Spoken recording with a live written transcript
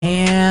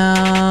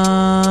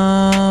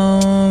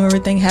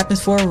everything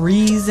happens for a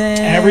reason.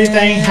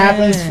 Everything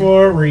happens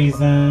for a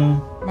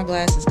reason. My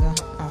glasses go.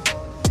 Oh.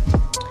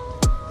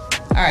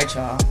 All right,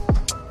 y'all.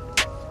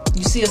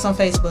 You see us on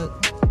Facebook?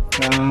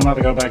 I'm about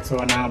to go back to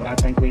it now, but I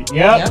think we...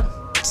 Yep.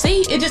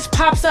 See, it just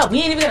pops up. We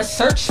ain't even gotta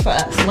search for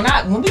us.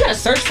 When we gotta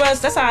search for us,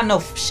 that's how I know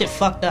shit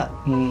fucked up.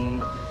 All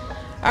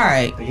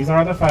right. These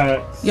are the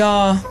facts.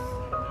 Y'all,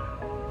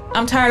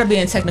 I'm tired of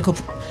being technical.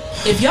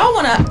 If y'all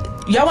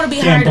wanna be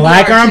hired,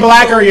 blacker and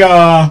blacker,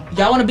 y'all.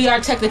 Y'all wanna be our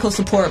technical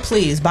support?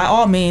 Please, by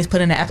all means, put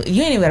in an application.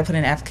 You ain't even gotta put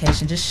in an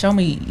application. Just show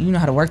me you know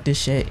how to work this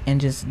shit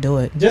and just do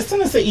it. Just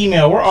send us an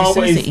email. We're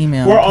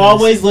email,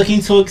 always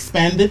looking to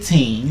expand the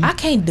team. I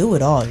can't do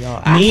it all,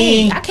 y'all.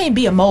 I can't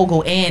be a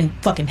mogul and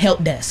fucking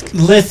help desk.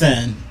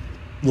 Listen.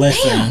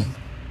 Damn.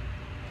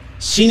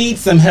 She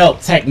needs some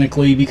help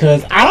technically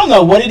because I don't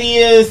know what it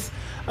is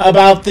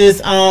about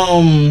this.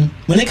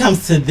 When it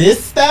comes to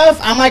this stuff,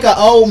 I'm like an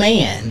old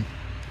man.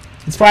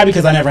 It's probably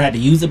because I never had to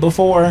use it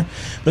before,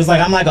 but it's like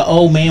I'm like an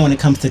old man when it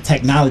comes to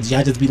technology.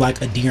 I just be like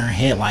a deer in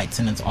headlights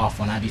and it's off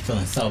when I be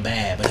feeling so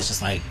bad, but it's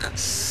just like,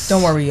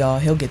 don't worry, y'all,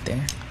 he'll get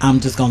there. I'm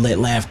just gonna let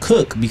Lav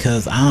cook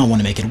because I don't want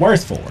to make it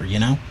worse for her, you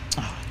know.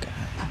 Oh god,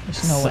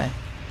 there's no way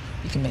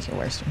you can make it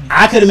worse for me.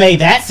 I could have made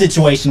that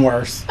situation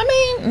worse. I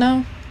mean,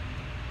 no.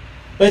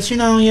 But you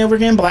know, yeah, we're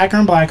getting blacker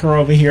and blacker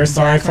over here.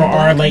 Sorry for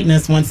our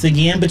lateness once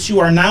again, but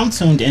you are now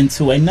tuned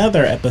into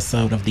another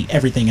episode of the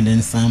Everything and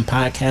Then Some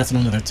podcast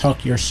and another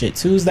Talk Your Shit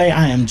Tuesday.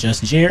 I am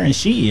Just Jer, and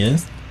she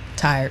is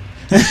tired.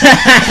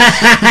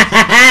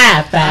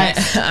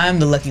 I'm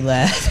the lucky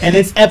laugh. And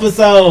it's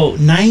episode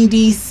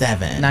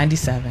 97.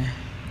 97.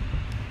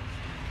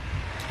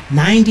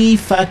 90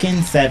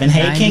 fucking 7.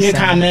 Hey, 97. King of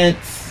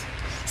Comments.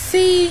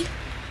 See,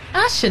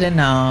 I should have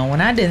known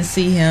when I didn't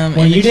see him.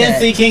 When you didn't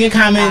see King of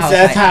Comments,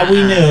 that's like, how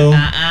we knew.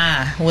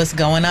 What's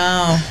going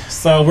on?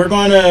 So we're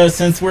going to,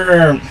 since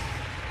we're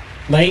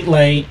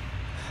late.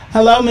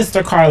 Hello,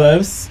 Mr.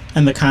 Carlos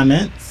in the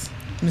comments.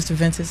 Mr.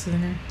 Ventus is in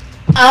there.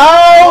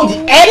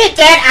 Oh, edit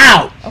that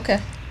out.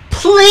 Okay.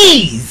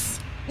 Please.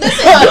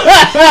 Listen.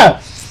 I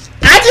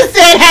just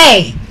said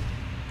hey.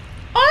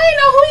 Oh, I didn't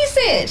know who you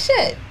said.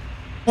 Shit.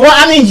 Well,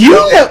 I mean, you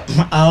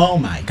know. Oh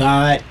my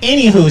God.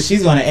 Anywho,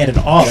 she's gonna edit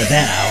all of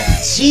that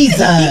out. Jesus.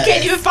 He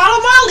can't even follow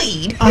my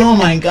lead. Oh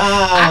my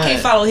God. I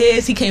can't follow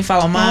his. He can't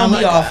follow mine.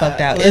 We all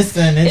fucked out.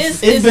 Listen, it's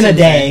been a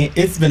day.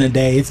 It's been a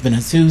day. It's been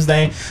a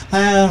Tuesday.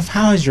 How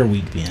has your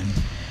week been?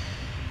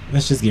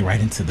 Let's just get right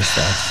into the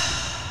stuff.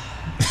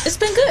 It's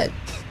been good.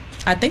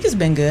 I think it's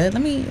been good.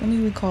 Let me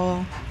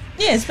recall.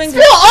 Yeah, it's been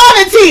good. Spill all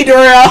the tea,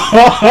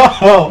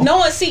 Darrell. No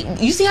one see.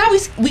 You see how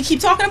we keep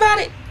talking about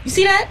it? You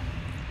see that?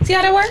 See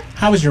how that worked?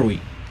 How was your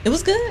week? It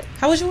was good.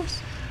 How was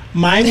yours?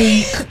 My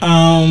week,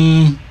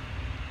 I'm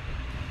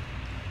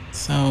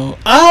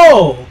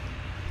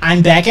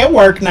back at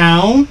work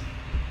now.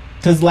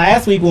 Because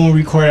last week when we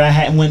recorded,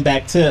 I went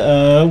back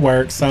to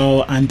work.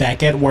 So I'm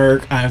back at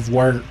work. I've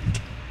worked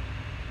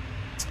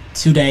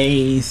 2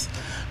 days.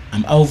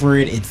 I'm over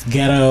it. It's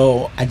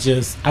ghetto.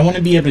 I want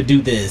to be able to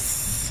do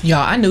this. Y'all,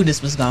 I knew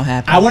this was going to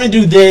happen. I want to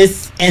do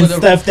this and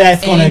stuff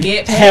that's going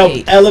to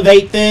help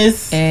elevate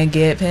this. And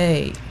get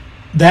paid.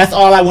 That's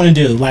all I want to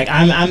do. Like,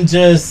 I'm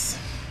just...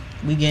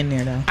 We getting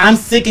there, though. I'm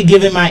sick of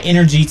giving my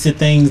energy to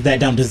things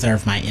that don't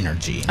deserve my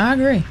energy. I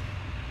agree.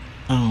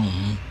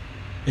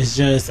 It's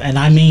just... And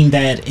I mean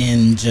that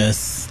in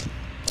just...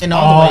 In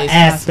all the ways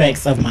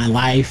aspects of my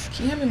life.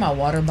 Can you hand me my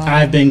water bottle?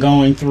 I've been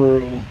going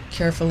through...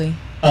 Carefully.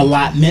 A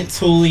lot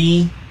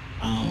mentally.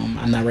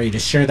 I'm not ready to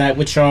share that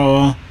with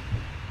y'all.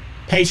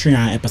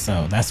 Patreon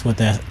episode. That's what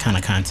that kind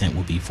of content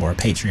will be for a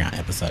Patreon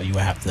episode. You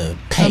will have to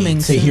pay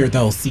to hear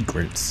those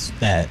secrets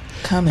that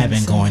have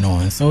been going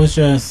on. So it's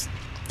just,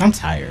 I'm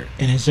tired.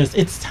 And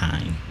it's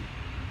time.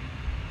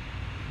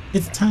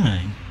 It's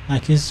time.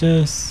 Like, it's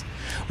just,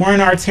 we're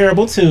in our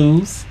terrible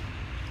twos.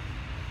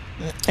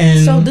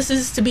 And so this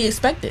is to be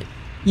expected.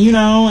 You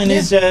know, and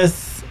it's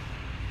just,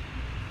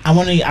 I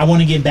want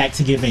to get back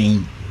to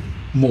giving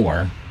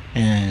more.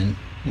 And,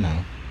 you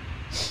know.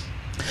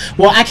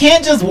 Well, I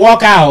can't just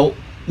walk out,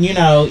 you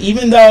know,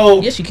 even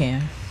though... Yes, you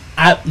can.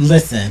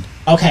 Listen,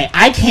 okay,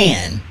 I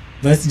can.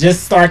 Let's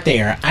just start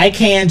there. I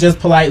can just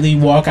politely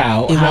walk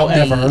out,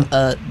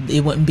 however...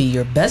 it wouldn't be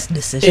your best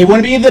decision. It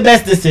wouldn't be the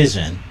best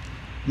decision.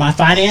 My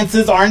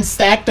finances aren't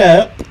stacked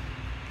up,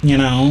 you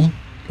know,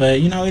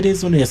 but, you know, it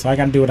is what it is, so I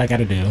gotta do what I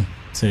gotta do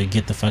to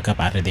get the fuck up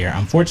out of there.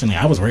 Unfortunately,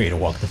 I was ready to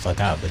walk the fuck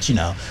out, but, you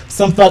know,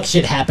 some fuck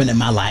shit happened in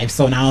my life,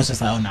 so now it's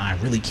just like, oh, no, I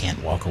really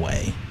can't walk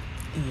away.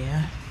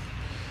 Yeah.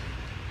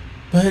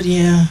 But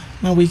yeah,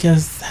 my week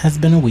has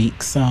been a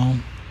week, so I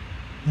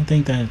don't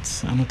think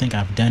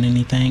I've done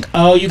anything.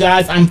 Oh, you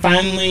guys, I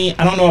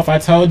don't know if I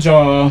told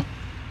y'all.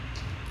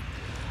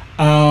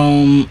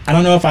 I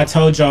don't know if I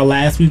told y'all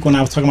last week when I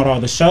was talking about all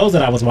the shows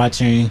that I was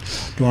watching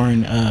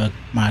during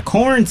my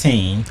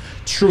quarantine.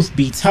 Truth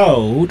be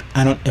told,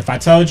 if I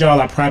told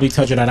y'all, I probably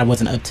told you that I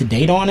wasn't up to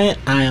date on it.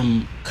 I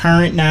am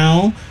current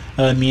now.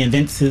 Me and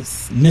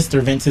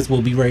Mr. Ventus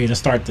will be ready to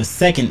start the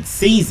second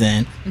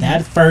season. Mm-hmm.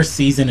 That first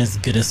season is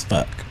good as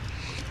fuck.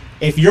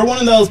 If you're one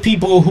of those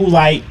people who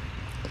like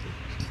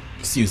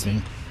excuse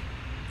me,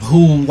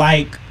 who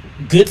like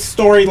good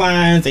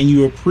storylines and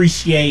you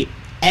appreciate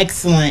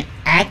excellent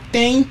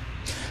acting,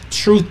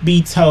 Truth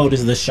Be Told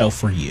is the show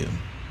for you.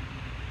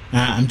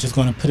 I'm just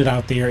going to put it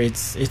out there.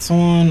 It's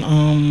on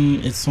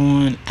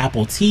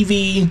Apple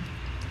TV.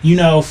 You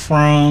know,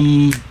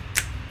 from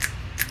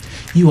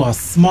You Are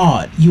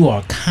Smart, You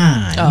Are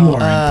Kind, You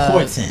Are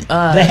Important.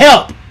 The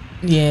Help.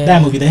 Yeah.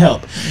 That movie, The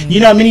Help.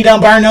 You know, Minnie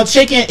Don't Burn No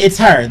Chicken? It's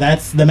her.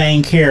 That's the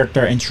main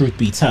character in Truth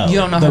Be Told. You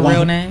don't know her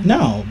real name?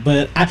 No,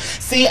 but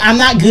I'm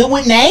not good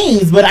with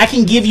names, but I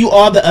can give you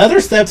all the other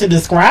stuff to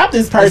describe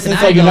this person.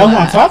 Listen, so you know who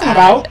I'm talking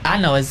about. I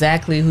know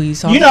exactly who you're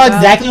talking about. You know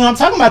exactly who I'm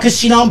talking about because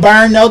she don't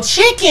burn no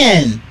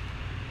chicken.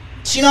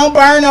 She don't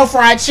burn no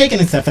fried chicken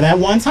except for that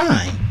one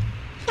time.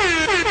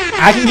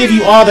 I can give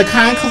you all the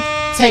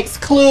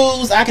context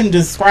clues. I can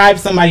describe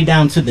somebody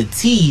down to the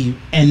T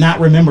and not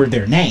remember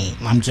their name.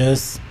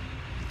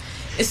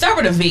 It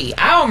started with a V.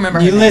 I don't remember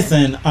her name.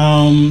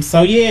 Listen,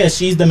 so yeah,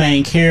 she's the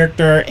main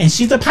character and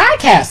she's a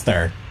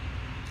podcaster.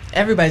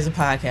 Everybody's a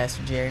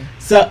podcaster, Jerry.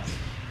 So,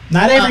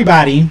 not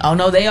everybody. Oh,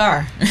 no, they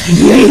are.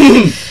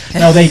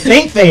 No, they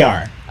think they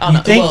are. Oh,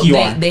 you think you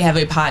are. They have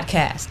a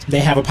podcast.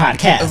 They have a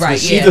podcast. Right,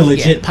 she's a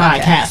legit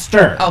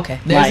podcaster. Okay,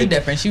 there's a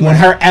difference. When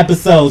her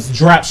episodes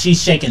drop,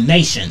 she's shaking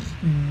nation.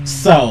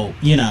 So,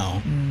 you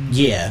know,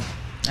 yeah.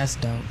 That's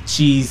dope.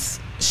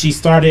 She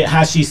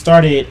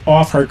started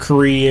off her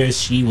career.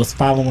 She was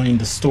following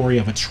the story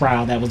of a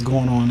trial that was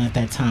going on at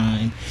that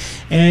time.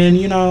 And,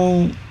 you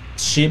know,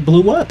 shit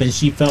blew up and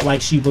she felt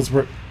like she was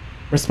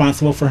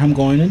responsible for him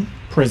going in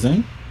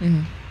prison.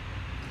 Mm-hmm.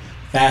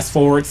 Fast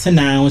forward to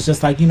now, it's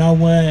just like, you know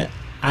what?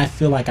 I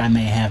feel like I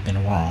may have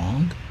been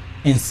wrong.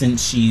 And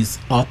since she's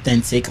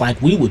authentic,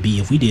 like we would be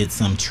if we did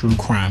some true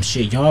crime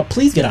shit, y'all,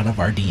 please get out of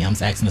our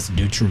DMs asking us to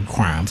do true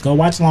crimes. Go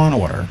watch Law and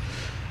Order.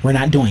 We're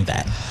not doing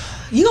that.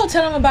 You gonna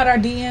tell them about our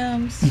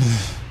DMs?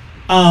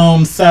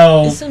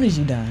 So as soon as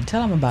you done,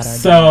 tell them about our DMs.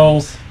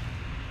 So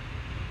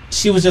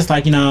she was just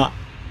like, you know,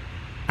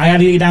 I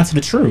gotta get down to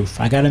the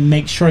truth. I gotta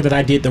make sure that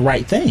I did the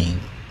right thing.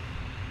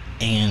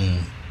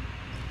 And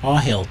all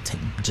hell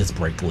just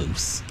break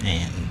loose.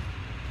 And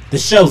the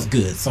show's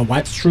good, so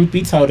watch Truth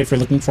Be Told if you're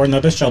looking for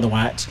another show to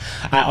watch.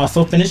 I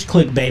also finished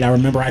Clickbait. I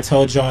remember I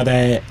told y'all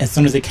that as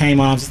soon as it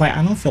came on, I was just like,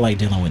 I don't feel like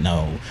dealing with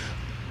no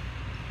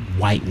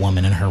white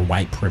woman and her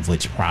white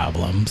privilege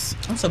problems.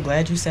 I'm so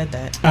glad you said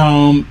that.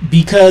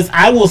 Because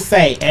I will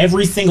say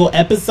every single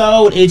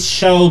episode it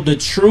showed the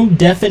true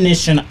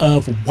definition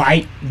of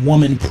white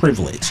woman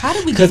privilege. How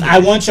did we? Because I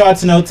want y'all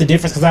to know the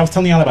difference. Because I was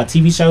telling y'all about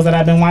TV shows that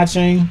I've been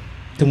watching.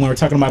 When we were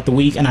talking about the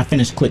week, and I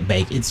finished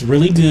Clickbait. It's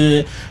really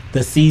good.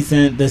 The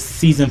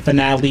season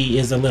finale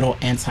is a little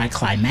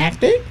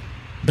anticlimactic,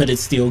 but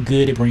it's still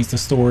good. It brings the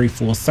story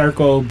full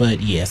circle.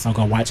 But yes, I'll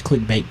go watch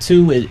Clickbait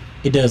too.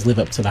 It does live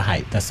up to the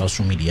hype that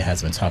social media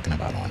has been talking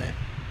about on it.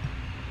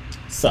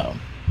 So,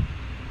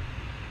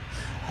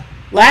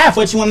 Laugh,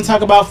 what you want to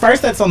talk about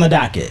first that's on the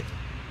docket?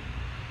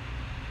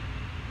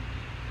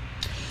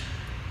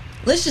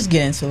 Let's just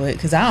get into it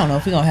because I don't know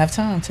if we're gonna have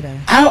time today.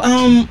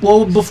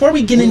 Well, before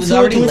we get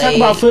into it, can we talk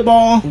about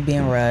football? We're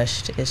being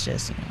rushed. It's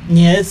just, you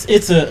know, yeah,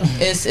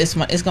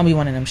 it's gonna be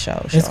one of them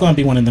shows. It's gonna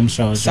be one of them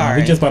shows.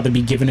 Sorry, we're just about to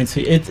be giving it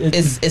to you.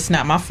 It's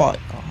not my fault.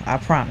 I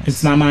promise.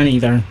 It's not mine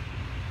either.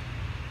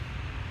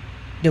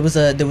 There was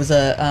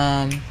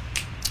a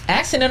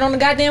accident on the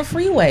goddamn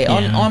freeway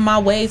on my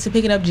way to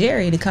picking up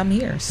Jerry to come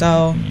here.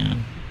 So, yeah.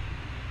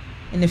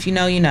 And if you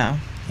know, you know.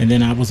 And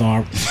then I was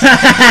all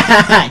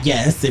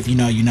yes, if you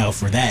know, you know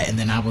for that. And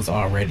then I was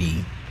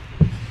already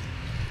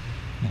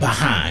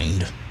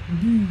behind,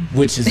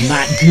 which is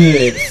not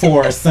good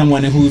for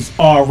someone who's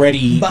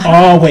already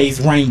always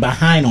running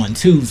behind on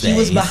Tuesdays. He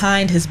was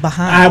behind his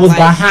behind. I was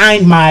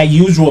behind my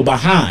usual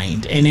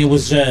behind, and it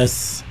was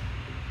just.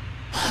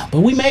 But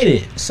we made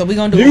it. So we're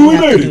gonna do what we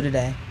have to do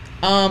today.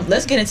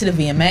 Let's get into the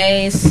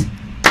VMAs.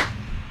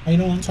 You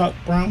don't want to talk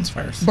Browns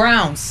first?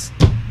 Browns.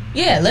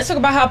 Yeah, let's talk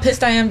about how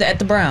pissed I am at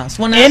the Browns.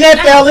 Well,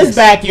 NFL is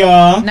back,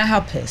 y'all. Not how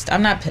pissed.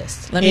 I'm not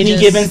pissed. Any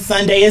given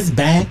Sunday is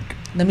back.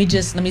 Let me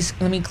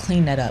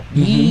clean that up.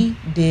 Mm-hmm. We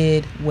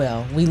did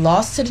well. We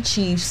lost to the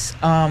Chiefs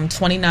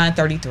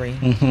 29-33.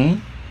 Mm-hmm.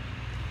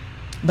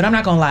 But I'm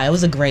not gonna lie, it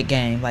was a great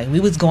game. Like,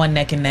 we was going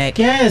neck and neck.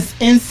 Yes,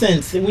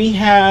 incense. We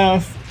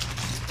have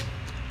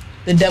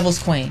the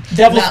Devil's Queen.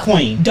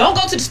 Queen. Don't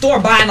go to the store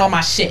buying all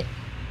my shit.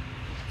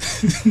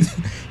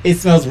 It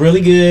smells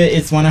really good.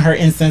 It's one of her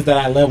incense that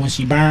I love when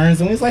she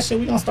burns. And it's like, shit,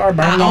 we gonna start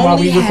burning them while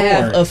we record. I only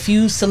have a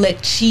few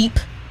select cheap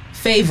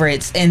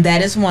favorites, and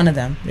that is one of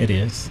them. It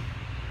is.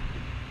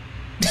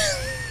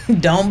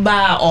 Don't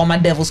buy all my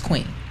Devil's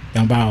Queen.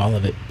 Don't buy all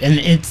of it. And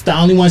it's the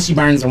only one she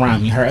burns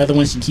around me. Her other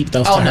one, she keeps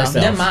those to herself. Oh,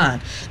 no, they're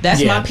mine.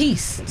 That's my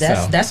piece.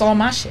 That's all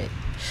my shit.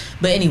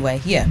 But anyway,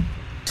 yeah.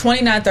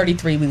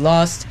 29-33, we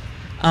lost.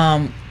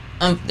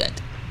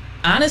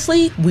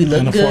 Honestly, we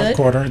looked good. In the fourth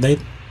quarter,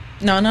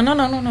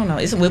 No.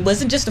 It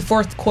wasn't just the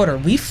fourth quarter.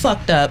 We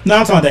fucked up. No,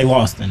 I'm talking about they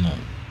lost in the.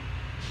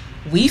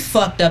 We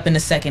fucked up in the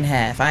second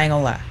half. I ain't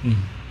gonna lie.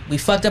 We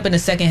fucked up in the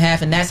second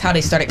half, and that's how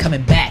they started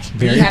coming back.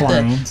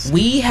 Browns.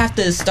 We have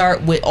to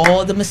start with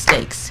all the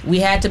mistakes. We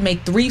had to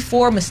make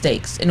 3-4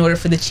 mistakes in order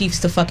for the Chiefs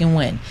to fucking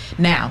win.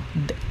 Now,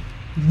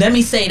 let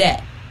me say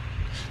that.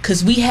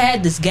 Because we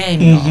had this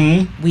game,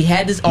 y'all. We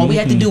had this. All we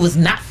had to do was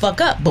not fuck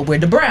up, but we're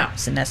the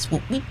Browns, and that's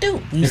what we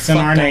do. It's in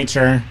our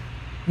nature.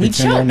 It's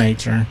in our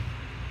nature.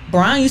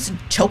 Brown used to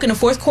choke in the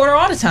fourth quarter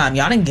all the time.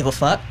 Y'all didn't give a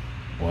fuck.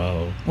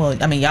 Whoa. Well,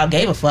 I mean, y'all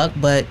gave a fuck,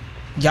 but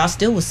y'all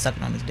still was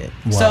sucking on his dick.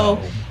 Whoa.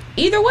 So,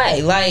 either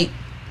way, like...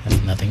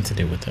 has nothing to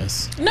do with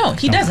this. No,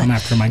 he doesn't. Come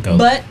after my goat.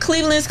 But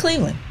Cleveland's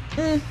Cleveland.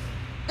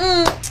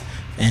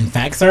 And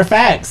facts are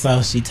facts,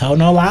 so she told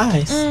no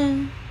lies.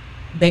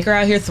 Baker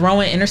out here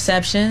throwing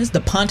interceptions.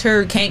 The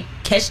punter can't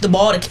catch the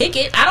ball to kick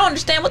it. I don't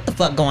understand what the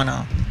fuck going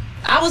on.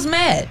 I was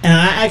mad. And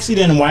I actually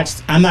didn't watch.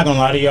 I'm not going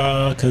to lie to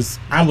y'all, because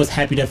I was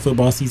happy that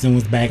football season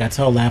was back. I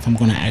told Laugh I'm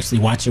going to actually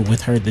watch it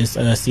with her this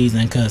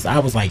season, because I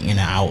was like in and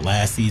out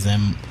last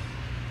season.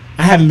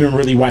 I haven't been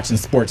really watching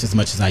sports as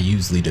much as I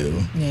usually do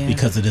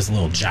because of this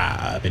little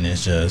job, and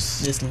it's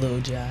just this little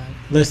job.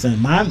 Listen,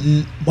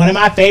 one of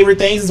my favorite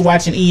things is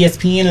watching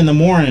ESPN in the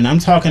morning. I'm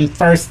talking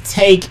First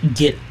Take,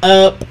 Get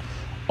Up,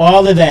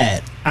 all of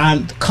that.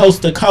 I'm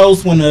coast to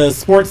coast when the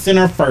Sports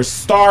Center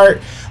first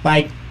start,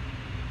 like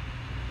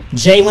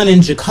Jalen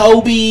and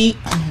Jacoby.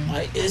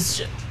 Like, it's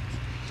just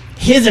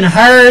his and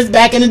hers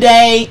back in the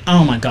day.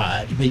 Oh my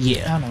god! But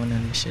yeah, I don't know what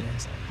none of this shit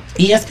is.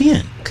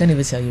 ESPN. Couldn't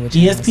even tell you what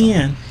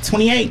ESPN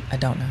 28. I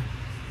don't know.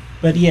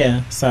 But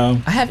yeah, so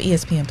I have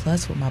ESPN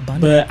Plus with my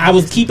bundle. But I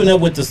was keeping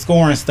up with the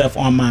score and stuff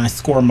on my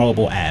Score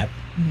Mobile app.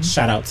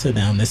 Shout out to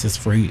them. This is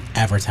free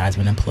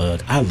advertisement and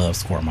plug. I love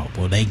Score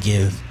Mobile.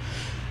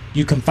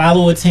 You can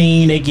follow a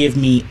team. They give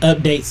me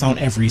updates on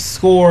every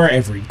score,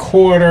 every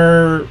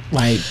quarter,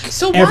 like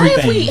so.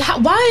 Everything.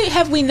 Why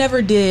have we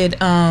never did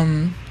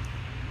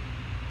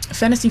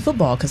fantasy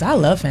football? Because I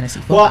love fantasy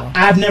football. Well,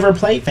 I've never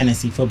played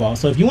fantasy football,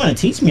 so if you want to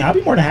teach me, I'll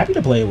be more than happy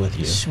to play it with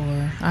you.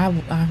 Sure.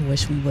 I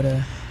wish we would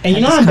have. And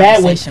you know I'm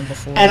bad with,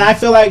 and I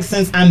feel like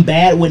since I'm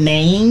bad with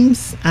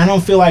names, I don't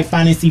feel like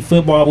fantasy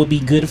football would be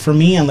good for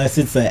me unless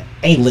it's a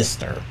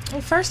A-lister. Well,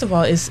 first of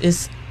all,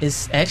 it's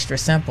extra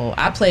simple.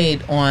 I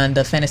played on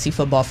the fantasy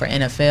football for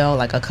NFL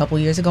like a couple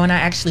years ago, and I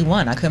actually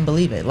won. I couldn't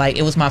believe it. Like,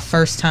 it was my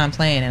first time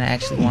playing, and I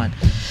actually won.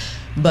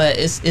 But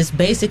it's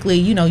basically,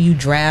 you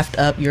draft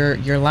up your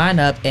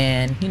lineup,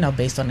 and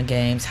based on the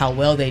games, how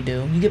well they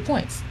do, you get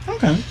points.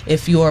 Okay.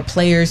 If your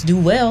players do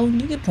well,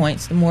 you get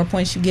points. The more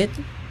points you get,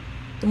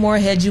 the more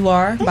ahead you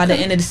are. Okay. By the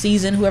end of the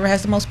season, whoever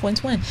has the most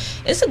points win.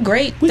 It's a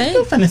great thing. We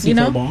do fantasy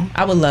football.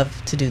 I would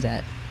love to do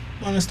that.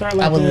 Want to start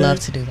like I would love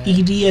to do that.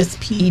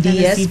 EDSP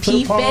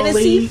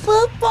Fantasy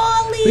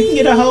Football League. We can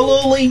get a whole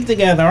little league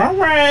together. All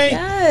right.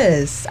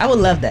 Yes, I would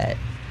love that.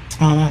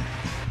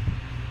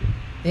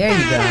 There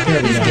you go.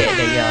 He's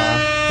getting it,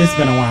 y'all. It's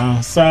been a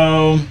while.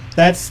 So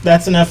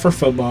that's enough for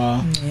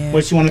football. Yeah.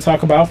 What you want to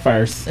talk about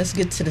first? Let's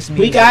get to this music.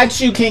 We got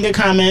you, King of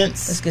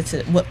Comments. Let's get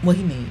to what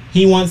he need.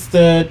 He wants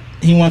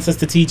us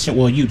to teach him,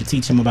 you to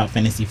teach him about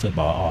fantasy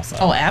football also.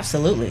 Oh,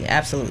 absolutely.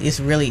 Absolutely. It's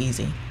really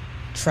easy.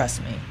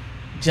 Trust me.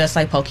 Just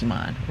like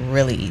Pokemon.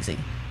 Really easy.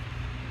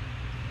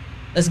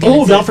 Let's get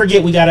into don't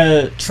forget we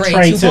gotta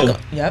trade two.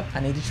 Yep, I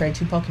need to trade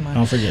 2 Pokemon.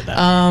 Don't forget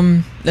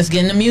that. Let's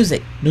get into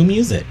music. New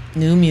music.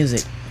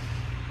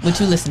 What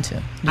you listen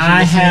to?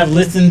 I have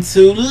listened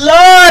to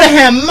Lord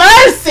Have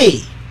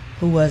Mercy.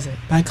 Who was it?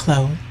 By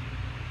Chloe.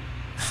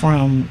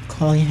 From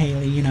Chloe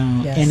Haley,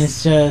 Yes. And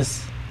it's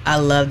just... I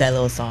love that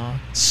little song.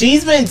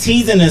 She's been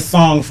teasing this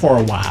song for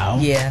a while.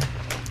 Yeah.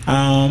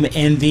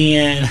 And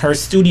then her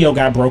studio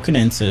got broken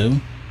into,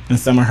 and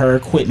some of her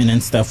equipment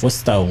and stuff was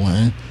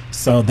stolen.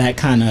 So that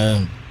kind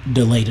of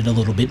delayed it a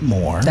little bit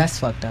more. That's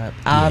fucked up.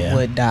 I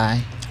would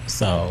die.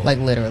 So... like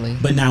literally.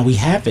 But now we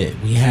have it.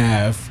 We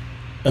have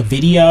a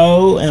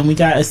video and we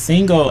got a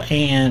single,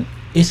 and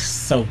it's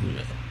so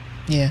good.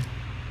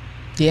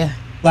 Yeah,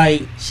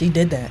 like she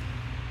did that.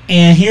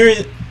 And here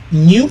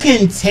you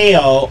can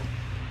tell.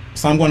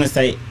 So I'm going to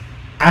say,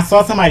 I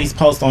saw somebody's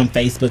post on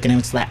Facebook, and it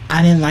was like,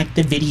 I didn't like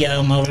the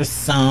video nor the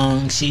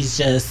song.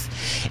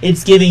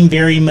 It's giving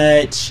very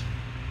much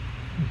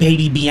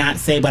baby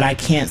Beyonce, but I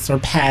can't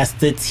surpass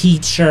the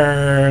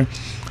teacher,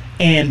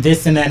 and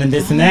this and that and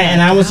this and that. And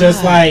I was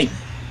just like,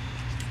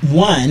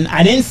 one,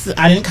 I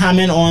didn't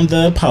comment on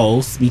the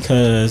post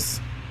because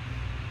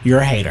you're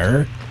a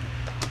hater.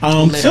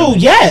 Two,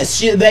 yes,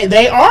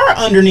 they are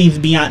underneath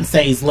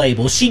Beyonce's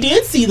label. She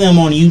did see them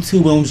on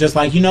YouTube and was just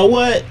like, you know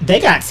what?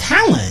 They got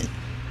talent,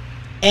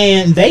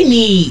 and they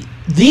need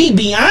the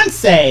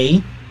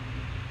Beyonce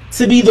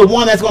to be the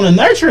one that's going to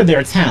nurture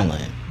their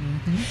talent.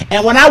 Mm-hmm.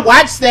 And when I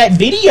watched that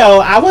video,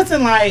 I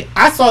wasn't like,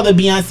 I saw the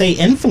Beyonce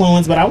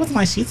influence, but I wasn't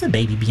like, she's a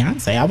baby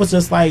Beyonce. I was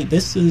just like,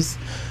 this is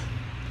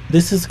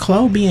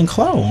Chloe being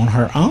Chloe on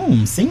her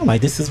own, singing like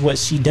this is what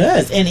she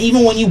does. And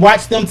even when you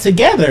watch them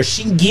together,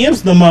 she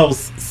gives the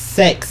most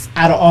sex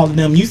out of all of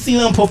them. You see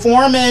them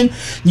performing,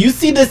 you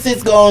see this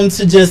is going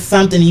to just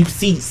something, you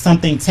see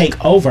something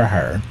take over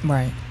her.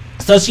 Right.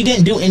 So she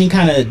didn't do any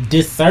kind of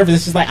disservice.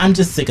 It's just like, I'm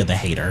just sick of the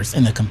haters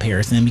and the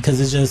comparison, because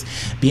it's just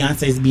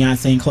Beyonce's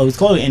Beyonce and Chloe's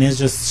Chloe, and it's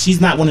just, she's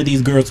not one of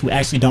these girls who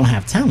actually don't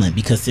have talent,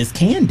 because sis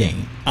can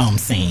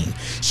sing.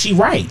 She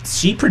writes,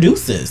 she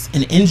produces,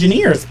 and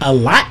engineers a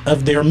lot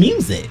of their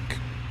music.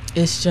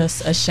 It's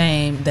just a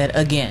shame that,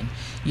 again,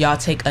 y'all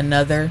take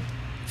another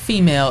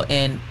female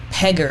and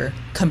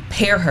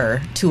compare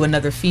her to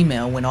another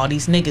female, when all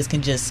these niggas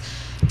can just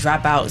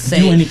drop out,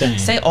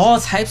 say all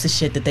types of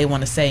shit that they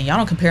want to say, and y'all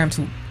don't compare them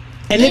to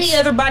any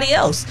everybody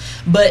else.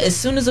 But as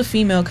soon as a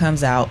female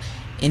comes out,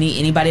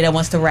 anybody that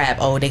wants to rap,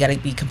 oh, they gotta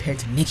be compared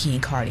to Nicki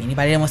and Cardi.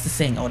 Anybody that wants to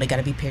sing, oh, they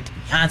gotta be compared to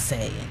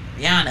Beyonce and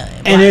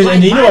Rihanna.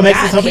 And you know what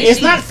makes it so?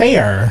 It's not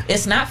fair.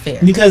 It's not fair,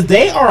 because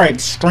they are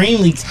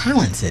extremely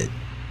talented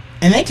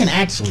and they can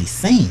actually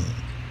sing.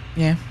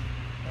 Yeah.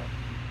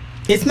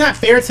 It's not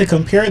fair to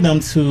compare them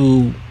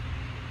to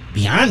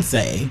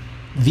Beyonce.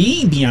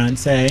 The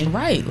Beyonce,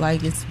 right?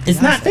 Like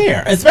it's not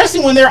fair,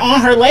 especially when they're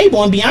on her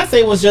label, and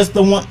Beyonce was just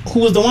the one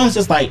who was the one who's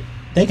just like,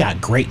 they got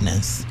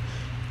greatness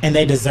and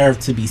they deserve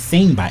to be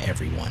seen by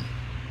everyone.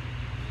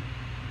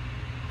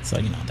 So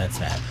that's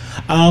that.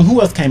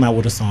 Who else came out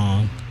with a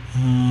song?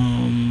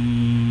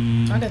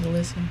 I got to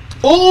listen.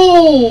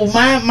 Oh,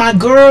 my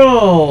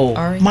girl,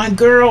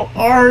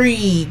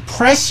 Ari,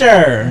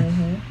 Pressure.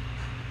 Mm-hmm.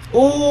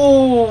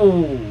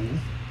 Oh,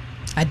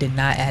 I did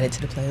not add it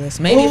to the playlist.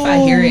 Maybe if I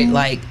hear it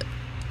like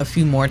a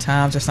few more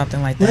times or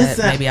something like that,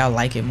 maybe I'll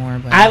like it more.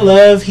 But I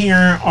love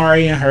hearing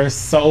Ari and her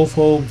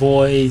soulful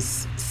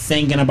voice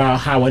singing about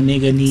how a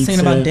nigga needs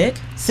singing about dick.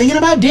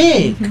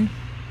 Mm-hmm.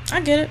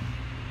 I get it.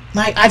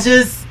 Like,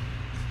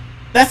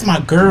 that's my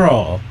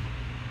girl,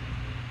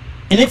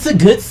 and it's a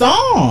good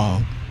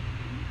song.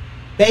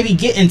 Baby,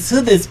 get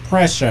into this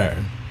Pressure.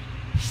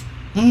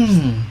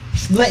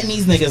 Letting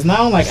these niggas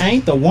know, like, I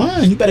ain't the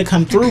one. You better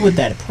come through with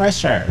that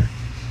Pressure.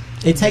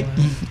 And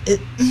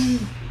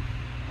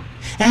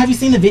have you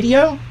seen the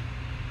video?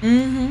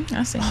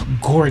 I seen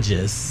it.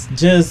 Gorgeous.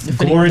 Just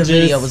gorgeous. The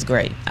video was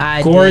great.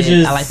 I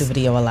like the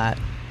video a lot.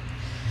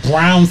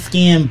 Brown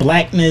skin,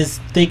 blackness,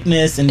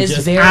 thickness, and it's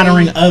just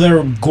honoring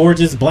other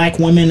gorgeous black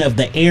women of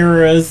the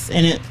eras.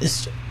 And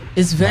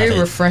it's very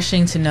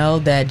refreshing to know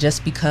that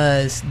just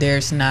because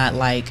there's not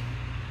like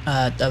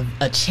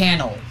a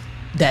channel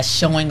that's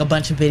showing a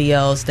bunch of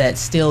videos, that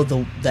still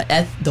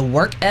the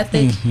work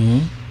ethic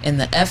and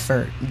the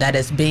effort that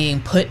is being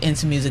put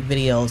into music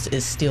videos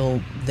is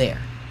still there.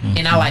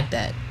 And I like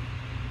that.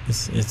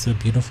 It's a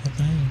beautiful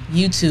thing.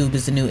 YouTube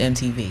is the new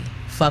MTV.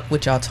 Fuck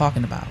what y'all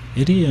talking about.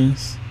 It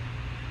is.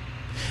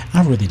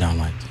 I really don't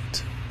like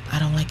YouTube. I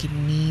don't like it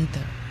neither.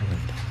 I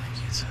really don't like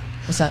YouTube.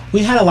 What's up?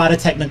 We had a lot of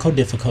technical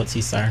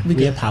difficulties, sir.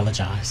 We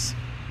apologize.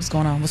 What's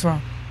going on? What's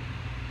wrong?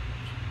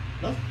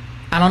 No.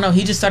 I don't know.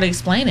 He just started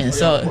explaining.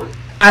 So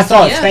I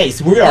saw his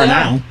face. We are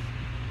now.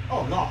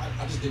 Oh no, I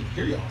just didn't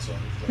hear y'all. So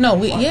no,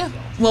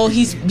 Well,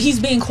 he's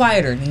being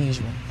quieter than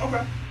usual.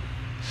 Okay.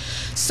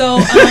 So,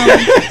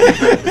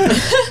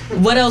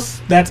 what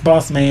else? That's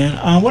Boss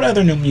Man. What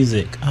other new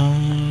music?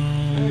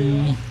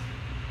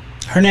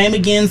 Her name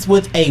begins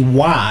with a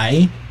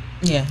Y.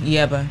 Yeah,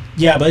 Yebba.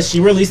 Yeah, but she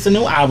released a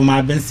new album.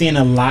 I've been seeing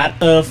a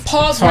lot of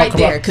pause right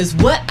there, because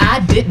what I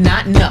did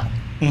not know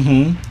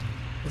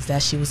is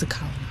that she was a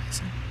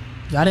colonizer.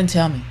 Y'all didn't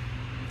tell me.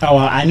 Oh,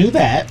 well, I knew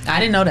that. I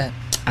didn't know that.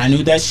 I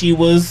knew that she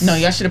was. No,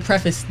 y'all should have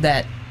prefaced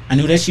that. I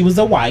knew that she was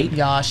a white.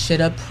 Y'all should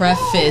have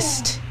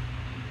prefaced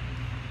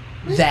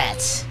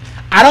that.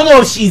 I don't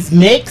know if she's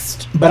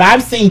mixed, but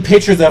I've seen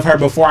pictures of her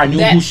before I knew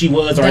who she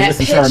was or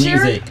listened to her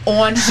music.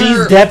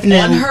 She's definitely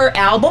on her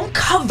album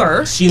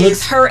cover. She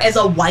looks her as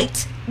a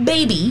white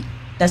baby.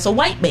 That's a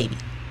white baby.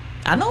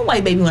 I know a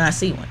white baby when I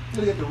see one.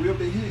 Look at the real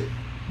big head.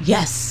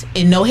 Yes,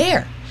 and no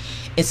hair.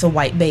 It's a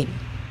white baby.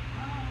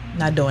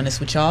 Not doing this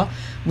with y'all.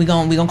 We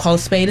gonna call a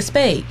spade a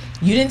spade.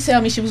 You didn't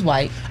tell me she was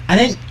white. I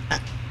didn't.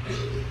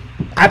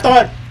 I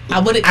thought.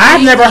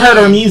 I've never heard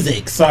her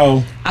music,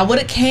 so I would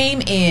have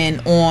came in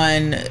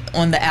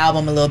on the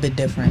album a little bit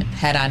different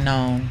had I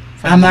known.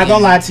 I'm not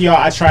gonna lie to y'all.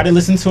 I tried to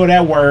listen to it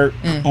at work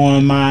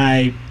on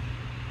my.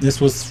 This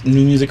was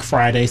New Music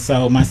Friday,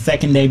 so my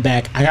second day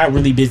back, I got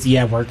really busy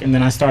at work, and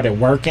then I started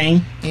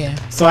working. Yeah.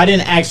 So I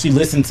didn't actually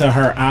listen to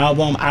her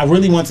album. I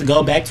really want to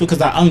go back to it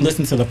because I only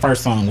listened to the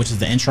first song, which is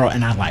the intro,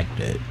 and I liked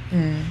it.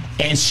 And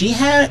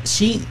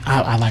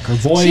I like her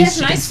voice. She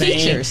has nice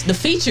features. The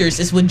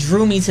features is what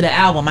drew me to the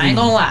album. I ain't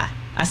gonna lie.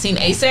 I seen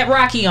A$AP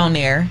Rocky on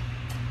there,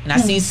 and I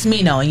seen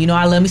Smino, and you know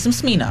I love me some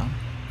Smino.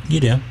 You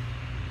do.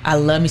 I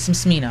love me some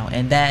Smino,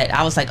 and that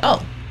I was like,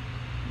 oh.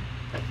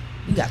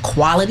 You got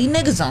quality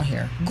niggas on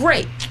here.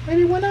 Great.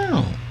 Maybe went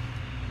out.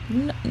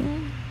 No.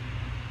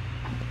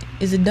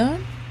 Is it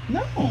done?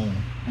 No.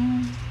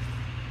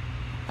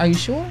 Are you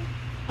sure?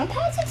 I'm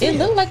positive. It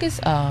looked like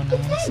it's. Oh no,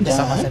 it's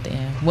almost at the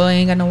end. Well, it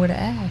ain't got nowhere to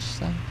ash.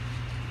 So.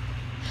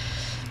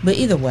 But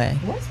either way.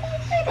 Where's my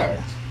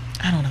lighter?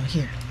 I don't know.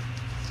 Here.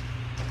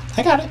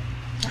 I got it.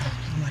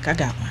 I'm like, I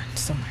got one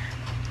somewhere.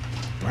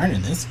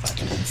 Burning this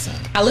fucking insane.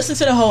 I listened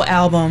to the whole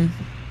album.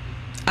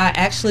 I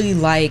actually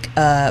like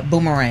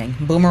Boomerang.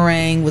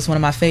 Boomerang was one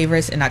of my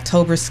favorites. And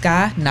October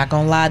Sky, not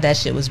gonna lie, that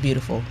shit was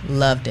beautiful.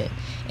 Loved it.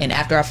 And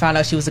after I found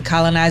out she was a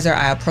colonizer,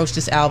 I approached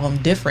this album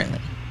differently.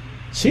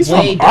 She's Way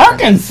from different.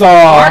 Arkansas.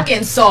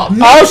 Arkansas.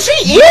 Oh,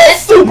 she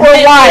is super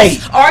white.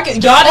 Y'all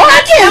did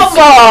not tell me.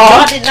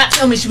 Y'all did not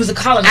tell me she was a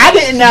colonizer. I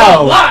didn't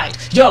know.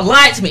 Y'all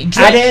lied to me.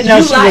 Drake, I didn't know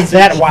you she lied was to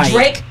that me. white.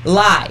 Drake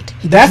lied.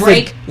 That's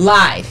Drake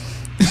lied.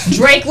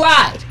 Drake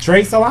lied.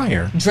 Drake's a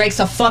liar. Drake's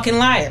a fucking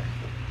liar.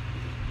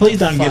 Please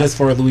don't Fuck. get us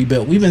for a Louis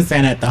Belt. We've been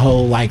saying that the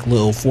whole like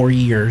little 4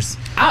 years.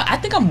 I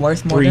think I'm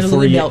worth more 3, than a 4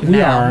 Louis years. Belt We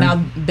now. are. Now,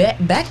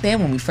 back then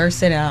when we first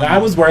set out, I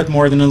was worth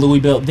more than a Louis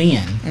Belt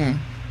then.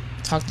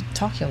 talk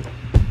your.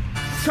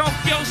 Talk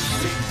your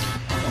shit.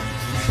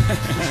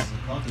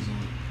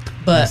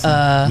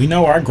 But We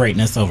know our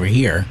greatness over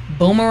here.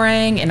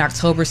 Boomerang and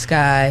October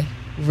Sky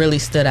really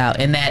stood out,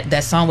 and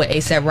that song with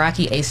ASAP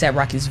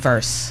Rocky's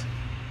verse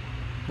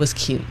was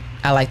cute.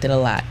 I liked it a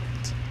lot.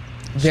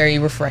 Very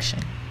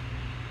refreshing.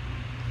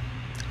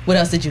 What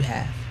else did you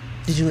have?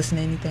 Did you listen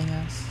to anything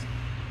else?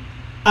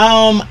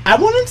 I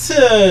wanted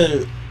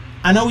to.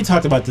 I know we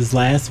talked about this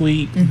last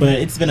week, but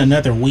it's been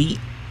another week,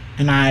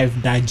 and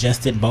I've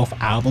digested both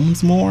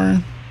albums more.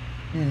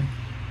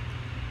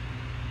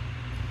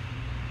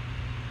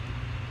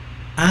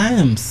 I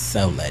am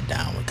so let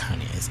down with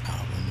Kanye's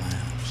album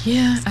Lounge.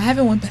 Yeah, I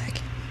haven't went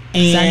back.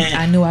 'Cause And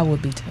I knew I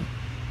would be too.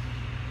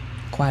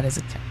 Quiet as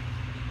a cat.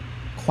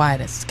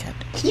 Quiet as a cat.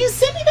 can you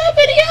send me that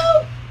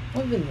video?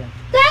 What video?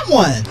 That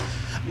one.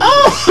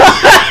 Oh,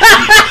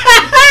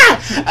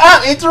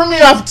 it threw me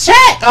off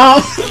chat.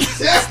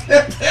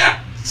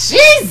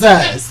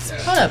 Jesus.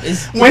 Hold up,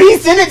 is When he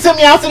sent it to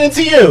me, I'll send it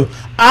to you.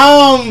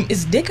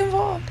 Dick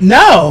involved?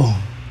 No.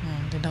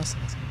 Then don't say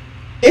it.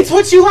 It's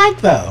what you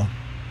like, though.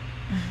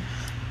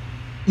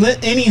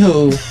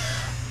 Anywho,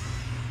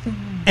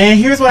 and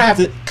here's what I have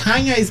to.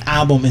 Kanye's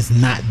album is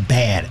not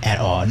bad at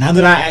all. Now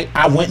that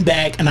I went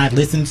back and I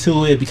listened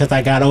to it because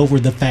I got over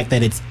the fact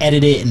that it's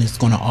edited and it's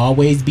going to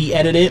always be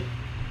edited.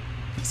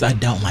 So I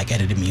don't like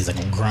edited music.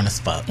 I'm grown as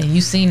fuck. And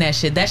you seen that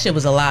shit? That shit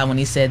was a lie when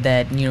he said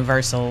that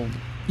Universal.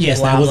 Yes,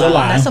 blah, that was blah. a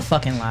lie. That's a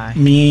fucking lie.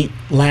 Me,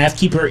 Laugh,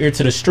 keep her ear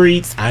to the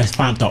streets. I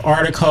found the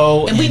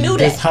article, And we knew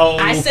this that. Whole,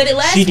 I said it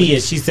last She week.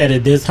 did. She said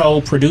it. This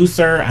whole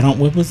producer,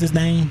 what was his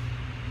name?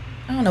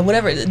 I don't know,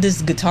 whatever.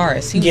 This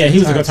guitarist. He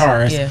was a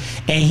guitarist. Yeah.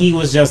 And he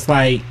was just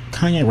like,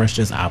 Kanye rushed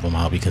this album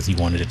out because he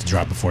wanted it to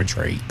drop before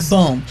Drake's.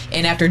 Boom.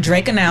 And after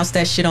Drake announced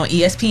that shit on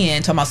ESPN,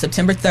 talking about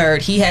September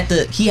 3rd, he had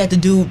to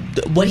do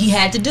what he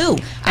had to do.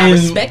 I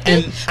respect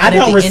it. And but I at don't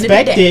the end of the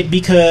respect day- it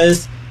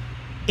because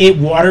it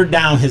watered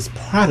down his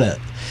product.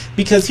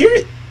 Because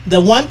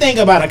the one thing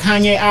about a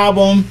Kanye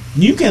album,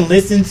 you can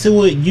listen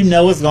to it, you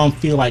know it's gonna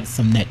feel like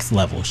some next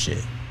level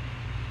shit.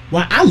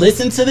 When I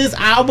listen to this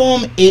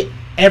album,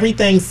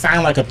 everything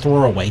sounds like a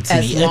throwaway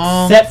to me,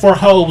 except for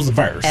Ho's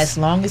verse. As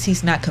long as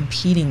he's not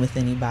competing with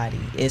anybody,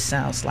 it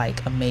sounds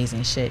like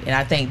amazing shit. And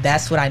I think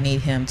that's what I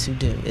need him to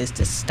do, is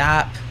to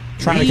stop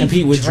Trying to leave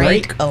compete with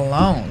Drake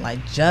alone.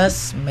 Like,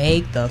 just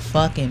make the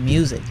fucking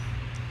music.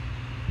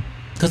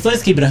 Because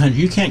let's keep it 100,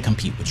 you can't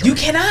compete with Drake. You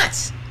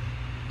cannot.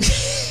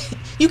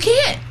 You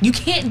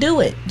can't do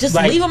it. Just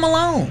Like, leave him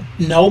alone.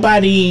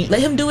 Nobody.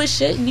 Let him do his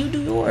shit and you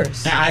do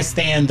yours. And I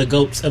stand the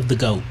goats of the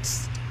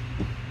goats.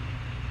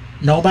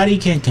 Nobody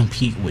can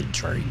compete with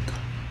Drake.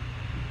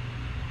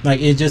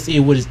 Like, it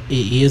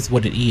is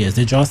what it is.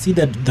 Did y'all see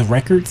the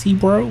records he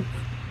broke?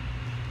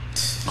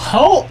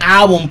 Whole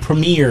album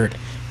premiered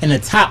in the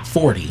top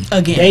 40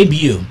 Again.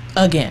 debut.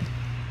 Again.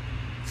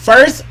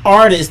 First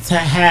artist to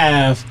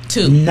have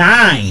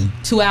 9.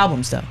 2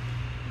 albums though.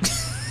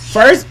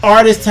 First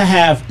artist to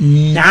have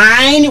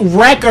 9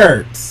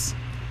 records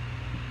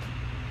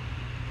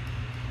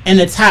in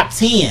the top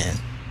 10.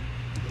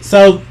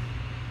 So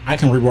I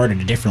can reword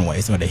it a different way.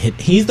 So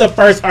he's the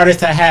first artist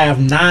to have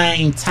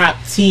 9 top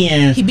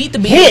 10. He beat the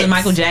Beatles hits and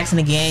Michael Jackson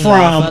again.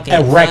 from Fuck it,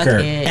 a fuck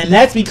record, it. and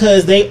that's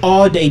because they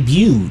all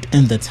debuted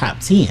in the top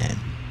 10.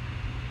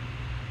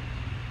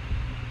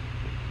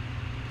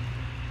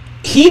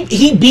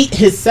 He beat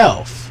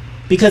himself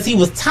because he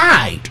was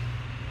tied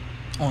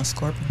on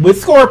Scorpion. with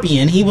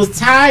Scorpion. He was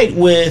tied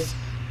with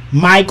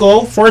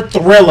Michael for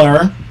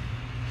Thriller,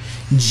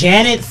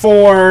 Janet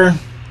for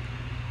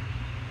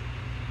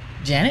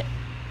Janet?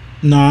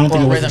 no, I don't Or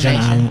think it was Rhythm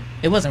Janet. Nation?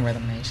 It wasn't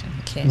Rhythm Nation.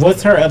 I can't.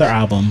 What's her other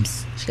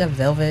albums? She got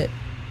Velvet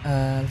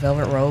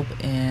Rope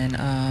and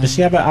Does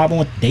she have an album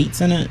with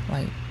dates in it?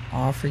 like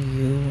All For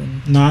You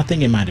and No, I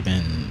think it might have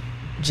been.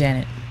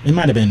 Janet. It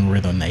might have been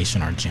Rhythm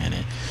Nation or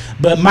Janet.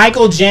 But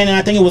Michael, Janet,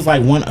 I think it was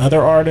like one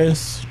other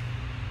artist.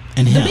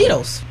 And The him.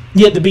 Beatles.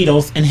 Yeah, the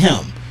Beatles and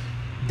him.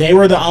 They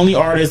were the only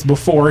artists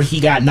before he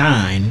got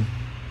 9.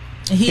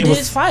 And he It did was-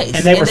 his fights.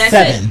 and they were that's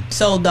 7. it.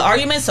 So the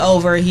argument's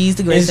over. He's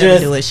the greatest It's to ever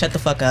just- do it. Shut the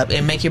fuck up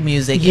and make your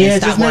music Yeah,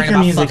 and stop just make worrying your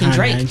about music, fucking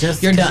Kanye. Drake.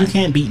 Just You're 'cause done. You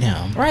can't beat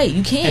him. Right,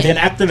 you can't. And then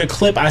after the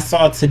clip I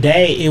saw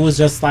today, it was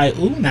just like,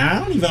 ooh, now I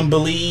don't even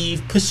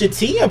believe Pusha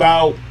T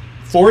about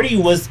 40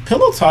 was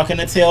pillow talking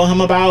to tell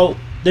him about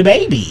the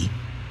baby.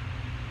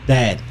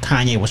 that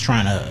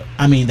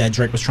that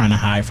Drake was trying to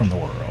hide from the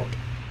world.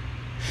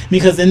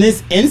 Because in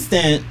this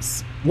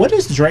instance, what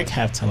does Drake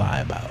have to lie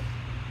about?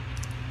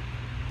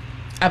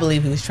 I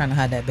believe he was trying to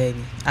hide that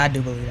baby. I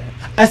do believe that.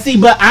 I see,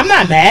 but I'm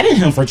not mad at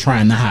him for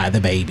trying to hide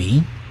the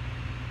baby.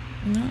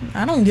 No,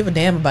 I don't give a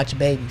damn about your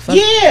baby. Fuck,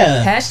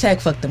 Yeah.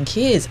 Hashtag fuck them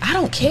kids. I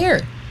don't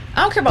care.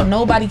 I don't care about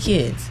nobody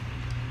kids.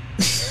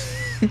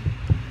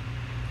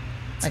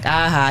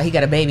 Like, he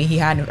got a baby. He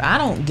hiding. I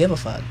don't give a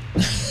fuck.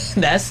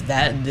 That's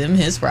them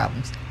his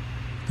problems.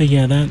 But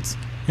yeah,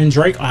 and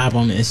Drake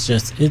album is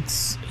just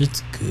it's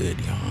good,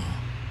 y'all.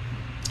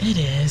 It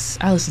is.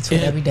 I listen to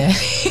it every day.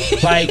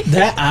 Like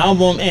that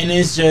album, and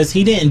it's just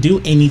he didn't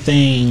do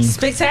anything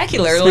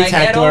spectacular. Like,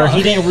 at all.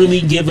 He didn't really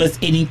give us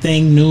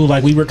anything new.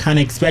 Like we were kind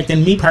of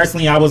expecting. Me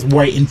personally, I was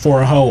waiting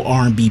for a whole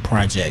R&B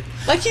project.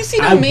 Like you see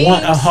the memes. I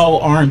want a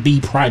whole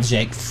R&B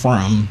project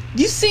from.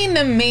 You seen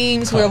the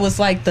memes where it was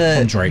like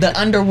the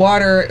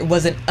underwater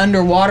wasn't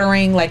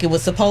underwatering like it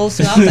was supposed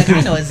to. I was like,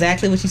 I know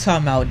exactly what you're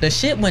talking about. The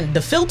shit when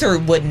the filter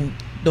wouldn't,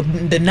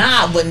 the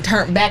knob wouldn't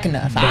turn back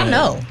enough. I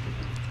know.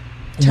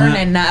 Turn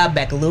that knob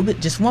back a little bit,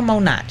 just one more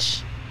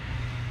notch.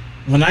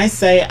 When I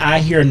say I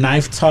hear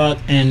Knife Talk,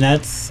 and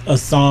that's a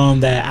song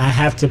that I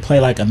have to play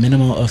like a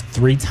minimum of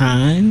 3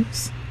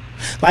 times.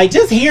 Like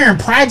just hearing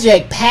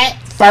Project Pat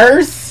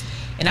first,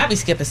 and I be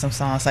skipping some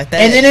songs like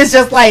that. And then it's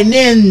just like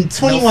then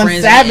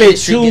 21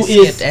 Savage, who is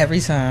skipped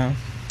every time.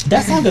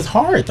 That song is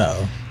hard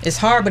though. It's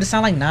hard, but it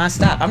sounds like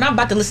Non-Stop. I'm not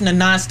about to listen to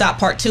Non-Stop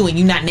Part 2 and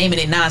you not naming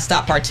it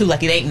Non-Stop Part 2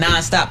 like it ain't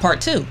Non-Stop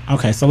Part 2.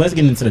 Okay, so let's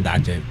get into the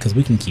doctor because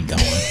we can keep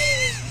going.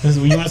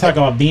 You want to talk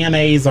about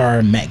BMAs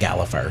or Met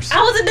Gala first?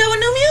 I wasn't doing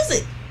new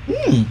music.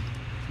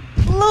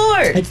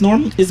 Lord.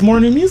 It's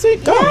more new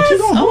music? Go on, keep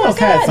going. Who else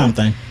had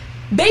something?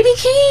 Baby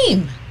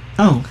Keem.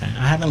 Oh, okay.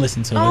 I haven't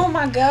listened to it. Oh,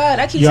 my God.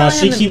 I keep telling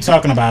him. Y'all, she keep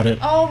talking about it.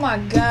 Oh, my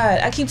God.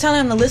 I keep telling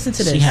him to listen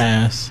to this. She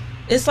has.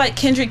 It's like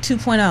Kendrick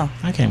 2.0.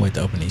 I can't wait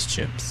to open these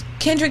chips.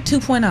 Kendrick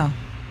 2.0.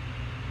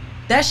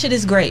 That shit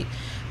is great.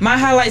 My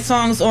highlight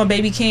songs on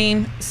Baby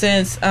Keem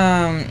since,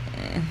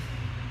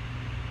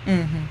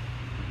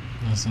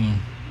 Listen,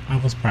 I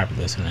was probably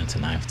listening to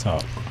Knife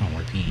Talk on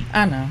repeat.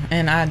 I know,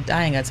 and I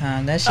ain't got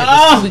time. That shit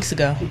was 2 weeks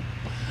ago.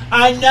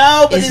 I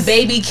know, but it's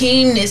Baby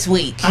Keem this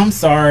week. I'm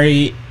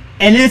sorry,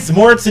 and it's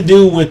more to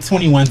do with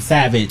 21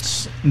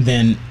 Savage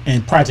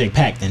and Project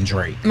Pat than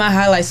Drake. My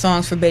highlight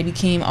songs for Baby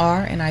Keem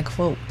are, and I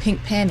quote,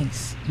 Pink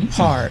Panties,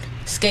 hard.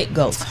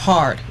 Scapegoats,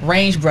 hard.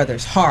 Range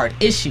Brothers, hard.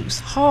 Issues,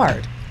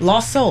 hard.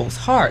 Lost Souls,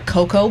 hard.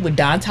 Coco with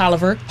Don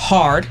Toliver,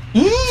 hard.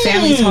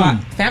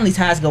 Family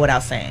Ties go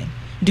without saying.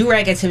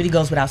 Do-Rag Activity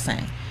goes without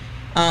saying.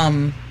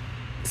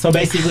 So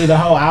basically the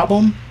whole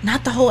album?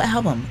 Not the whole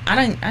album. I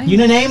didn't You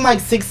done name like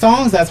 6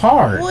 songs? That's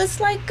hard. Well, it's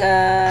like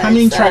how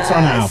many tracks are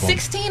on the album?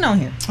 16 on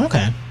here.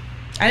 Okay.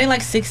 I didn't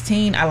like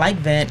 16. I like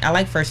Vent. I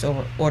like First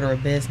Order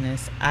of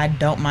Business. I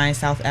don't mind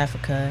South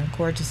Africa.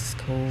 Gorgeous is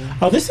cool.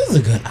 Oh, this is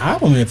a good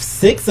album. If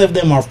 6 of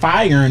them are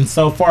fire, and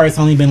so far it's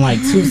only been like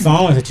 2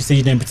 songs that you said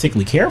you didn't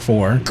particularly care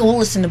for. Go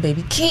listen to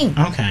Baby Keem.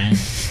 Okay.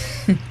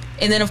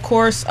 And then, of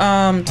course,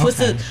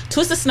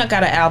 Twista snuck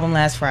out an album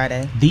last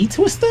Friday. The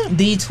Twista?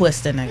 The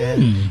Twista,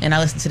 nigga. And I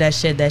listened to that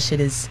shit. That shit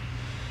is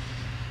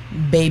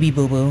baby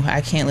boo boo.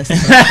 I can't listen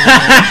to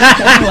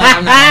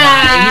that.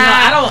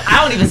 Like,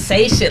 I don't even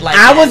say shit like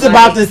that. I was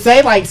about to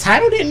say, like,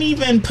 Tidal didn't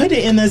even put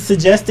it in the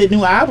suggested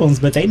new albums,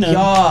 but they know.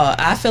 Y'all,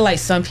 I feel like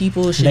some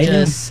people should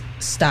just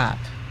stop.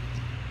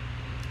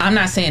 I'm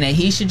not saying that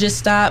he should just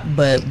stop,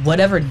 but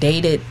whatever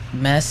dated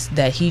mess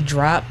that he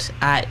dropped,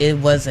 it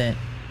wasn't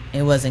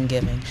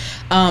giving.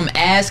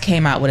 As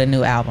came out with a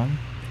new album.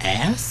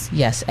 As?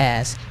 Yes,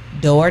 As.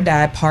 Do or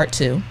Die Part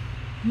 2.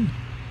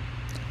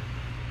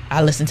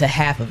 I listened to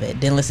half of it,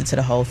 didn't listen to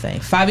the whole thing.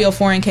 Fabio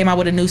Foreign came out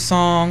with a new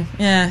song.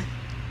 Yeah,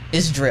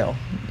 it's drill.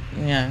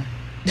 Yeah.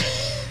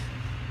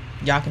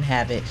 Y'all can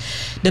have it.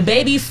 The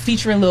Baby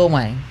featuring Lil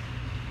Wayne.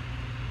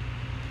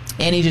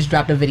 And he just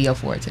dropped a video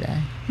for it today.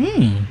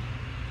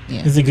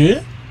 Yeah. Is it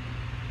good?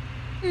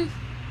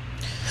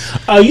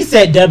 Oh, you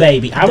said Da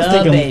Baby.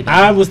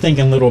 I was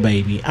thinking Little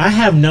Baby. I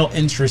have no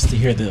interest to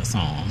hear this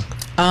song.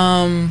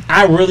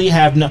 I really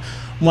have no.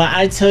 When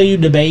I tell you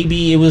Da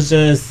Baby, it was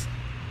just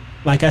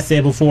like I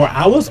said before.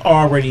 I was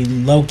already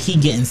low key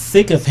getting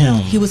sick of him.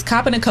 He was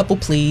copping a couple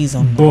pleas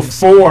on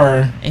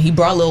before, and he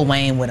brought Lil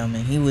Wayne with him,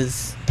 and he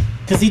was.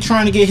 Cause he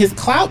trying to get his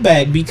clout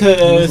back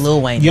because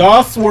Lil Wayne.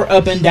 Y'all swore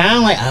up and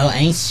down like, oh,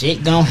 ain't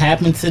shit gonna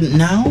happen to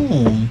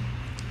no.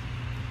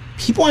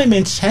 People ain't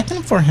been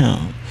checking for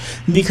him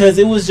because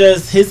it was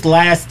just his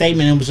last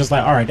statement. It was just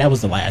like, all right, that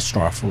was the last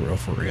straw for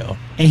real.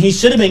 And he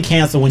should have been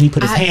canceled when he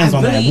put his hands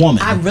on that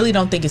woman. I really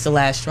don't think it's the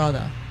last straw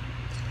though.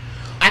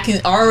 I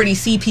can already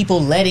see people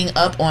letting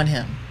up on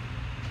him.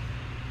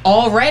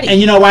 Already.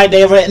 And you know why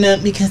they're letting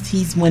up? Because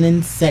he's went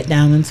and sat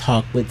down and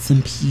talked with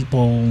some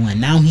people,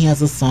 and now he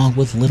has a song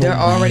with Lil Wayne. They're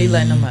already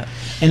letting him up.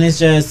 And it's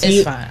just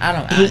it's fine.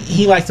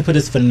 He likes to put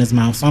his foot in his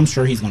mouth, so I'm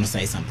sure he's going to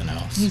say something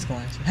else. He's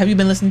going to. Have you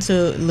been listening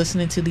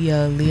to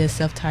the Leah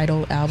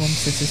self-titled album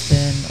since it's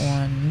been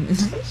on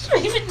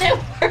streaming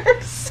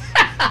networks?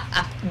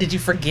 Did you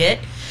forget?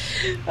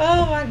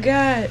 Oh my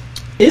god.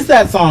 Is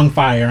that song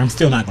fire? I'm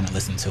still not going to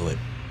listen to it.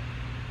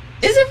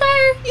 Is it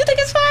fire? You think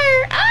it's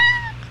fire?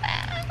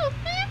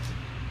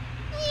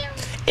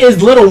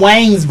 Is Lil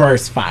Wayne's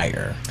verse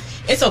fire?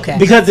 It's okay.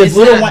 Because if it's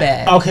Lil not Wayne,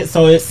 bad. okay,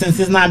 so since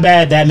it's not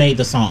bad, that made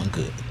the song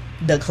good.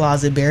 The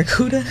Closet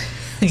Barracuda.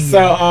 So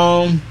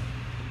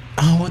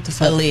oh, what the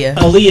fuck?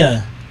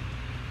 Aaliyah.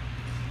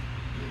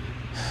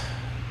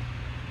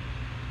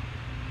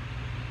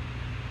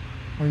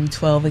 Were you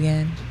 12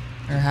 again?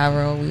 Or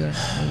however old we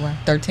were?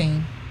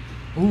 13?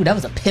 Ooh, that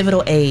was a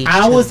pivotal age.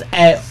 I was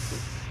at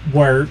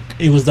work.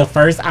 It was the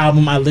first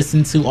album I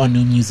listened to on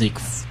New Music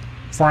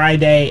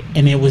Friday,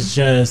 and it was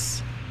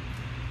just...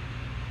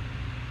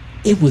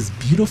 It was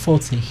beautiful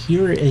to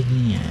hear it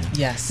again.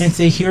 Yes. And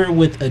to hear it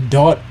with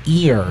adult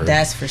ears.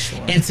 That's for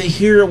sure. And to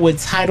hear it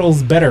with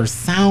Tidal's better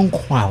sound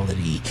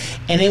quality.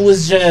 And it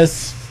was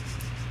just...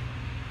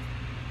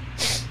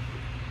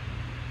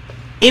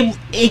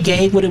 It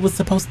gave what it was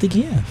supposed to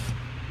give.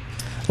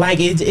 Like,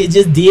 it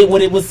just did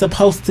what it was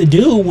supposed to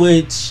do,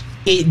 which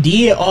it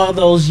did all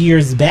those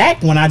years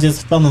back when I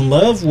just fell in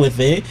love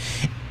with it.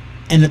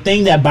 And the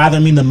thing that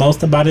bothered me the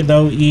most about it,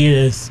 though,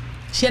 is...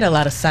 She had a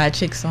lot of side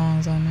chick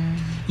songs on there.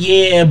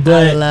 Yeah,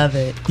 but... I love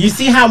it. You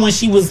see how when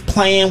she was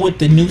playing with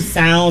the new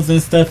sounds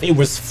and stuff, it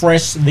was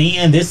fresh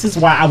then? This is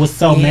why I was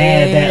so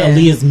mad that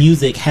Aaliyah's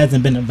music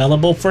hasn't been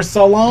available for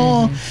so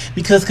long. Mm-hmm.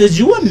 Because could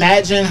you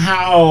imagine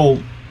how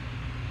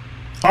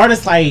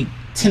artists like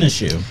Tennis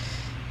Shoe...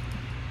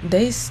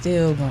 They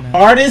still gonna...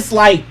 Artists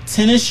like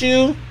Tennis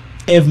Shoe,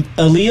 if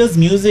Aaliyah's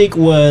music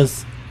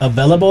was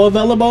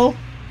available,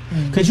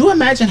 could you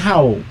imagine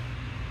how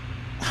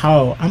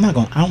I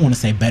don't want to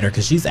say better,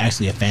 because she's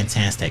actually a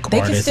fantastic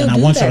artist, and I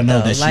want y'all to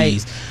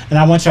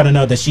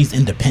know that she's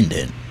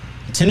independent.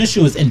 Tennis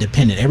Shoe is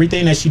independent.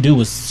 Everything that she do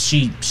was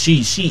she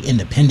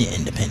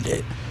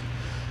independent.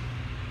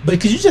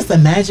 But could you just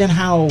imagine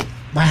how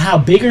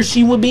bigger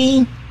she would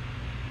be?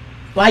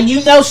 Like,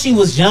 you know, she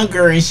was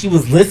younger and she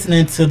was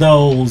listening to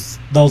those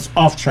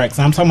off tracks.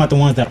 I'm talking about the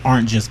ones that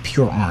aren't just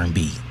pure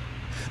R&B.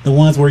 The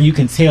ones where you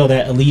can tell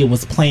that Aaliyah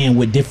was playing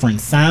with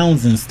different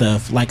sounds and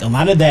stuff. Like, a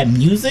lot of that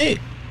music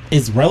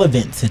is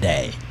relevant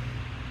today.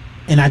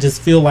 And I just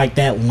feel like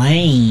that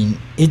lane,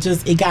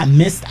 it got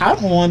missed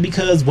out on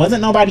because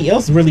wasn't nobody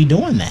else really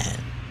doing that.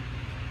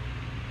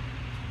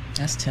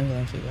 That's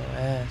Timbaland for your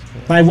ass, boy.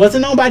 Like,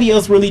 wasn't nobody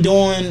else really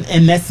doing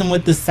and messing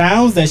with the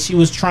sounds that she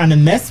was trying to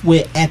mess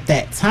with at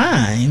that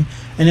time.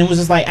 And it was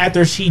just like,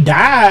 after she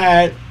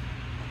died,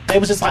 they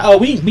was just like, oh,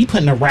 we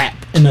putting a rap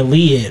in the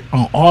lid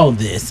on all of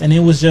this. And it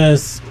was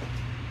just,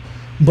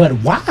 but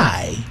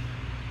why?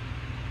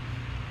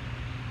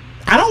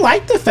 I don't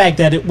like the fact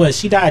that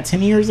she died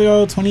 10 years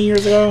ago, 20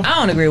 years ago. I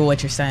don't agree with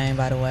what you're saying,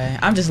 by the way.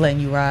 I'm just letting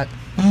you rock.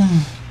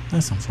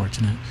 That's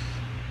unfortunate.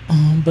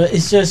 But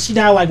it's just, she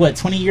died like, what,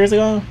 20 years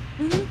ago?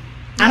 Mm-hmm.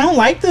 I don't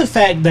like the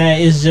fact that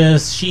it's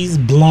just, she's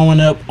blowing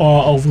up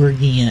all over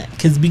again.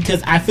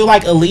 Because I feel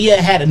like Aaliyah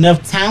had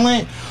enough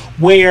talent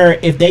where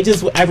if they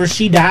just, ever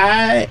she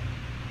died,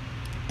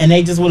 and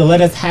they just would have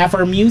let us have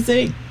her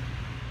music,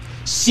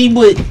 she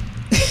would,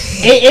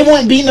 it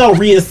wouldn't be no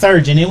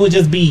resurgent. It would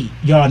just be,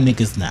 y'all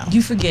niggas now.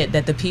 You forget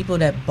that the people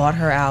that bought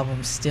her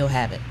album still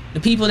have it. The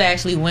people that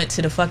actually went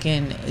to the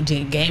fucking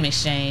Game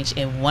Exchange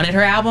and wanted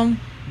her album,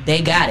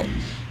 they got it.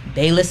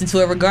 They listened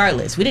to it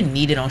regardless. We didn't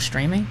need it on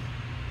streaming.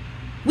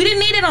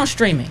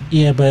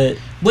 Yeah, but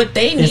what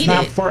they needed, it's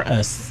not for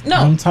us.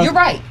 No, you're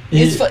right.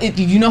 It's for,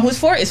 you know who it's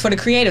for? It's for the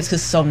creatives.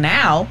 Because so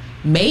now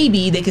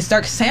maybe they can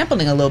start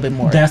sampling a little bit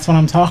more. That's what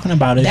I'm talking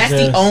about. That's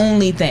the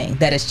only thing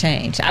that has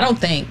changed. I don't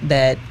think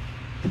that.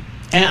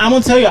 And I'm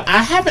gonna tell you,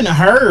 I haven't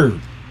heard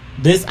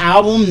this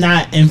album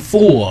not in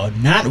full,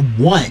 not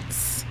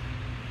once,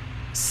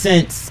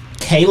 since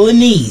Kayla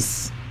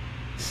Nice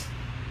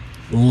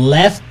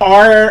left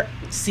our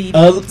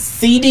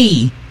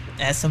CD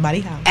at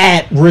somebody's house.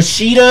 At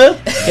Rashida.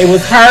 It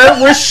was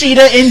her,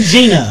 Rashida, and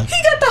Gina.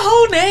 He got the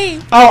whole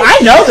name. Oh,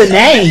 I know the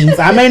names.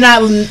 I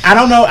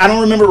don't know. I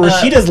don't remember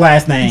Rashida's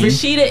last name.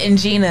 Rashida and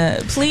Gina,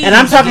 please. And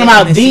I'm talking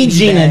about the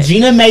Gina.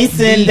 Gina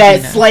Mason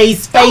that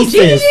slays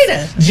faces.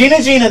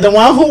 Gina, the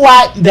one who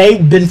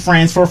they've been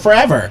friends for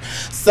forever.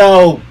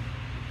 So,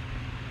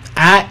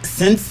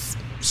 since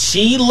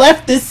she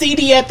left this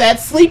CD at that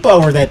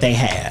sleepover that they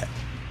had,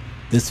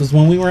 this was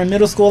when we were in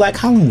middle school at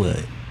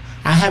Collinwood.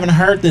 I haven't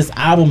heard this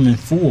album in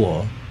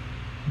full,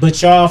 but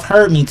y'all have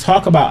heard me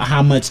talk about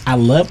how much I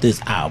love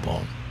this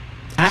album.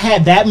 I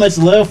had that much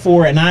love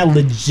for it, and I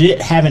legit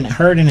haven't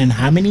heard it in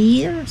how many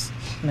years?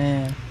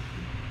 Man.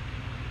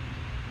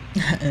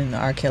 And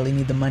R. Kelly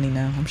need the money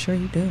now. I'm sure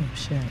you do.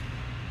 Shit.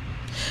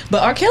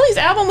 But R. Kelly's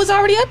album was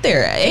already up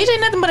there. Age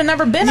Ain't Nothing But a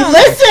Number been on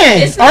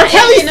Listen, R.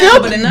 Kelly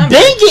still been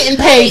getting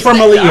paid from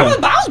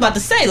Aaliyah. I was about to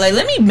say, like,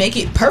 let me make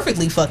it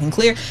perfectly fucking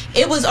clear.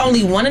 It was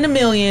only 1 in a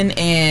million,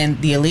 and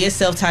the Aaliyah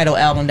self-titled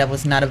album that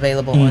was not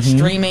available on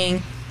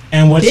streaming.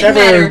 And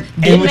whichever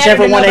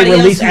one they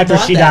released after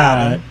she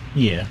died.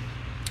 Yeah.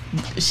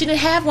 She didn't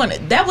have one.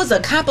 That was a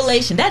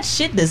compilation. That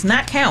shit does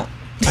not count.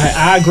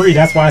 I agree.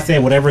 That's why I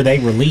said whatever they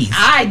release.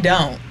 I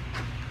don't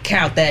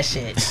count that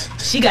shit.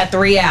 She got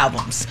 3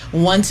 albums,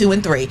 1, 2,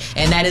 and 3,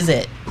 and that is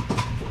it.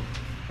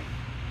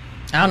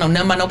 I don't know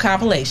nothing about no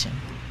compilation.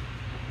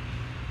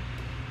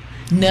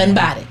 Nothing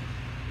about it.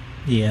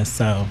 Yeah,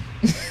 so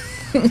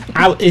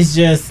I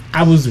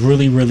was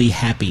really, really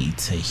happy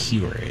to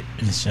hear it.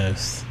 It's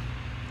just.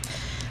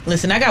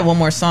 Listen, I got one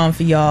more song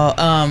for y'all.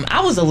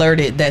 I was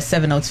alerted that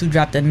 702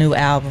 dropped a new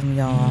album,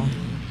 y'all.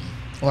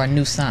 Or a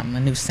new something, a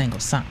new single,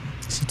 something.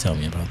 She told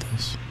me about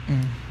this.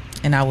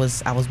 And I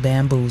was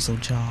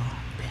bamboozled, y'all.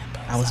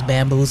 I was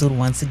bamboozled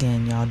once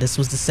again, y'all. This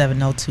was the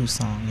 702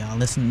 song, y'all.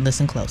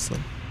 Listen closely.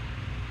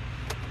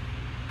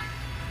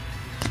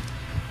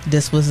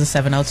 This was the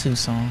 702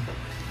 song.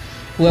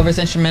 Whoever's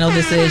instrumental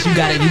this is, you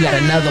got it. You got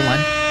another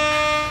one.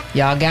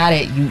 Y'all got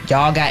it.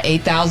 Y'all got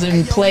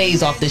 8,000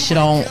 plays off this shit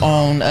on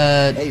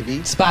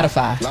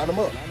Spotify.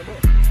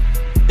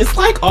 It's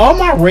like all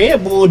my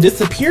Red Bull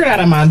disappeared out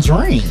of my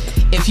drink.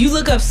 If you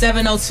look up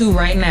 702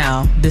 right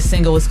now, this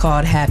single is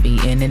called Happy,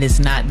 and it is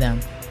not them.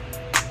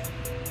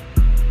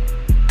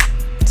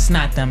 It's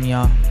not them,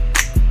 y'all.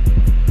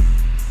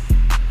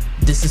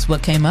 This is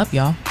what came up,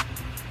 y'all.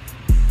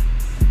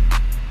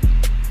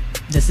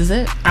 This is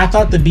it. I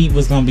thought the beat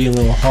was gonna be a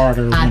little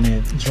harder when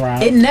it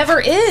dropped. It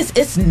never is.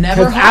 It's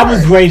never hard. I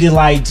was ready to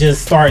like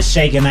just start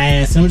shaking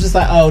ass, and I'm just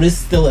like, oh, this is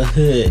still a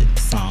hood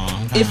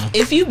song.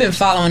 If you've been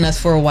following us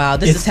for a while,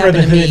 this has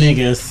happened to me.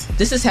 Niggas.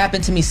 This has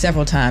happened to me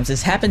several times.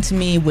 It's happened to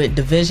me with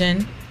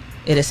Division.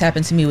 It has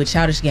happened to me with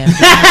Childish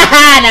Gambino.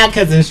 Not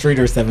Cousin Street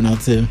or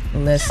 702.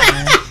 Listen,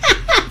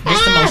 this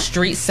is the most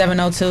street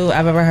 702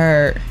 I've ever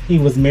heard. He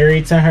was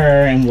married to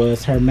her and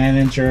was her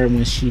manager.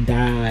 When she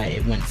died,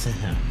 it went to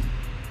him.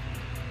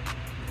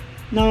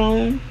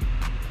 No,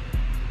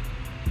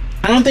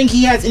 I don't think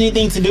he has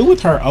anything to do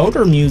with her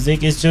older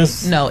music. It's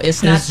just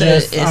it's not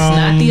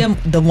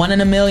the one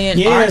in a million.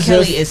 Yeah, R.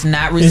 Kelly is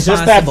not responsible. It's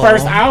just that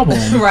first album,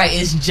 right?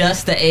 It's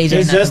just the age.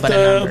 It's of just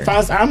the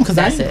first album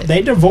because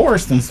they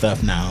divorced and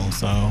stuff now.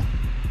 So,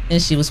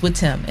 and she was with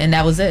Tim, and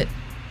that was it.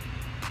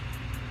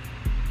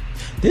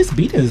 This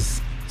beat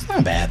it's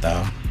not bad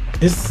though.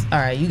 It's all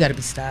right. You got to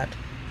be stopped.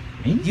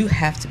 Me? You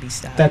have to be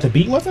stopped. That the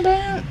beat wasn't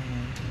bad.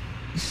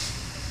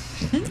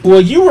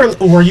 Well,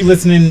 were you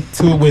listening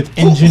to it with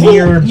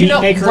engineer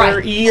beatmaker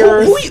right.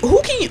 ears? Who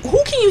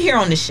can you hear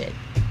on this shit?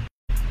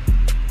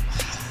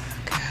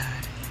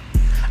 God,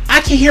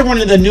 I can hear one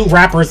of the new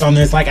rappers on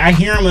this. Like I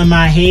hear him in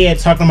my head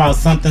talking about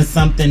something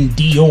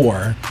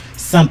Dior,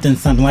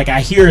 something. Like I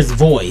hear his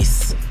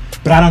voice,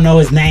 but I don't know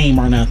his name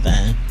or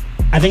nothing.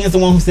 I think it's the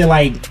one who said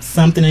like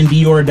something and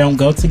Dior don't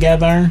go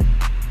together.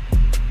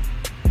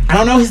 I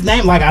don't know his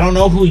name. Like I don't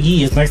know who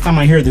he is. Next time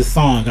I hear this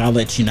song, I'll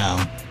let you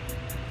know.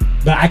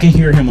 But I can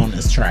hear him on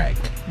this track.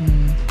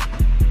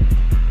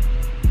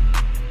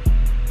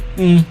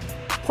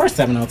 Poor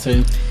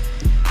 702.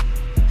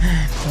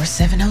 Poor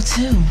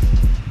 702.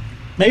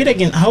 Maybe they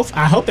can.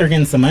 I hope they're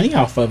getting some money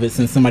off of it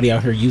since somebody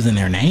out here using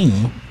their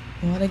name.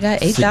 Well, they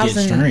got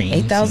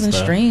 8,000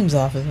 streams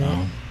off of it.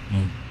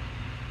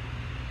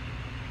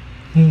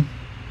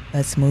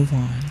 Let's move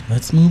on.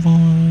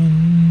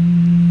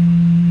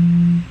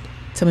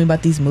 Tell me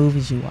about these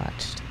movies you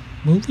watched.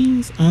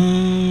 Movies?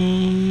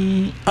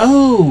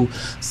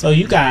 So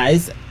you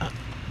guys,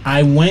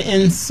 I went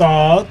and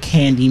saw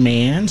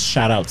Candyman.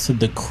 Shout out to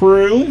the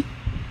crew.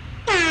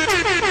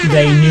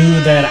 They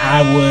knew that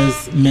I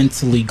was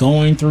mentally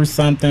going through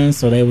something,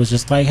 so they was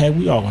just like, hey,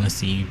 we all want to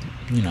see,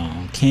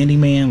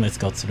 Candyman. Let's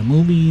go to the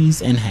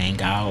movies and hang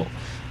out.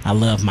 I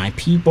love my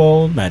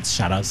people. That's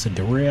shout out to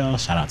Darrell.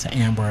 Shout out to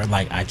Amber.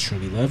 Like, I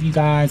truly love you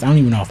guys. I don't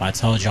even know if I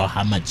told y'all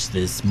how much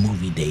this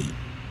movie date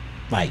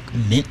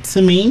meant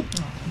to me.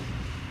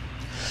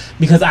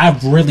 Because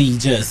I've really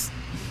just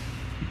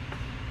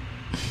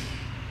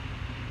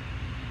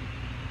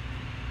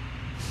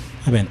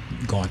I've been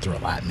going through a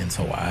lot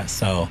mental wise.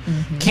 So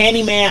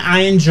Candyman,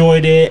 I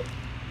enjoyed it.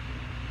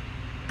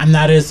 I'm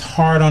not as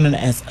hard on it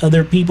as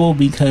other people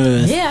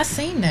because I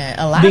seen that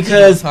a lot.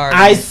 Because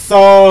I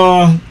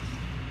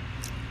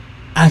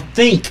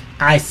think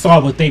I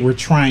saw what they were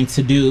trying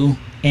to do,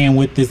 and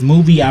with this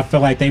movie, I feel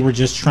like they were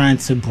just trying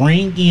to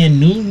bring in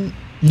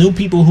new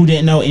people who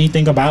didn't know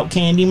anything about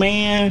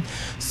Candyman,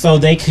 so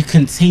they could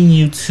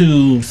continue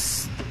to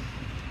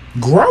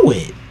grow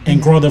it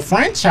and grow the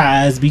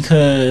franchise.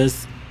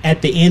 Because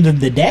at the end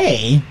of the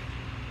day,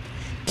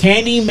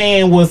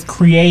 Candyman was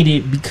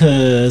created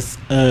because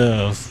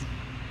of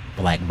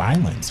black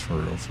violence, for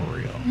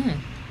real.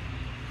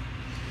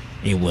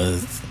 It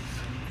was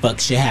fuck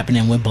shit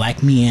happening with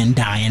black men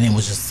dying. It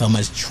was just so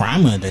much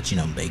trauma that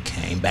they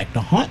came back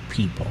to haunt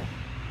people,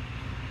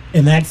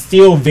 and that's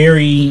still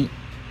very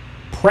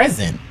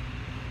present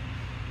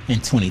in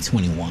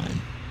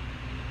 2021.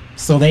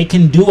 So they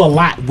can do a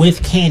lot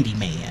with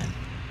Candyman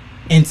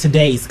in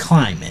today's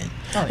climate,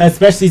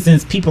 especially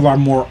since people are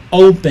more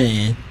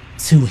open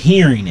to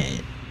hearing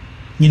it.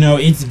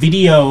 It's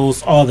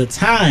videos all the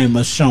time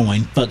of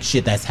showing fuck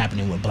shit that's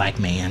happening with black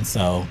men.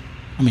 So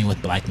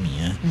with black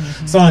men.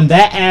 So in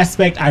that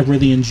aspect, I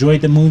really enjoyed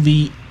the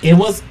movie. It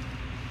was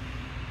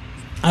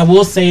I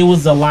will say it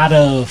was a lot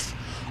of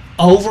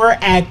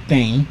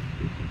overacting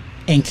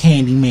in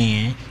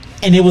Candyman,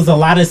 and it was a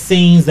lot of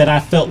scenes that I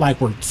felt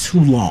like were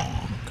too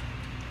long.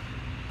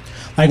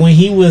 Like when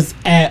he was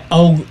at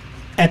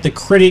the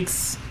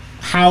critics'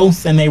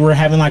 house and they were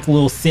having like a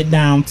little sit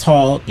down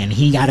talk, and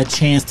he got a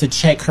chance to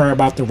check her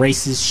about the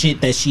racist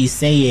shit that she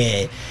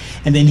said,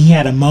 and then he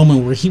had a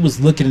moment where he was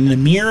looking in the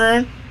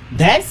mirror.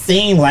 That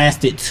scene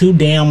lasted too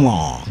damn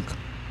long.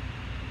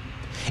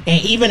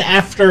 And even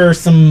after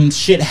some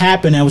shit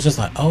happened, I was just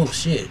like, oh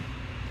shit.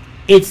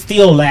 It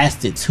still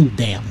lasted too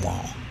damn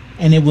long.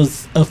 And it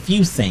was a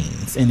few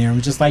scenes in there. It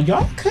was just like,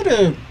 y'all could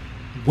have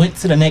went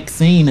to the next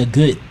scene a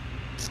good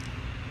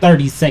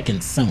 30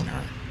 seconds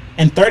sooner.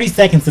 And 30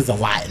 seconds is a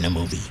lot in a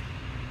movie.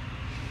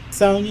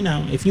 So, you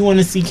know, if you want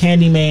to see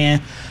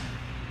Candyman,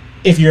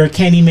 if you're a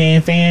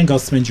Candyman fan, go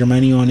spend your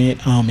money on it.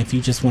 If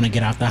you just want to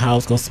get out the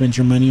house, go spend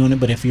your money on it.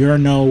 But if you're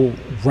no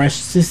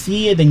rush to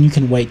see it, then you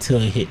can wait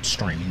till it hits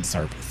streaming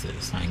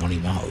services. I ain't gonna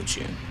even hold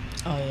you.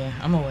 Oh yeah,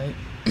 I'm gonna wait.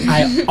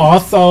 I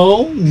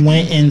also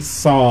went and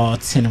saw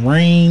 10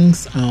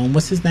 Rings.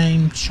 What's his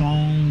name?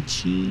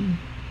 Shang-Chi.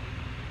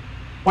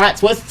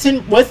 What's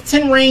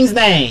 10 Rings'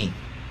 name?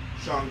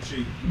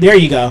 Shang-Chi. There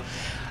you go.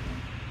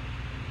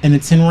 And the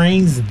 10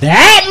 Rings.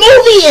 That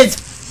movie is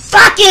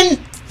fucking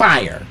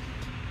fire.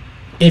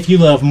 If you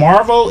love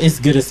Marvel, it's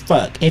good as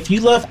fuck. If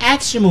you love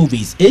action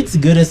movies, it's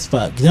good as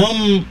fuck.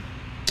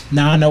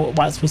 Now I know what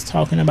Watts was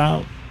talking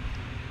about.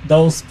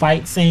 Those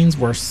fight scenes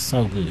were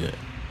so good.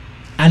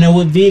 I know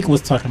what Vic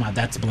was talking about.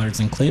 That's Blurs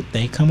and Clip.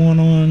 They come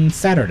on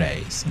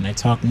Saturdays and they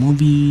talk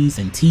movies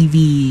and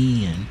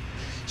TV and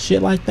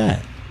shit like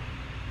that.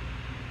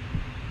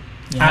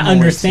 Yeah, I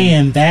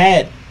understand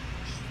that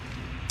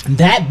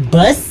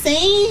bus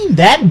scene,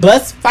 that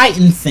bus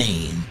fighting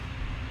scene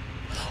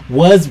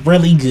was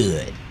really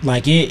good.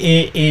 Like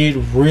it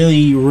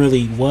really,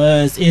 really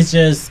was.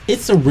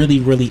 It's a really,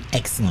 really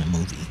excellent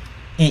movie.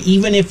 And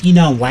even if you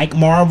don't like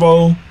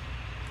Marvel,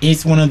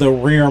 it's one of the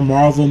rare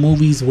Marvel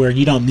movies where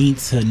you don't need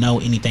to know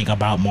anything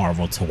about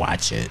Marvel to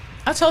watch it.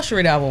 I told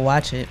Sharita I will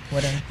watch it.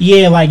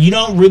 Yeah, like you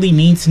don't really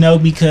need to know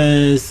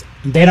because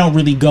they don't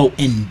really go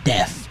in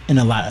depth in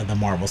a lot of the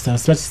Marvel stuff,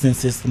 especially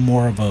since it's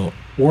more of a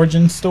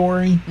origin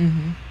story.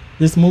 Mm-hmm.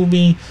 This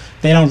movie,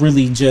 they don't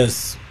really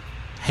just,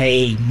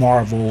 hey,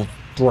 Marvel,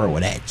 throw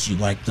it at you.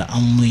 Like the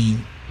only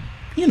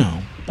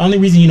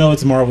reason you know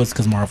it's Marvel is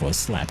because Marvel is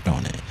slapped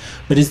on it.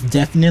 But it's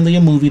definitely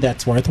a movie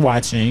that's worth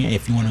watching.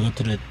 If you want to go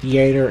to the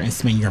theater and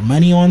spend your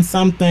money on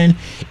something,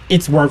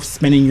 it's worth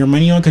spending your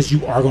money on because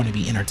you are going to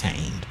be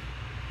entertained.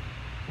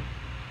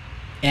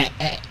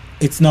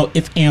 It's no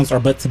ifs, ands, or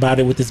buts about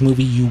it with this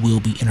movie. You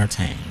will be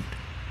entertained.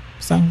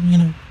 So,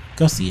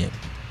 go see it.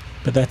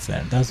 But that's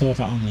that. That's what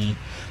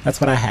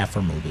I have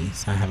for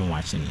movies. I haven't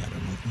watched any other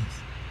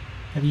movies.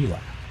 Have you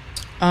laughed?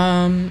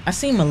 I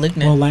seen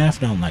Malignant. Well, Laugh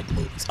don't like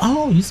movies.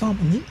 Oh, you saw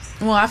Malignant?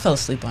 Well, I fell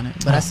asleep on it,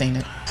 but I seen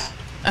it.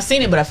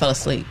 But I fell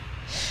asleep.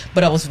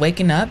 But I was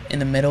waking up in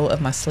the middle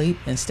of my sleep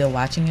and still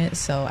watching it,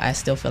 so I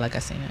still feel like I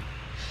seen it.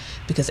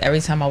 Because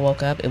every time I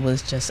woke up, it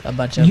was just a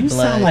bunch of blood. You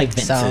sound like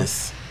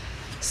Ventus.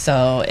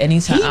 So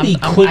anytime he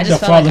be quick to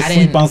fall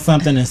asleep on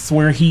something and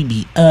swear he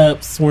be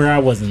up, swear I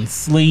was in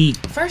sleep.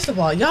 First of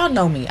all, y'all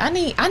know me. I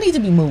need to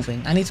be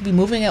moving. I need to be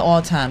moving at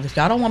all times. If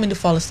y'all don't want me to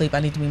fall asleep, I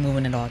need to be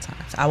moving at all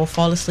times. I will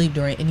fall asleep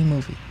during any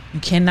movie. You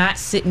cannot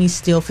sit me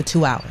still for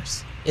 2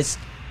 hours.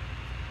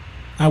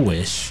 I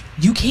wish.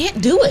 You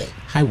can't do it.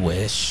 I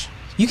wish.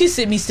 You can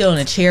sit me still in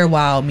a chair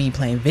while me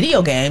playing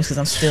video games because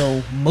I'm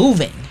still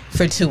moving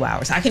for 2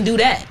 hours. I can do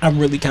that.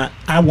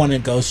 I want to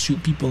go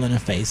shoot people in the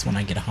face when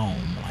I get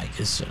home. Like,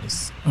 it's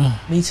just...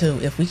 Me too.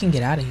 If we can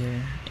get out of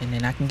here and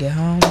then I can get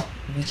home,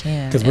 we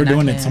can. Because we're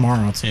doing it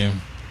tomorrow, too.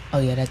 Oh,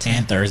 yeah, that's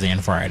And Thursday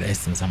and Friday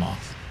since I'm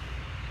off.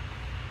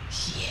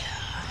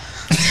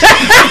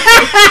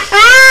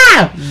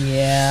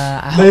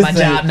 Yeah, I hope my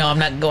job. No, I'm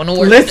not going to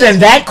work. Listen,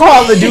 that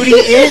Call of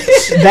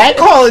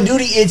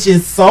Duty itch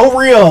is so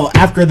real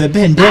after the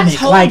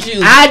pandemic.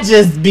 I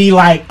just be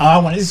like, oh, I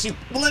want to shoot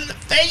people in the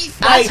face.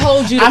 I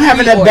told you, I'm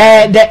having a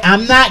bad day.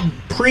 I'm not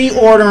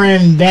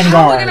pre-ordering Vanguard.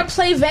 How are we gonna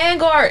play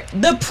Vanguard?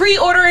 The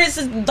pre-order is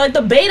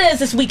the beta is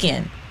this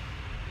weekend.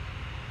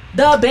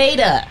 The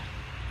beta.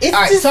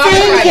 It's the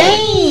same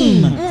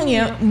game.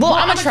 Yeah. Well,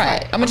 I'm gonna try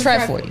it. I'm gonna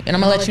try it for you, and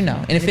I'm gonna let you know.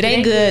 And if it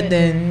ain't good,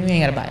 then you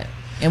ain't gotta buy it.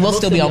 And we'll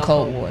still be on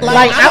Cold War.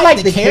 I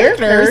like the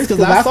characters because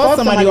I saw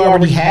somebody who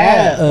already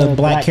had a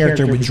black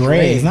character with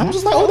dreads, and I'm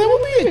just like, oh, that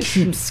would be a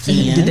cute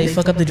skin. Did they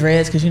fuck up the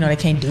dreads? Because they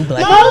can't do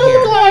black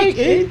people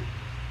hair.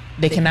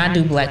 They cannot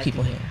do black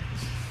people hair.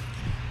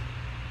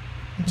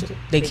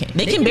 They can't.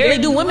 They can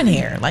barely do women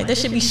hair. Like that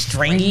should be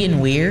stringy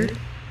and weird.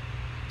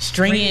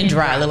 Stringy and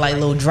dry, look like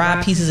little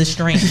dry pieces of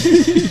string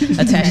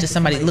attached to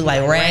somebody. Look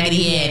like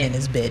Raggedy Ann in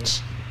this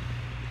bitch.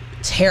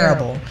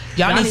 Terrible.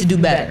 Y'all need to do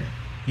better.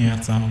 Yeah,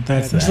 so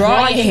that's that.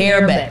 Draw your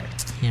hair better.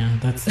 Yeah,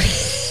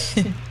 that's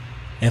it.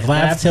 If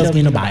Labs tells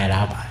me to buy it,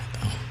 I'll buy it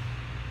though.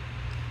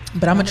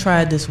 But I'm gonna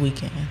try it this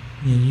weekend.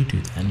 Yeah, you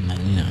do that.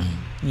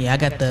 Yeah, I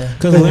got the.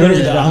 Because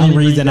literally the only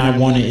reason I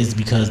want it is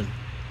because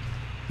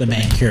the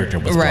main character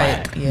was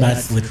black. Yeah.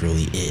 That's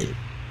literally it.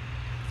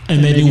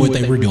 And they knew what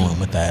they were doing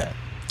with that.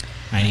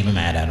 I ain't even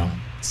mad at them.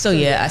 So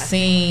yeah, I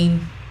seen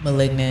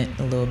Malignant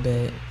a little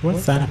bit.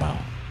 What's that about?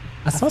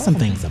 I saw some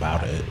things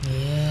about it.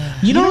 Yeah.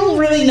 You don't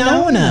really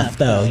know enough,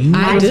 though.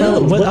 I do.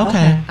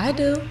 Okay.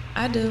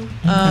 I do.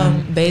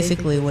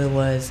 Basically, what it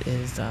was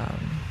is, I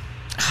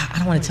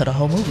don't want to tell the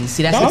whole movie.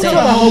 See, that's Don't the tell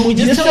thing. the whole movie.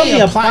 Just tell me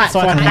a plot so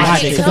I can I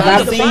watch it. can't Because tell you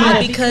I've the seen plot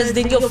it. because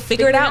then you'll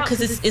figure it out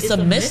because it's a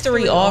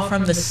mystery all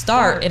from the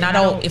start, and I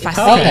don't. If I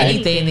say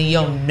anything, then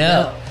you'll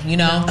know. You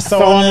know.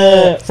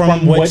 So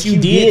from what you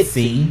did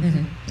see,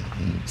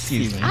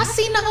 excuse me. I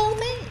seen the whole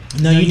thing.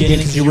 No, you didn't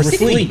because you were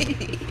asleep.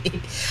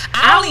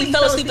 I only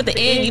fell asleep at the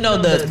end. You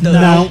know the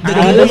No,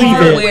 I good believe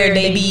part it. where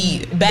they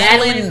be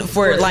battling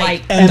for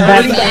like And 30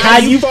 that's minutes. how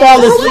you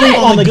fall asleep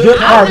on the good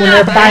part when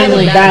they're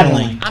finally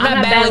battling. I'm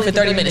not battling for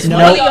 30 minutes. Nope.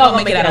 None of y'all gonna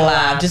make it out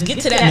alive. Just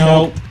get to that.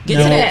 No,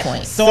 Get to that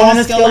point. So on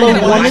a scale of 1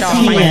 to Watch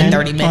y'all fight in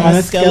 30 10, minutes. on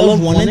a scale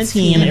of 1 to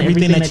 10,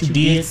 everything that you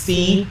did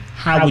see,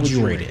 how would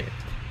you rate it?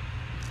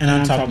 And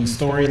I'm talking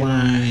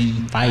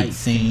storyline, fight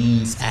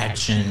scenes,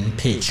 action,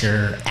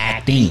 picture,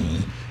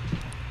 acting.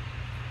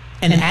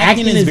 And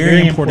acting is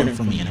very important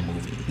for me in a movie.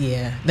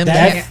 Yeah,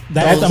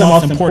 That's the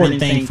most important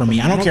thing for me.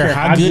 I don't care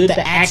how good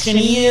the action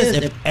is.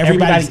 If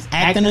everybody's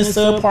acting a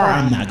subpar,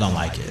 I'm not gonna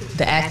like it.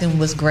 the acting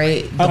was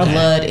great. The Okay.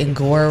 blood and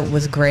gore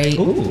was great.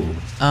 Ooh.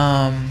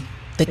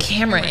 The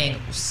camera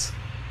angles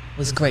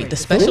was great. The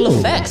special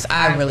effects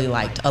I really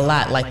liked a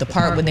lot. Like the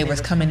part when they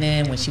was coming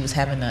in when she was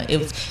having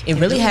it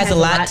really has a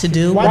lot to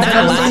do. Why Not a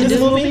have you lot seen to this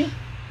do, movie?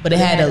 but it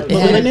had a.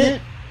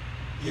 Malignant?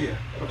 Yeah.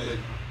 Okay.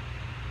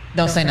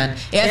 Don't say nothing.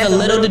 It has a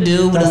little to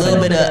do with a little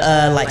bit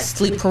of like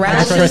sleep I trust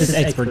his paralysis.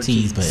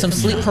 expertise, but Some you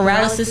sleep know.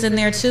 paralysis in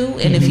there too.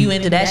 And if you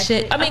into that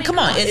shit, I mean, come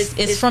on,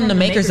 it's from the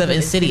makers of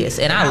Insidious,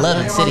 and I love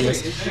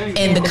Insidious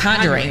and The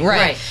Conjuring,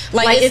 right?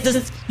 Like it's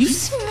this. You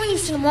see them, you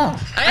see them all.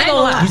 I ain't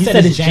gonna lie. You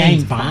said it's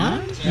James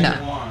Bond? No.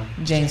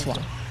 James Wan.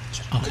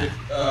 Okay.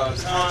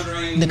 The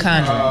Conjuring. The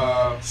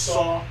Conjuring.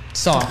 Saw.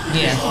 Saw,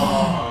 yeah.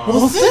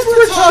 Well, since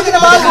we're talking The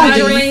about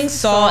Conjuring,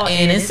 Saw,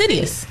 and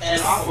Insidious.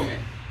 And Aquaman.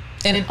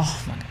 And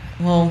oh my god.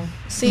 Well,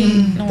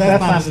 see, no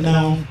that's wonder,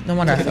 not no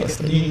wonder I fell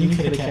asleep. You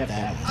could have kept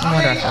that one. No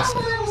wonder I fell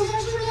asleep. Aquaman was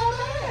actually not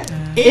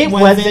bad. It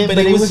wasn't, but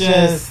it was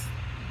just.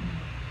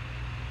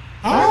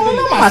 I don't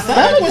know. My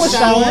stomach was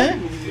showing.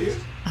 Movie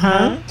is.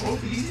 Huh?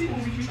 Most DC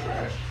movies you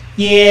trash.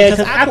 Yeah,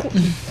 because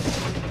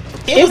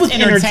it was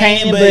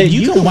entertaining, but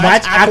you can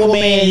watch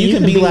Aquaman and you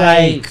can be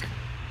like,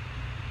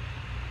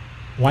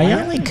 why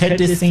y'all ain't cut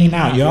this scene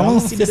out? Y'all don't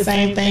see the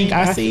same thing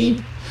I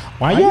see?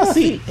 Why y'all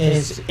see?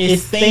 It's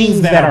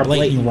things that are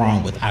blatantly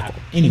wrong with Aquaman.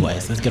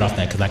 Anyways, let's get off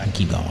that because I can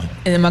keep going.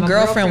 And then my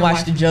girlfriend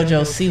watched the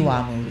JoJo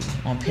Siwa movie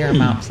on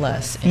Paramount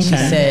Plus, and she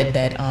Okay. said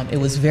that it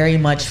was very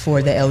much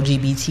for the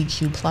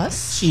LGBTQ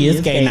plus. She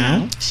is gay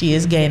now. She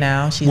is gay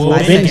now. She's Well,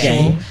 been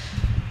bisexual.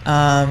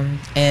 gay.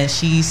 And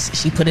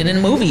she put it in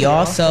the movie,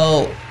 y'all.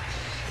 So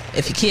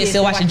if your kids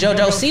still watching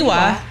JoJo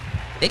Siwa,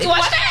 they can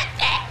watch that.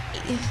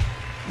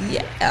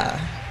 Yeah.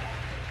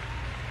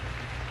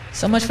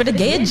 So much for the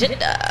gay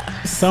agenda.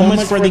 So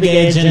much for the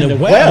gay agenda.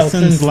 Well,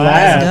 since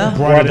Lab Let's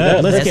go. brought it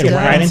up, let's Let's get go.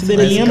 right into the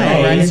Let's go.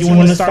 DMAs. You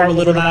want to start with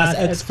Little Nas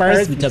X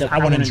first? Because I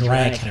want to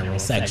drag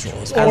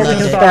heterosexuals. I Or we love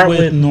can it. start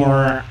with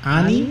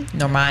Normani.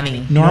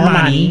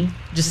 Normani.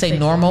 Just say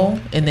normal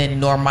and then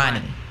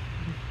Normani.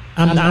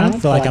 I don't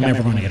feel like I'm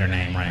ever going to get her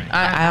name right.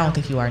 I don't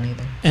think you are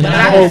neither. And But I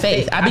I hope- have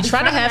faith. I be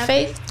trying to have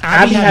faith.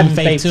 I be having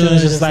faith too.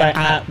 It's just like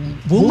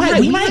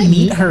we might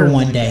meet her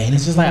one day, and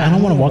it's just like I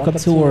don't want to walk up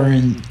to her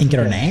and get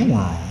her name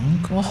wrong.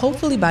 Well,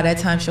 hopefully by that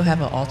time she'll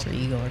have an alter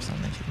ego or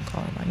something that you can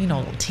call her by. You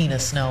know, Tina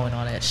Snow and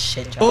all that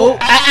shit. Y'all.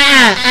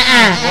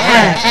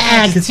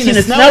 Because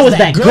Tina Snow is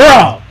that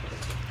girl.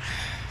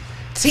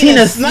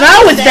 Tina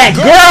Snow is that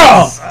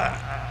girl.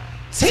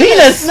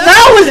 Tina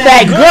Snow is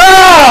that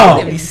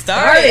Get girl. me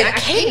started. I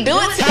can't do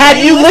it. Have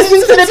you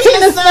listened to the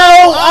Tina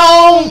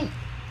Snow?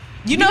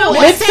 You know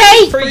Let's what?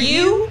 take- For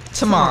you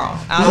tomorrow.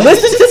 I'll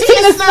Listen to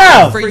Tina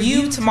Snow. For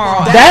you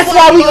tomorrow. That's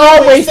why we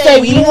always say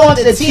we want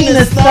the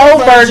Tina Snow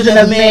version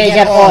of Meg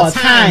at all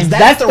times.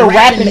 That's the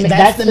rapping.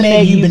 That's the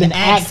Meg you've been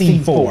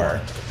asking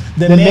for.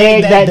 The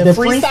Meg the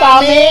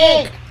freestyle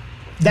Meg.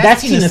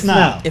 That's Tina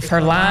Snow. If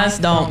her lines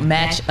don't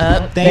match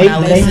up, They when I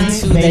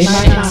listen to they this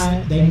might shit.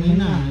 not. They may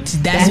not.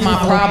 That's my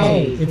problem.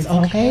 Okay. It's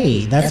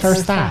okay. That's her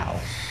style.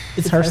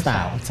 It's her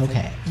style. It's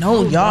okay.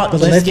 No, y'all. But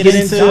let's get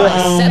into y'all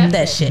accept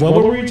that shit. What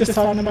were we just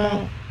talking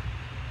about?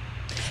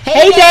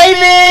 Hey,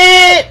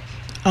 David.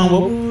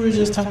 What were we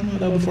just talking about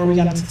though before we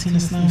got into Tina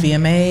Snow?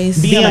 VMAs.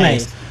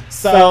 VMAs.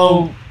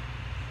 So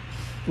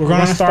we're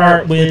gonna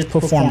start with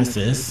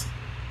performances.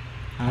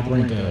 I'll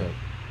bring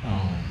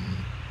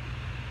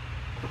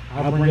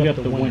up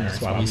the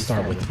winners while we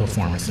start with the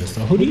performances.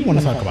 So who do you want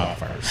to talk about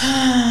first?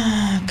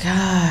 Oh,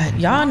 God.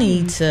 Y'all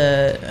need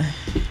to.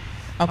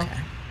 Okay.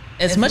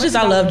 As much as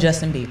I love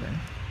Justin Bieber,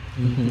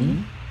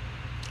 Mm-hmm.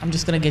 I'm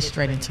just going to get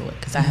straight into it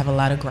because I have a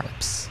lot of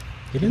gripes.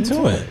 Get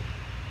into it.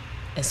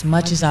 As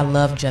much as I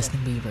love Justin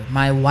Bieber,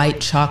 my white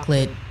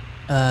chocolate,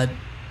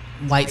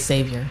 white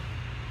savior,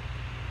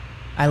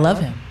 I love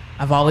him.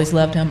 I've always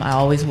loved him. I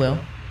always will.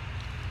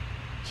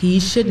 He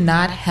should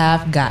not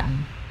have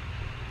gotten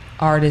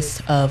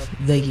Artist of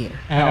the Year.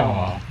 At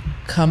all.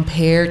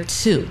 Compared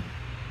to.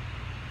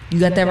 You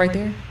got that right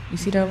there? You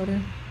see that over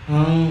there?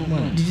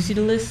 What? Did you see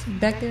the list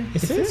back there? It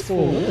says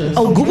full list.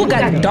 Oh, Google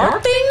got a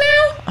dark thing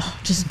now? Oh,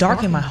 just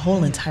darken my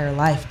whole entire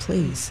life,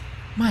 please.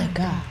 My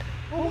God.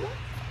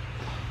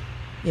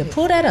 Yeah,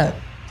 pull that up.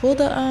 Pull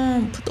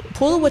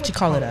the what you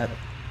call it up.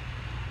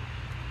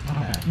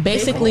 Okay.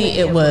 Basically,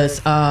 it was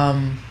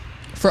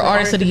for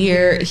Artist of the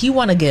Year. He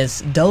won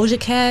against Doja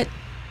Cat,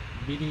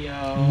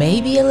 Video.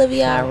 maybe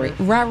Olivia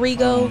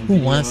Rodrigo, who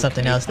won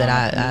something else that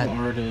I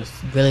artist.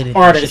 really didn't.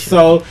 Artist.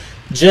 So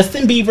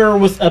Justin Bieber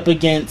was up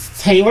against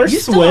Taylor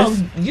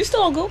Swift. You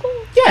still on Google?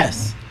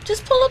 Yes.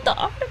 Just pull up the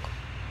article.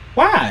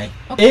 Why?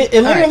 Okay.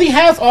 It literally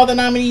has all the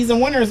nominees and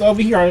winners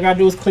over here. All I gotta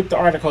do is click the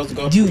articles to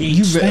go through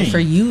each thing. For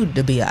you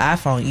to be an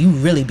iPhone, you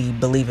really be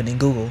believing in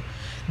Google.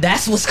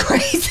 That's what's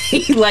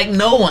crazy. Like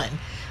no one.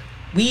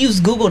 We use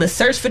Google to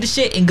search for the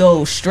shit and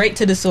go straight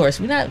to the source.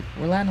 We're not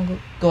relying on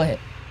Google. Go ahead.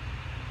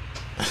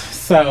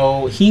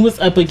 So he was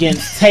up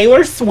against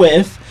Taylor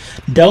Swift,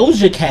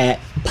 Doja Cat,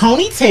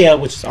 Ponytail,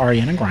 which is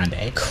Ariana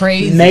Grande,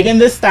 Crazy. Megan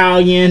Thee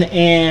Stallion,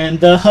 and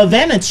the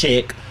Havana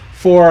Chick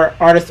for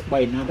artist.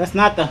 Wait, no, that's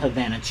not the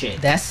Havana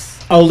Chick. That's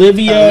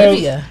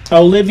Olivia.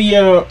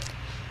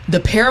 The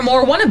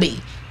Paramore wannabe.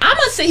 I'm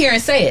gonna sit here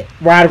and say it.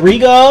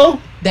 Rodrigo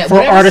That for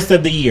whatever- Artist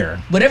of the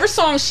Year. Whatever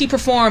song she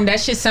performed, that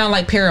shit sound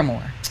like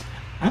Paramore.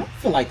 I don't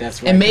feel like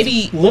that's right. And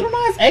maybe- Lil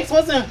Nas X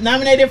wasn't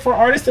nominated for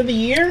Artist of the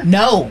Year.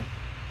 No.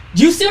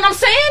 You see what I'm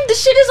saying?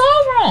 This shit is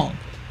all wrong.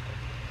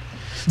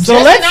 So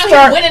Justin let's out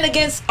start. here winning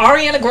against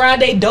Ariana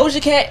Grande,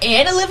 Doja Cat,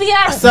 and Olivia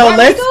So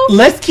Rodrigo?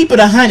 let's keep it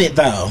 100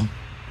 though.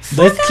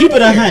 Let's keep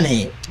it outta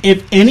here. 100.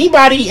 If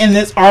anybody in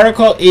this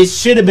article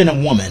should have been a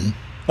woman.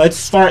 Let's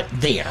start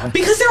there.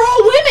 Because they're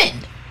all women.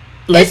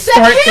 Let's Except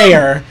start him.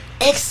 there.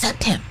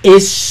 Except him. It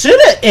should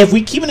have. If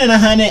we keep it in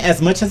 100,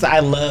 as much as I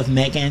love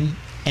Megan,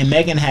 and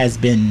Megan has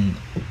been,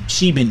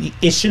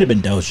 it should have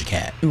been Doja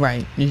Cat.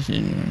 Right.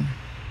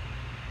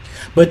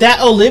 But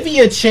that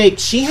Olivia chick,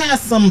 she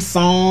has some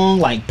song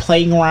like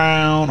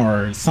Playground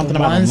or something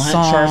about a One lunch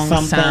song or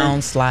something.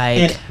 sounds like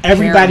And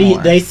everybody,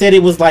 Paramore. they said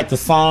it was like the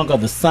song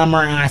of the summer,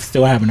 and I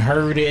still haven't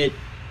heard it.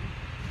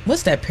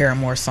 What's that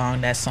Paramore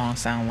song? That song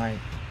sound like?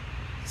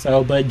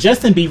 So, but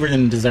Justin Bieber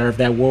didn't deserve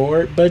that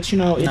award. But you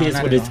know, it No, is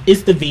not what at it's. all.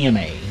 It's the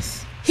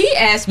VMAs. He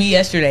asked me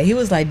yesterday. He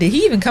was like, "Did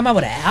he even come out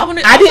with an album?"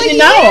 I didn't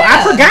know.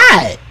 I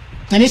forgot. forgot.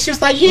 And it's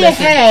just like, yeah, it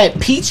Listen.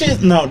 had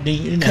Peaches. No,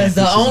 Because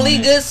the only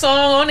good song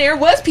on there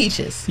was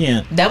Peaches.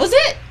 Yeah. That was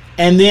it.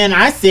 And then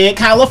I said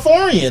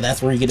California.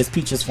 That's where he get his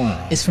peaches from.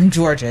 It's from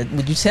Georgia.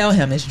 Would you tell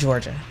him it's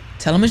Georgia?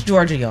 Tell him it's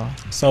Georgia, y'all.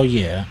 So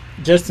yeah,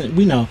 Justin,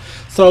 we know.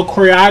 So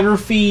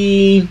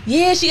choreography.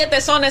 Yeah, she got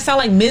that song that sound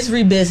like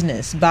 "Misery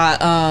Business" by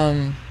I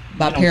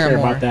don't care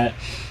Paramore. about that.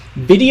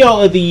 Video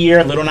of the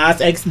year, Lil Nas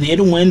X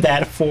did win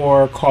that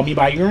for "Call Me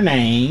by Your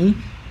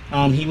Name."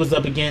 He was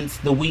up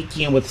against The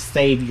Weeknd with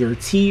 "Save Your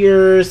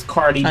Tears,"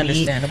 Cardi B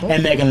Understandable.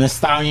 and Megan Thee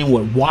Stallion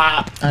with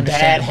 "WAP," "Bad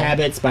Understandable.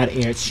 Habits" by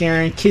Ed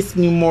Sheeran, "Kiss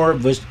Me More"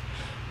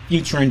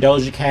 featuring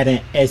Doja Cat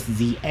and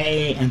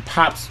SZA, and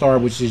 "Pop Star,"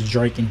 which is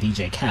Drake and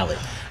DJ Khaled.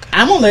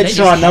 I'm gonna let They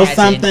y'all just know had to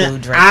something.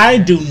 include Drake I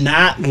in there. do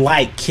not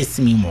like "Kiss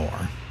Me More."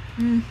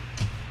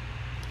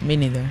 Me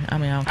neither. I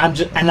mean, I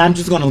don't I'm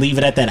just gonna leave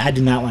it at that. I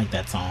do not like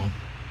that song.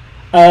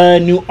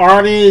 New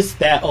artist,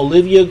 that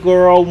Olivia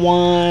girl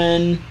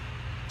won.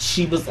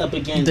 She was up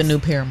against the new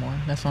Paramore.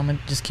 That's why I'm gonna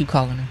just keep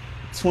calling her.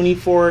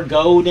 24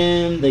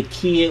 Golden, the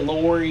Kid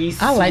Lori.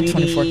 I like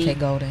Sweetie. 24K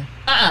Golden.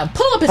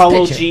 Pull up his Polo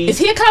picture. G. Is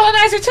he a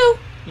colonizer too?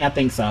 Yeah, I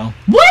think so.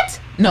 What?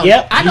 No.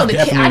 Yep, I know he's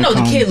the kid. I know the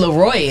definitely a kid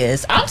Leroy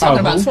is. I'm talking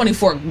about who?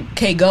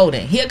 24K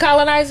Golden. He a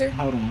colonizer?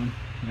 Hold on,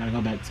 I gotta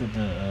go back to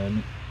the.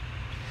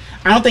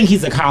 I don't think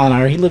he's a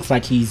colonizer. He looks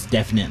like he's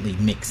definitely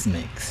mixed.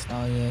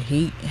 Oh yeah,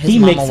 his He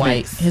mama mixed white.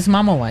 mix. His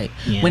mama white.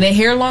 Yeah. When they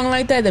hair long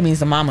like that, that means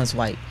the mama's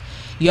white.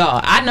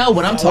 Y'all, I know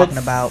what I'm talking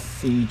about.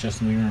 See,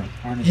 Justin Bieber,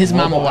 artist. His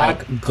mama Global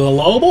white.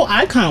 Global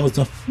icon was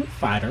the Foo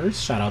Fighters.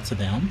 Shout out to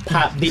them.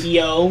 Pop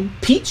video,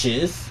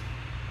 Peaches.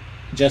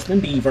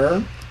 Justin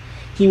Bieber.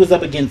 He was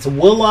up against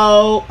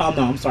Willow. Oh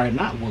no, I'm sorry,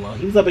 not Willow.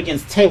 He was up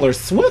against Taylor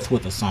Swift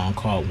with a song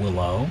called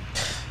Willow.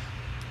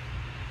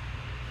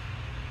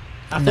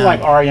 I feel No.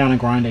 like Ariana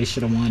Grande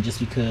should have won just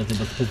because it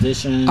was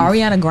position.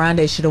 Ariana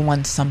Grande should have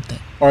won something.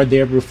 Or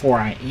There Before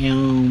I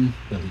Am.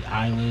 Billie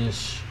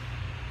Eilish.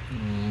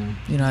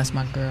 You know, that's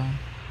my girl.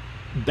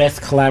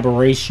 Best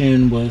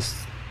collaboration was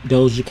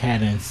Doja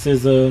Cat and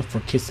SZA for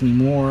 "Kiss Me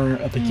More"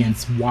 up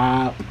against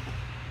WAP.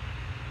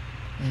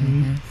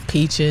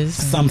 Peaches.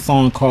 Some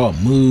song called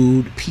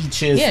 "Mood."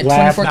 Peaches. Yeah,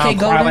 Laugh 24K Now, Cry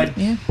Golden. Later.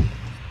 Yeah.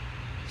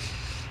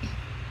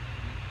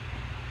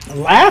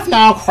 Laugh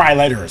Now, Cry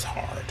Later is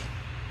hard.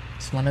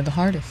 It's one of the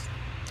hardest.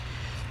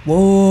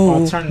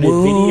 Whoa. Alternative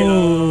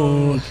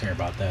video. Don't care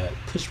about that.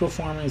 Push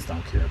performance.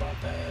 Don't care about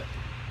that.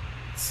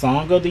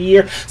 Song of the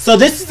year. So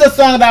this is the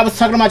song that I was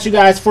talking about, you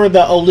guys, for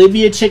the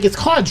Olivia chick. It's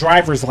called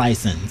 "Driver's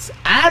License."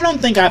 I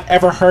don't think I've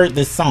ever heard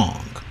this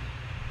song.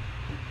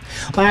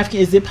 Laugh,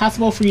 is it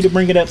possible for you to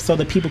bring it up so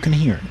that people can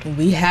hear it?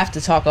 We have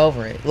to talk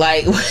over it.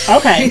 Like,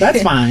 okay,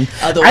 that's fine.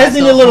 I just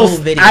need the a little. whole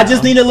video. I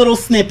just need a little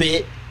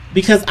snippet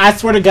because I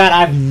swear to God,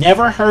 I've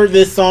never heard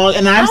this song,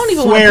 and I don't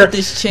even wanna swear put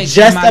this chick in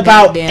just my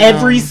about goddamn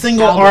every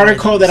single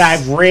article algorithms. that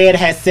I've read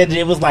has said that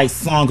it was like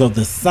song of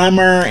the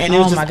summer, and it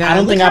was Oh just. my God. I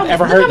don't think Look I've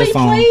ever look heard how the many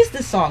song. plays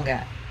this song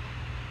got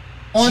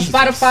on Jesus.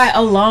 Spotify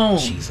alone.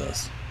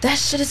 Jesus. That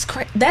shit is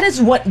crazy. That is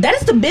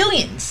the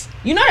billions.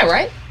 You know that,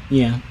 right?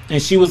 Yeah, and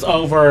she was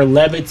over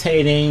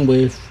levitating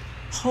with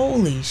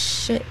Holy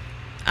shit.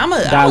 I'm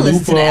gonna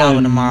listen to the album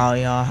and tomorrow,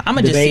 y'all. I'm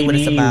gonna the just see what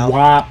it's baby, about.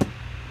 WAP.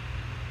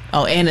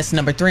 Oh, and it's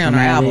number 3 on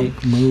our album.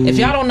 Move, If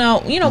y'all don't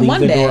know, you know, Leave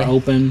one the day door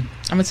open.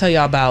 I'm gonna tell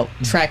y'all about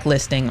track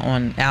listing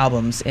on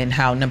albums and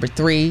how number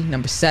 3,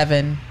 number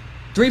 7,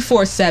 3,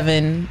 4,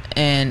 7,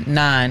 and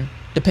 9,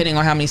 depending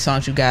on how many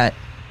songs you got,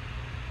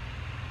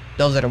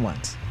 those are the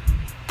ones.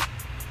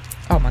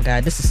 Oh my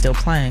God, this is still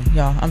playing,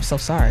 y'all. I'm so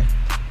sorry.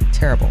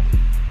 Terrible.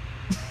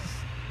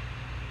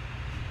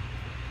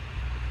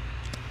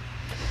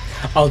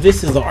 Oh,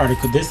 this is an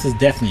article. This is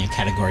definitely a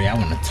category I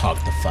want to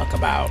talk the fuck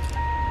about.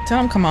 Tell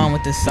them come on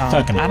with this song.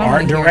 Fucking I don't art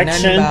want to hear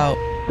direction. nothing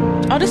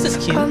about. Oh, this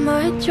is cute. I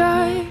might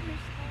drive.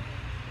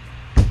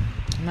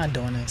 I'm not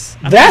doing this.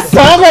 That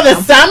song of the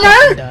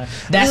summer?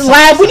 That's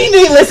Lab, we need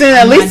to listen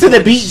at least to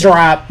the beat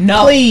drop.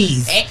 No,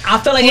 Please. I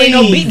feel like ain't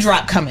no Please. beat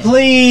drop coming.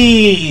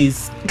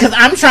 Please. Because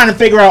I'm trying to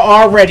figure out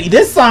already.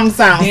 This song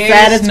sounds There's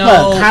sad as no-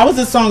 fuck. How is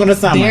this song of the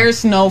summer?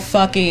 There's no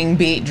fucking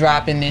beat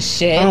drop in this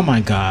shit. Oh my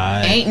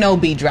God. Ain't no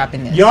beat drop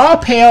in this. Y'all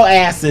pale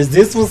asses.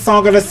 This was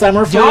song of the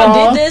summer for y'all.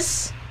 Y'all did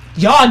this.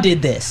 Y'all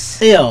did this.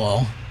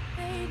 Ew.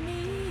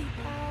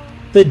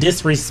 The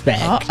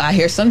disrespect. Oh, I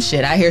hear some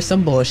shit. I hear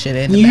some bullshit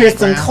in the You hear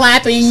background. some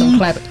clapping. Some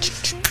clapping.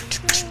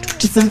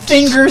 Some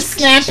fingers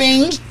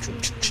snapping.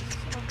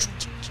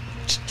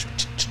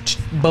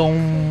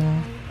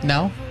 Boom.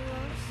 No.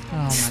 Oh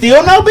my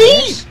Still no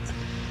beat?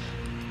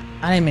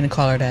 I didn't mean to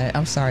call her that.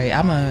 I'm sorry.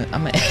 I'm a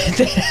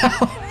edit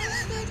that out.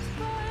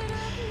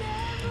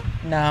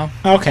 No.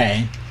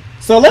 Okay.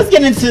 So let's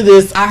get into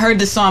this. I heard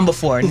this song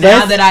before. Now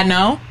Let's- that I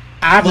know,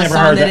 I've what never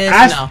song heard that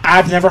that. is? No.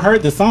 I've never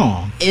heard the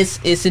song.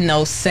 it's in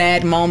those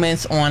sad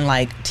moments on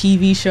like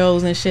TV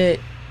shows and shit.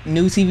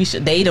 New TV show.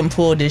 They done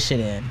pulled this shit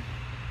in.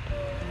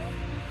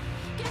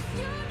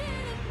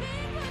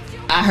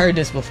 I heard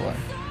this before.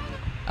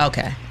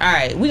 Okay. All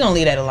right. We gonna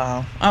leave that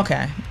alone.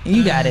 Okay.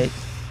 You got it.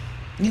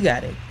 You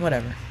got it.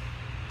 Whatever.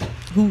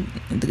 Who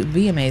the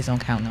VMAs don't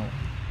count no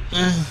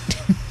one.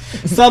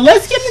 So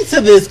let's get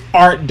into this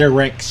art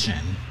direction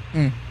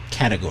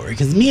category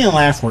because me and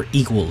Laugh were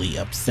equally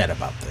upset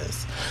about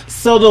this.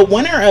 So the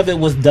winner of it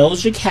was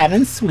Doja Cat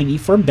and Sweetie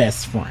for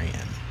Best Friend.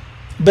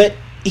 But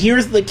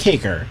here's the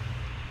kicker.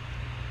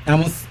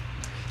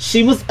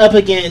 She was up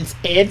against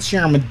Ed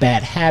Sheeran with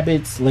Bad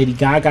Habits, Lady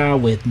Gaga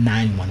with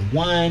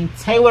 911,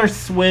 Taylor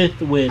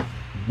Swift with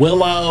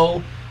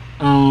Willow,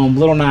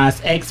 Lil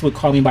Nas X with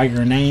Call Me By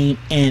Your Name,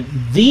 and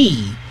the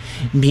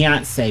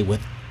Beyonce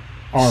with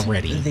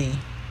Already. The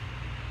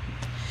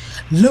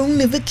Long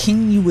live the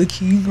king, you a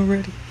king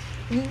already.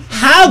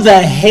 How the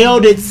hell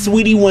did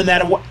Sweetie win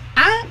that award?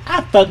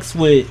 I fucks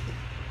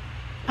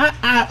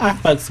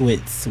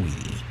with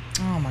Sweetie.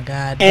 Oh my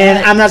God. And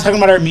That- I'm not talking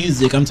about her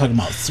music, I'm talking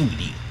about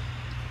Sweetie.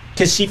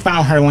 Cause she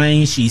found her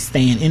lane, she's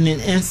staying in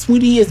it, and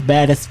Sweetie is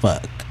bad as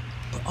fuck.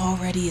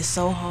 already is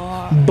so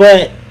hard.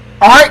 But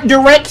art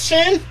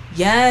direction,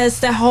 Yes,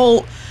 that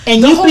whole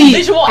and the you whole be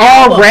visual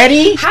album.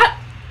 already. How,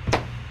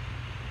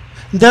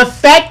 The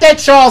fact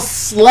that y'all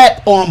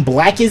slept on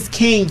Black is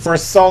King for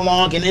so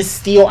long and it's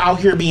still out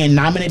here being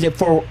nominated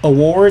for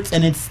awards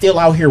and it's still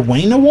out here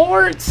winning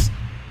awards,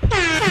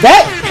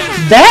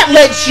 that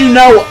lets you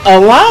know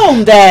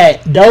alone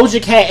that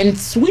Doja Cat and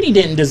Sweetie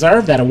didn't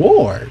deserve that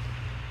award.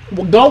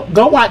 Well,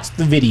 go watch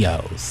the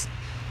videos.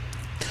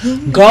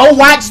 Go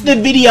watch the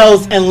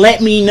videos and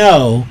let me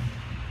know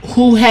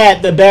who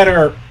had the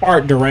better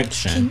art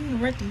direction.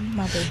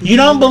 You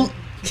don't believe.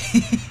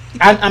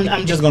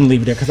 I'm just gonna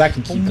leave it there because I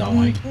can keep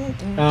going.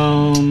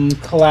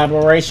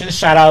 Collaboration.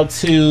 Shout out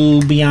to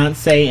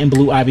Beyonce and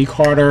Blue Ivy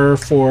Carter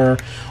for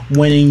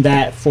winning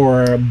that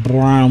for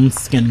Brown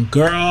Skin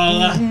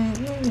Girl.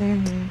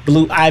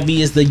 Blue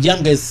Ivy is the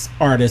youngest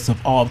artist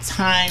of all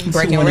time.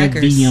 Breaking to win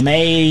records.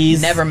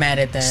 VMAs. never mad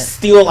at that.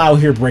 Still out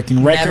here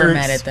breaking records. Never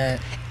mad at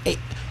that.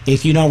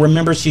 If you don't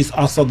remember, she's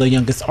also the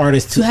youngest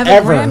artist To have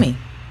ever. a Grammy,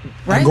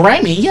 right? A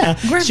Grammy, yeah.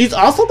 Grammy. She's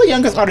also the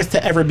youngest artist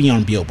to ever be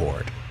on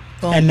Billboard.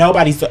 Boom. And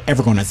nobody's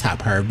ever going to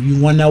top her.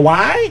 You want to know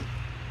why?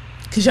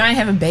 Cause y'all ain't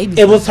having babies.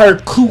 It was her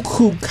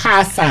cuckoo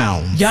ka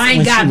sound. Y'all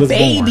ain't got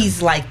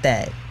babies like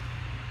that.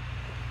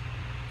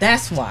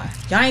 That's why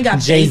y'all ain't got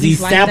Jay-Z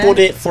babies like sampled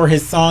that. it for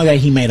his song that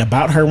he made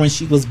about her when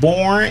she was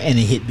born, and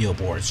it hit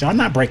billboards. Y'all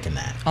not breaking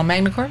that. On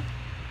Magna Carta.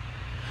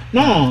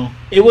 No,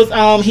 it was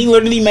he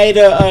literally made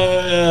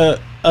a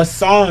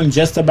song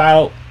just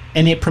about,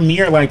 and it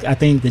premiered like I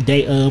think the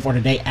day of or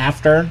the day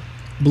after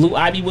Blue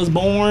Ivy was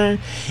born,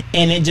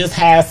 and it just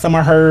has some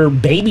of her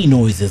baby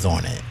noises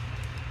on it.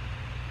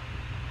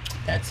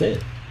 That's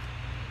it.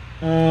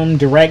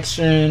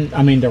 Direction,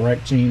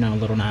 you know,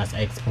 Lil Nas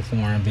X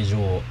performed.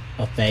 Visual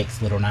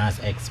effects, Lil Nas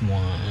X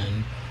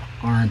won.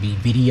 R&B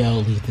video,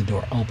 Leave the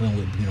Door Open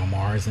with Bruno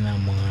Mars and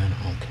them one.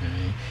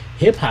 Okay.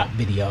 Hip hop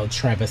video,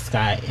 Travis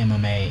Scott,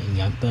 MMA, and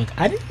Young Thug.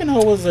 I didn't even know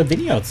it was a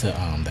video to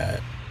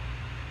that.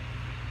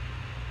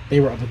 They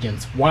were up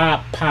against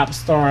WAP, Pop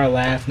Star,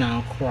 Laugh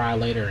Now, Cry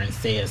Later, and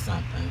Say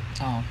Something.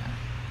 Oh, okay.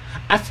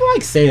 I feel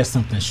like Say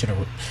Something should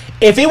have.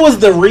 If it was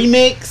the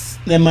remix,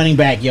 then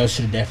Moneybagg Yo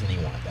should have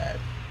definitely won that.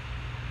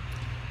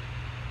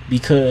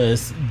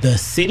 Because the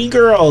City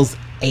Girls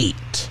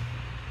ate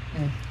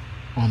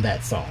on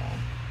that song.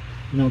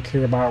 We don't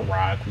care about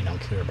rock. We don't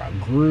care about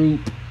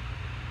group.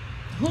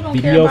 Who don't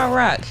care about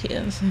rock?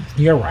 Yes.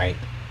 You're right.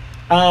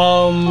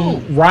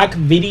 Rock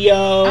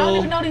video. I don't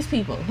even know these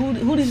people.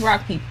 Who these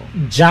rock people?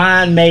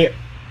 John Mayer.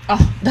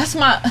 Oh, that's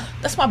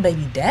my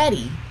baby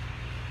daddy.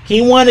 He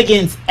won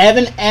against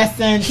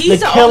Evanescence, He's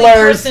The the Killers,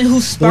 only person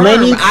whose sperm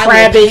Lenny I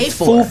would pay Kravitz,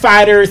 for. Foo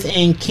Fighters,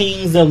 and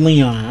Kings of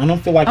Leon. I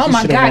don't feel like Oh he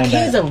my should have God, won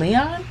Kings that of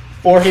Leon.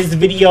 for his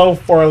video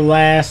for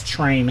Last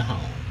Train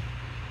Home.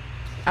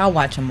 I'll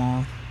watch them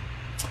all.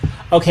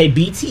 Okay,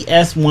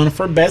 BTS won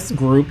for Best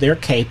Group. They're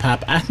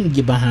K-pop. I can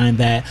get behind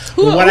that.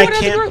 Who But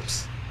are the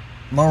groups?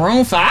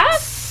 Maroon 5?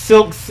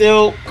 Silk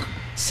Sonic.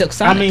 Silk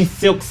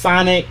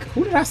Sonic.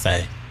 Who did I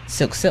say?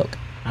 Silk.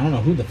 I don't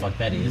know who the fuck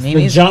that is.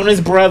 Maybe The it's-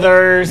 Jonas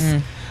Brothers,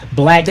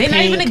 Blackpink. They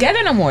not even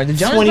together no more. The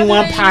Jonas 21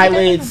 Brothers ain't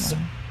even together Pilots,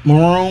 no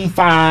more. Maroon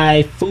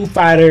 5, Foo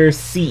Fighters,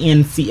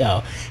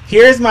 CNCO.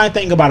 Here's my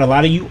thing about a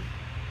lot of you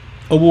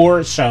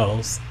award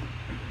shows.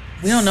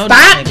 We don't know Stop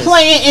these niggas.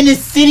 playing in the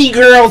City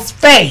Girl's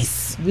face.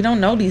 We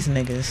don't know these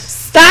niggas.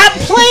 Stop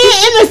playing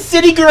in the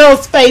City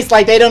Girl's face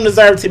like they don't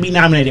deserve to be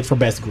nominated for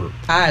Best Group.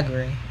 I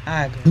agree.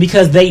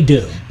 Because they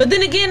do. But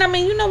then again, I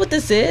mean, you know what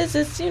this is.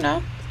 It's, you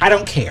know. I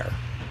don't care.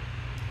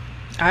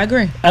 I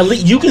agree. At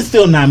least you can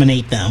still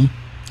nominate them.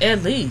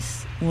 At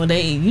least. Well,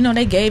 they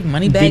gave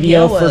Moneybagg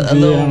Video Yo for a good, I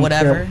little don't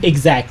whatever. care.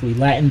 Exactly.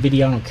 Latin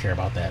video, I don't care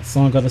about that.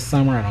 Song of the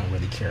Summer, I don't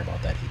really care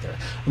about that either.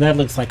 Well, that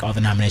looks like all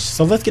the nominations.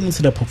 So let's get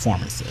into the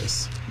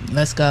performances.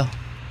 Let's go.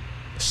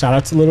 Shout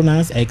out to Lil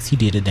Nas X. He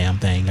did a damn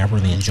thing. I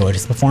really enjoyed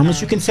his performance.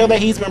 You can tell that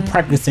he's been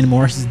practicing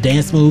more. His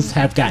dance moves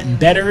have gotten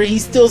better.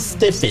 He's still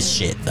stiff as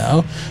shit,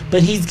 though.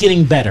 But he's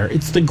getting better.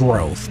 It's the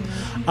growth.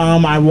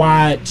 I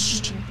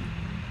watched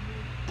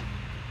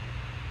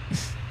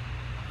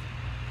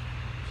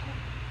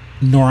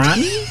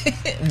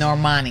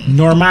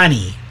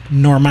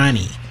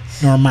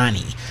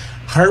Normani.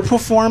 Her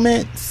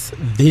performance,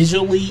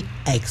 visually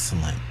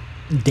excellent.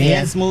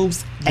 Dance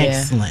moves,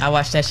 excellent. I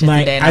watched that shit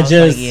Like, today and I I was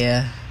just- like,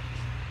 yeah.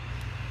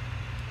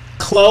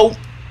 Chloe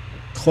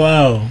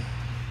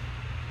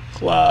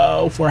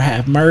for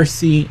Have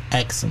Mercy,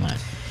 excellent.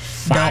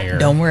 Fire.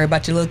 Don't worry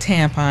about your little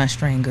tampon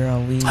string,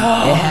 girl. It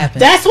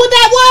happens. That's what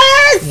that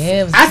was.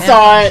 Yeah, it was. I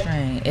saw it.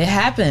 String. It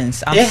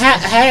happens.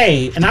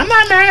 Hey, and I'm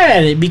not mad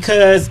at it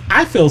because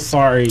I feel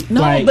sorry.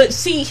 No, like, but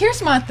see,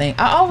 here's my thing.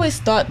 I always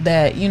thought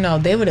that, you know,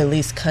 they would at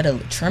least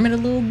trim it a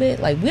little bit.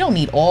 Like, we don't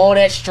need all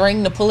that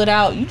string to pull it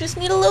out. You just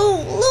need a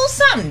little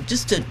something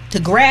just to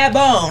grab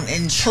on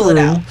and pull it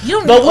out. You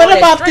don't. But need what all that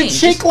about string. the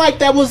chick like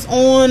that was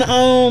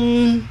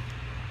on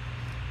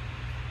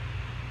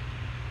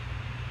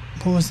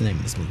what was the name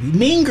of this movie?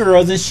 Mean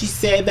Girls, and she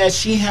said that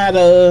she had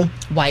a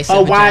wide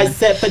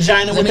set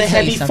vagina with a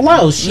heavy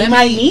flow. She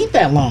might need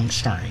that long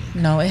string.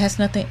 No, it has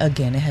nothing.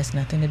 Again, it has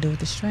nothing to do with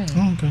the string.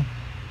 Okay.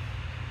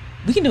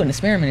 We can do an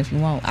experiment if you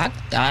want. I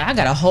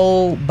got a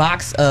whole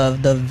box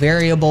of the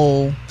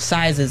variable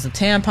sizes of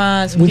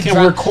tampons. We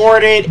can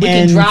record it. We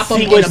and can drop them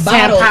see in which a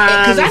bottle.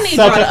 Because I need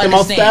y'all to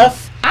understand.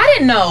 I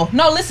didn't know.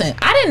 No, listen.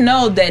 I didn't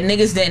know that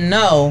niggas didn't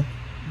know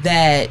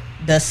that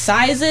the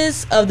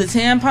sizes of the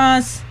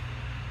tampons.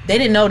 They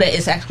didn't know that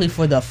it's actually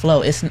for the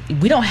flow.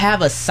 We don't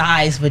have a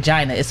size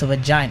vagina. It's a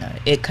vagina.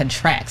 It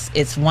contracts.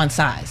 It's one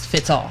size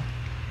fits all.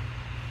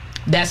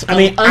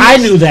 I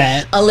knew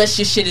that. Unless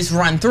your shit is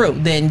run through,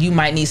 then you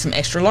might need some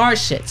extra large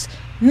shits.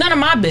 None of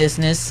my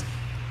business.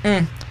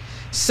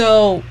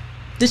 So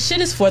the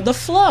shit is for the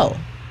flow.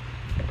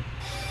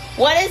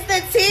 What is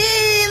the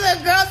tea?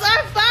 The girls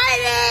are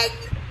fighting.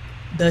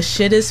 The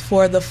shit is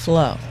for the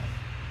flow.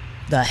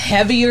 The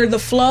heavier the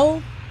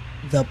flow,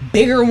 the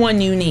bigger one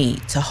you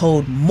need to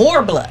hold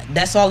more blood.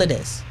 That's all it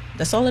is.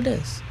 That's all it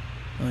is.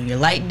 On your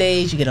light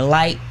days, you get a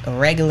light, a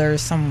regular,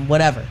 some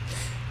whatever.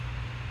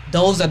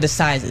 Those are the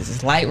sizes.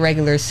 It's light,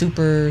 regular,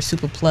 super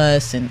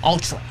plus, and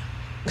ultra.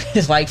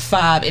 It's like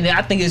 5, and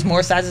I think there's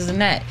more sizes than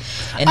that.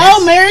 And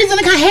Mary's in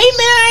the car. Hey,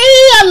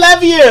 Mary, I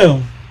love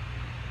you.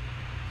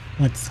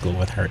 Went to school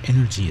with her.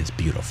 Energy is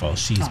beautiful.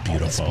 She's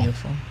beautiful. That's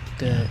beautiful.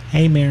 Good. Yeah.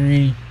 Hey,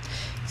 Mary.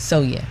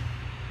 So yeah,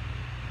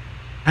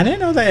 I didn't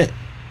know that.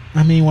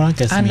 I mean, well, I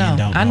guess men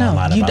don't know a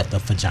lot about the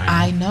vagina.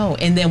 I know.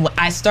 And then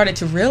I started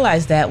to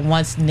realize that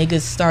once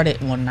niggas started,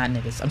 well, not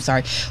niggas, I'm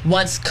sorry.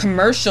 Once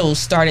commercials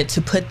started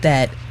to put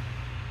that,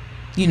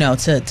 you know,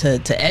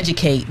 to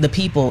educate the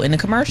people in the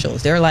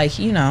commercials. They're like,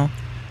 you know,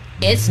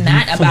 it's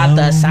not about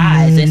the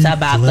size. It's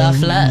about the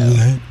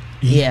flow.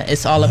 Yeah,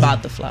 it's all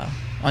about the flow.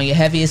 On your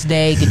heaviest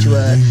day, get you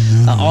a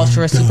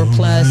Ultra Super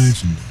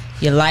Plus.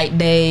 Your light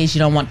days, you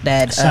don't want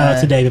that. Shout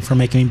out to David for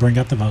making me bring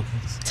up the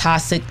vocals.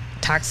 Toxic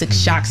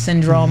shock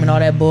syndrome and all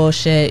that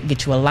bullshit.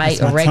 Get you a light,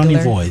 That's a regular.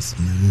 Tony voice.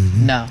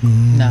 No,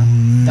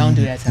 don't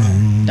do that to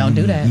her. Don't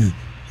do that.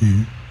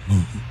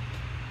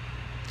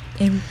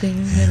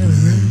 Everything's gonna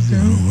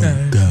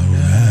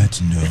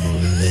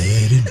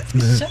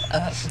Shut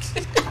up.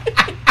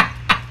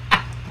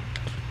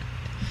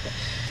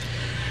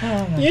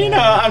 You know,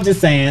 I'm just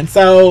saying.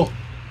 So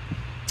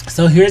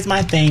here's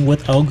my thing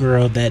with old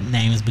girl that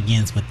names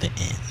begins with the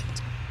N.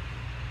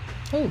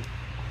 Who?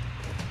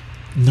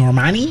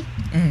 Normani?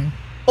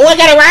 Oh, I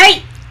got it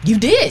right? You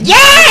did.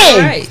 Yay!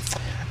 Right.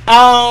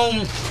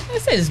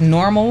 It says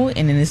normal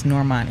and then it's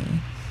Normani.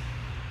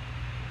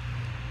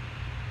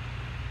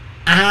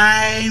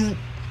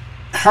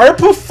 Her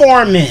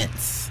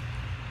performance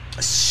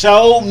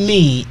showed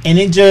me, and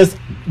it just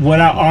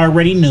what I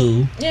already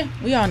knew. Yeah,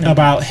 we all know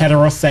about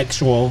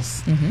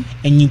heterosexuals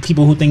and you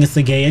people who think it's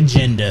a gay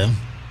agenda.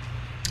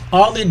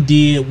 All it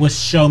did was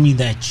show me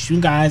that you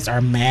guys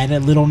are mad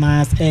at Lil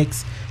Nas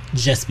X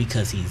just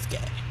because he's gay.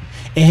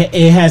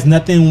 It has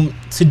nothing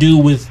to do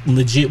with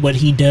legit what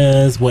he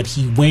does, what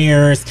he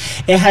wears.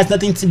 It has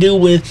nothing to do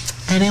with,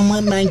 I don't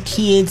want my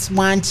kids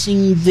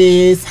watching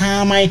this.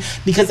 How am I?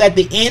 Because at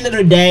the end of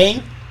the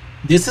day,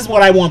 this is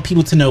what I want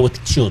people to know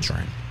with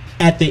children.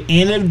 At the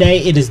end of the day,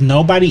 it is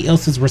nobody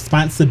else's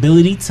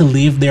responsibility to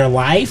live their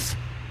life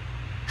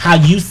how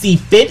you see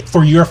fit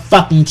for your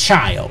fucking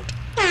child.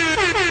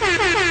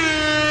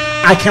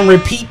 I can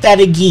repeat that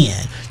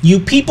again. You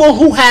people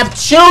who have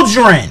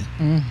children,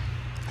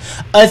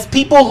 us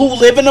people who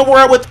live in a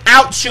world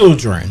without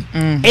children,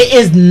 it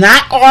is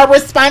not our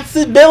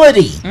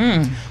responsibility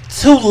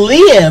to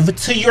live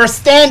to your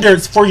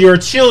standards for your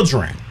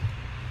children.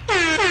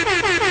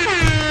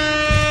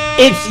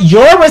 It's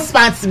your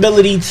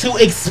responsibility to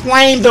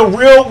explain the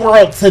real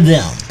world to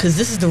them. Because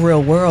this is the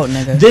real world,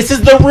 nigga. This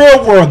is the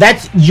real world.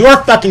 That's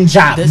your fucking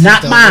job, This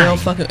not is the mine. Real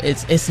fucking,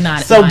 it's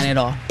not mine at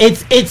all.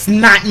 It's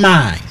not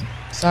mine.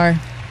 Sorry.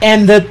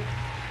 And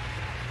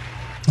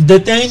the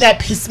thing that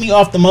pissed me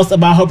off the most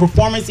about her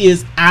performance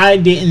is I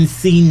didn't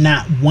see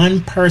not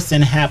one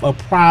person have a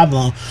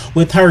problem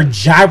with her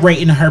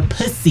gyrating her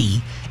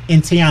pussy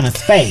in Tiana's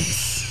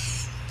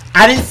face.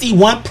 I didn't see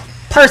one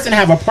person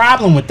have a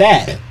problem with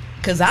that.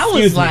 Cause I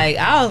was like,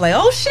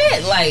 oh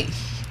shit, like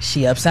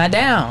she upside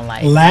down,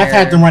 like Laugh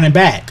had to run it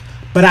back.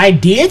 But I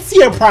did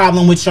see a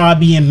problem with y'all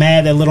being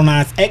mad that Lil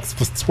Nas X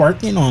was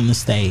twerking on the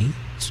stage.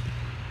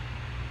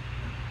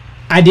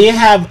 I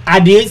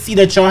did see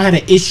that y'all had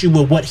an issue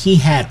with what he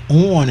had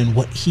on and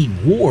what he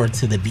wore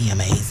to the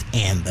VMAs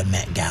and the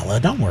Met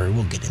Gala. Don't worry,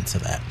 we'll get into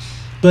that.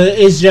 But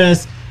it's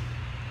just,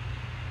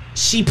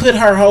 she put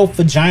her whole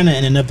vagina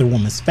in another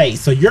woman's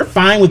face. So you're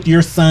fine with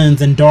your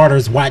sons and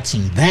daughters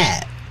watching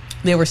that.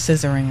 They were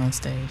scissoring on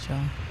stage,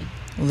 y'all.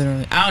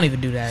 Literally, I don't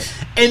even do that.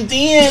 And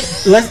then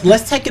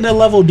let's take it a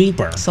level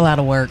deeper. It's a lot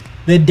of work.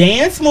 The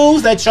dance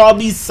moves that y'all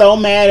be so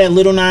mad at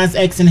Lil Nas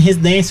X and his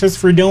dancers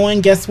for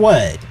doing, guess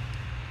what?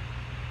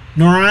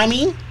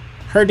 Normani,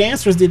 her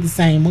dancers did the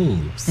same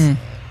moves.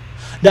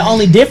 The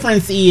only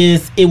difference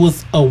is it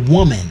was a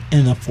woman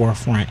in the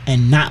forefront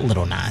and not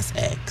Lil Nas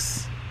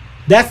X.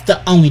 That's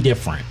the only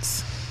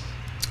difference.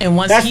 And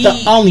that's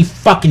the only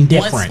fucking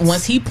difference.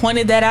 Once he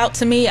pointed that out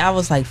to me, I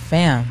was like,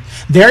 fam.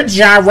 They're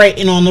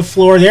gyrating on the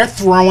floor. They're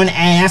throwing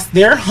ass.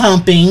 They're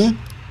humping.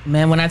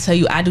 Man, when I tell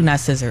you I do not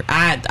scissor,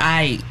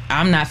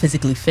 I'm not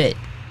physically fit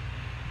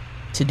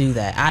to do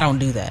that. I don't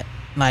do that.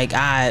 Like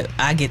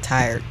I get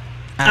tired.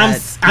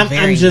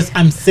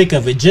 I'm sick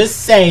of it.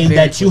 Just say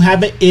that you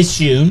have an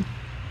issue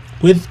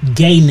with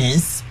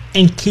gayness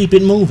and keep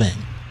it moving.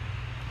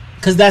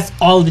 Because that's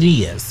all it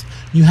is.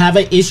 You have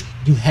an issue.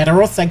 You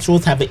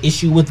heterosexuals have an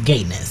issue with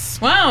gayness.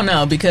 Well, I don't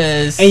know,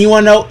 because... And you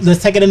want to know,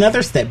 let's take it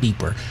another step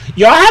deeper.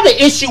 Y'all have an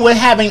issue with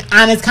having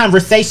honest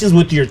conversations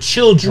with your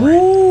children.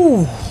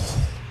 Ooh.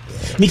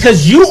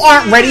 Because you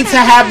aren't ready to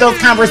have those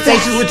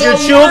conversations with your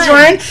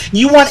children.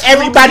 You want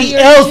everybody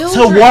else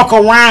to walk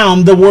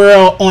around the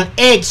world on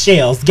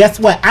eggshells.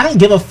 Guess what? I don't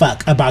give a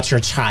fuck about your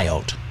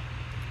child.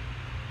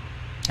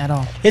 At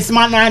all. It's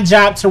my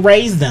job to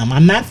raise them.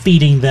 I'm not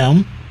feeding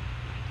them.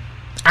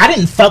 I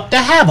didn't fuck to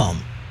have them.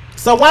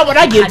 So why would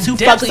I give two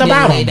fucks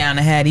about them? Lay down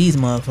to have these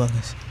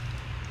motherfuckers.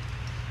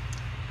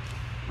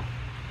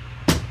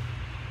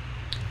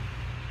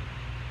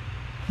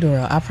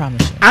 Duro, I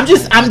promise you. I'm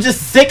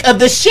just sick of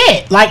the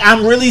shit. Like,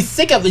 I'm really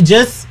sick of it.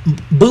 Just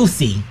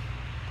Boosie.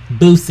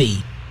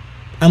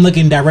 I'm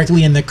looking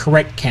directly in the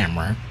correct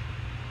camera.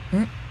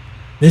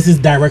 This is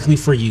directly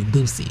for you,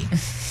 Boosie.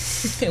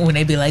 When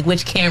they be like,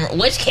 which camera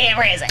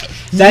is it?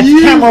 That's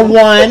camera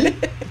 1.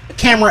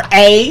 Camera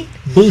A,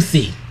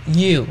 Boosie.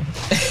 You.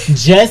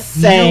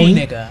 Just say, you,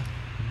 nigga.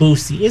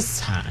 Boosie, it's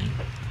time.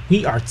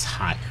 We are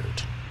tired.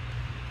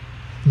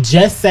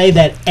 Just say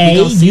that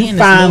A, you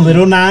find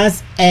Lil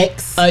Nas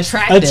X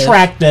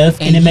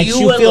attractive and it makes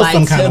you feel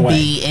some kind of way.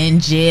 You would like to be in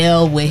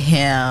jail with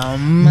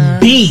him.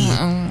 B,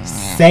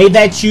 Say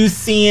that you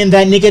seeing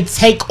that nigga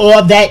take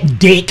all that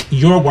dick,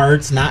 your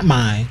words, not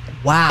mine,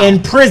 Wow.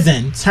 in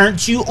prison,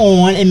 turned you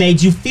on and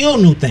made you feel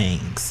new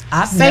things.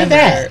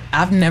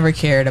 I've never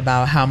cared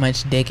about how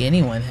much dick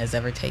anyone has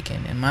ever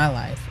taken in my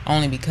life.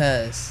 Only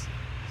because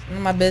it's none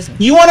of my business.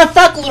 You want to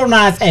fuck Lil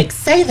Nas X?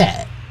 Say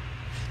that.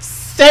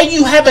 Say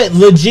you have a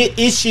legit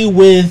issue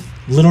with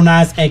Lil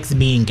Nas X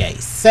being gay.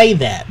 Say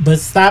that. But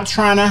stop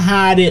trying to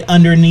hide it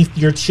underneath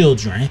your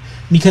children.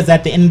 Because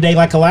at the end of the day,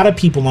 like a lot of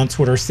people on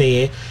Twitter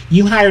said,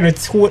 you hired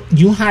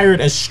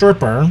a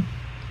stripper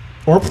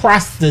or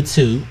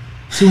prostitute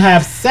to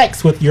have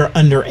sex with your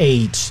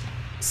underage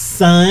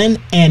son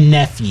and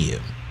nephew.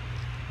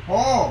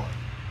 Oh.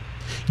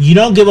 You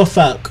don't give a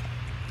fuck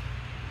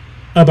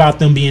about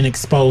them being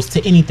exposed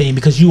to anything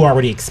because you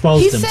already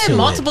exposed them to it. He said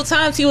multiple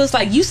times, he was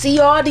like, you see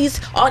all these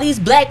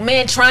black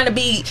men trying to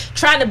be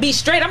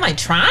straight. I'm like,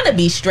 trying to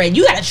be straight?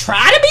 You gotta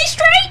try to be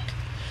straight?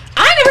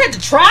 I never had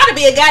to try to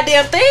be a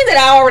goddamn thing that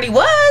I already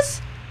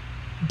was.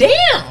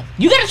 Damn.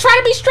 You gotta try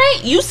to be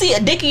straight? You see a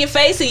dick in your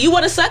face and you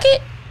wanna suck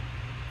it?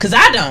 Cause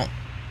I don't.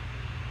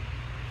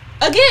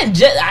 Again,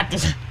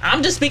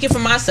 I'm just speaking for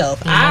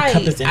myself. My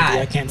cup is empty.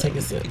 I can't take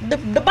a sip. The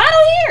bottle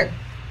here.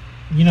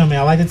 You know me.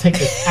 I like to take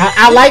this.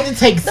 I like to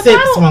take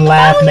sips when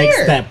Laugh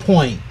makes that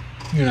point.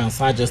 You know,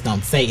 so I just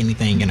don't say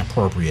anything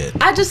inappropriate.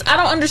 I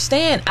don't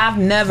understand. I've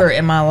never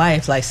in my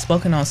life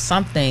spoken on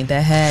something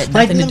that had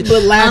nothing to do.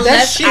 But Laugh,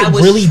 that shit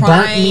really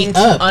burnt me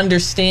up. To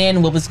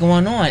understand what was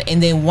going on,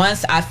 and then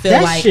once I feel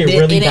that like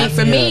really it ain't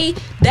for me,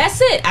 that's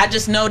it. I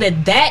just know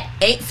that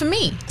ain't for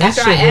me.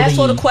 After I asked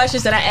all the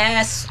questions that I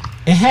asked.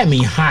 It had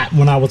me hot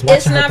when I was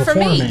watching her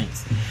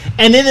performance.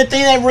 And then the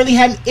thing that really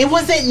had me, it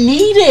wasn't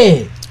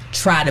needed.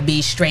 Try to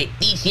be straight.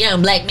 These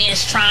young black men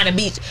trying to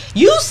be.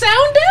 You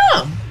sound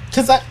dumb.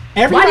 Because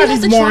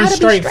everybody's born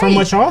straight from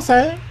what y'all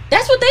say.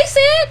 That's what they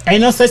said. Ain't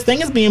no such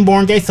thing as being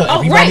born gay. So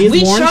everybody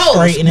is born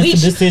straight, and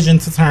it's a decision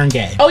to turn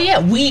gay. Oh yeah,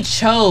 we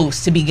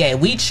chose to be gay.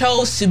 We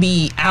chose to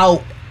be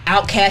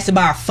outcasted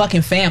by our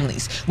fucking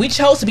families. We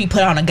chose to be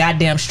put on a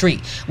goddamn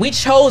street. We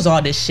chose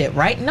all this shit,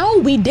 right? No,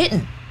 we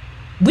didn't.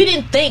 We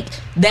didn't think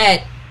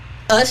that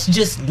us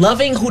just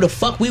loving who the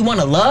fuck we want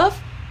to love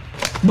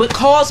would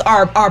cause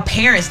our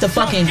parents to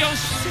fucking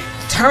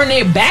turn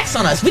their backs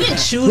on us. We didn't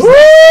choose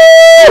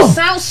that. It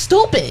sounds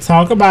stupid.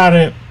 Talk about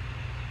it.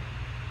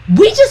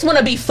 We just want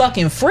to be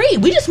fucking free.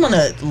 We just want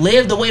to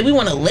live the way we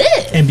want to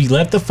live. And be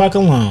left the fuck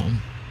alone.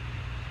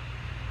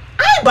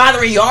 I ain't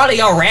bothering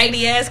y'all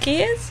raggedy ass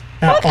kids.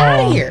 Fuck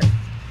out of here.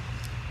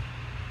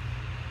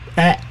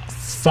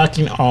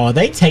 Fucking all.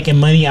 They taking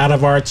money out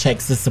of our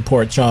checks to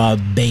support y'all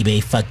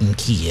baby fucking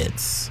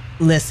kids.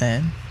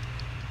 Listen.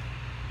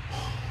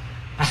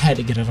 I had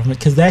to get it on it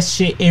because that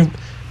shit,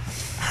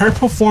 her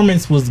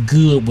performance was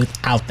good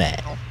without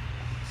that.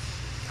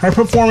 Her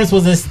performance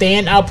was a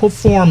standout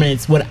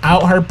performance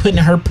without her putting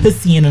her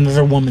pussy in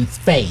another woman's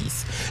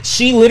face.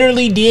 She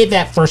literally did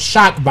that for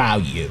shock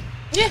value.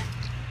 Yeah.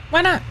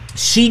 Why not?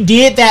 She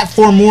did that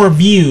for more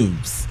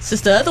views.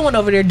 Since the other one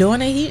over there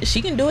doing it,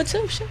 she can do it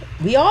too. Shit.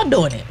 We all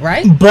doing it,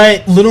 right?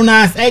 But Lil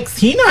Nas X,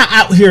 he not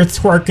out here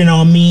twerking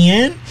on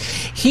men.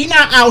 He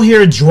not out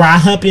here dry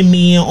humping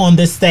men on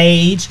the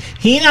stage.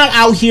 He not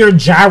out here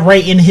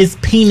gyrating his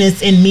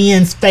penis in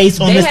men's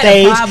face on the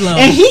stage.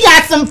 And he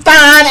got some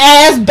fine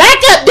ass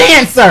backup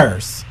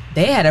dancers.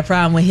 They had a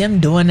problem with him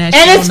doing that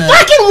shit. And it's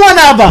fucking one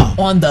of them.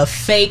 On the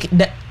fake...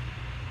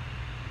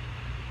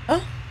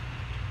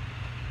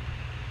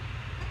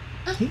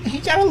 He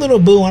got a little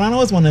boo, and I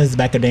know it's one of his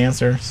backup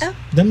dancers. Oh.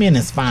 Them men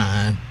is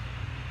fine.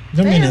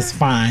 Them men is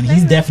fine.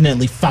 He's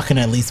definitely fucking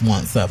at least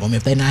once of them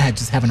if they're not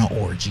just having an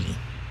orgy.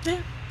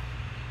 Yeah.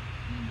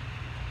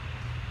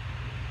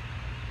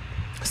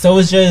 So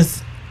it's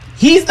just,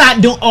 he's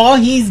not doing, all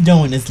he's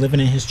doing is living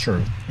in his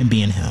truth and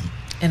being him.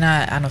 And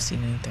I don't see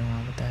anything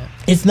wrong with that.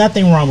 It's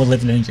nothing wrong with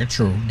living in your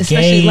truth.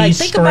 Especially, gay,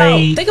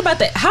 think about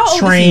that. How old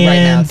trans, is he right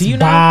now? Do you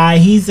know? Bi,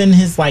 he's in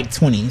his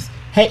 20s.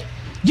 Hey,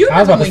 you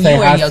remember when you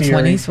were in your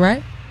 20s,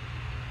 right?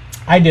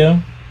 I do.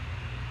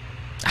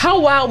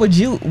 How wild was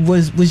you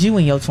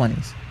in your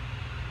 20s?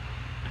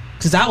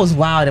 Because I was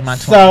wild in my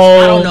 20s. So,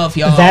 I don't know if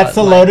y'all that's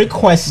a loaded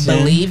question.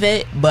 Believe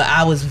it, but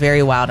I was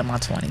very wild in my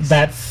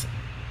 20s.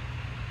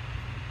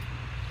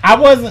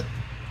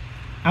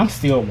 I'm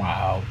still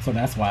wild, so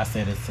that's why I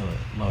said it's a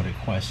loaded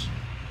question.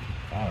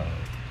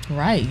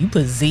 Right, you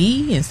put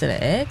Z instead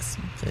of X.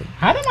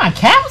 How did my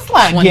caps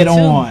lock get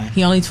on?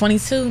 He only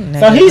 22. Nigga.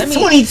 So he's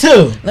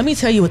 22. Let me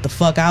tell you what the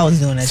fuck I was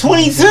doing at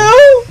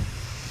 22.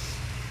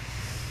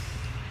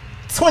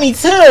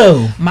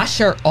 22. My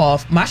shirt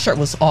off. My shirt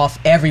was off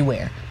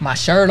everywhere. My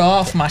shirt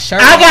off. I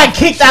got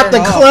kicked out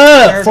the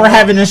club for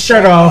having a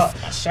shirt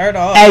off. My shirt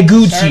off at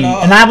Gucci,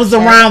 and I was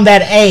around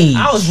that age.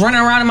 I was running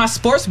around in my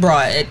sports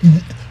bra.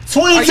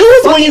 22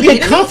 is when you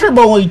get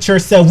comfortable with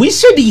yourself. We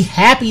should be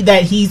happy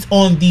that he's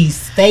on these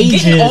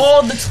stages,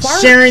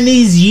 sharing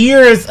these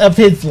years of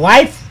his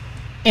life,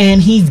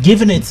 and he's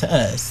giving it to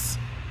us.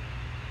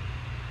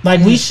 Like,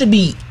 we should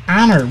be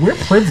honored. We're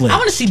privileged. I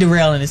want to see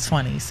Darrell in his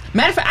 20s.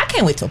 Matter of fact, I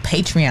can't wait till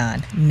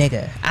Patreon,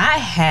 nigga. I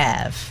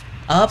have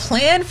a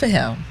plan for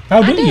him.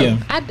 Oh, do you?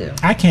 I do.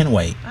 I can't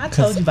wait. I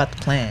told you about the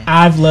plan.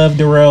 I've loved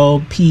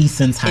Darrell P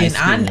since high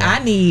school. And I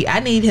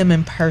need him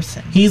in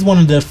person. He's one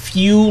of the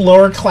few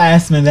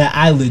lowerclassmen that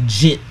I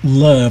legit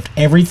loved.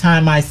 Every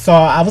time I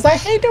saw, I was like,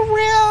 "Hey,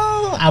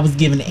 Darrell!" I was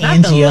giving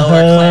Angie a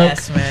hug.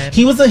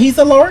 He's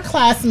a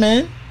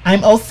lowerclassman.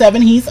 I'm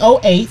 07, he's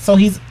 08, so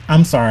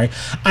I'm sorry.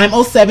 I'm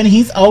 07,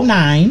 he's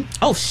 09.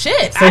 Oh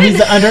shit! So he's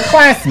an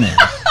underclassman.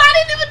 I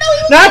didn't even know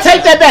he was. No, I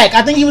take that back.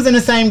 I think he was in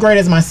the same grade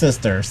as my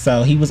sister,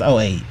 so he was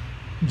 08.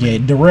 Yeah,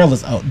 Darrell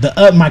is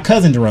my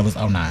cousin Darrell is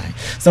 09.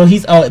 So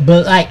he's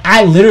but like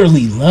I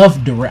literally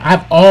love Darrell.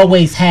 I've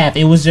always have.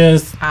 It was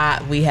just you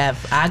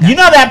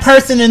know that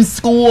person in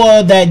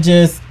school that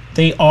just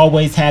they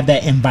always have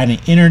that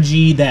inviting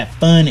energy, that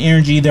fun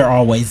energy. They're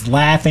always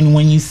laughing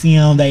when you see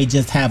them. They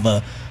just have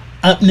a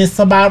upness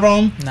about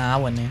them. Nah, I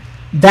wasn't there.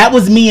 That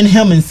was me and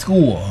him in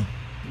school.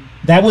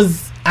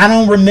 I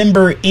don't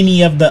remember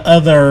any of the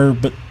other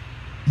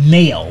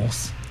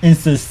males in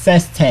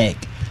Success Tech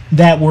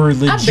that were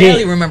legit. I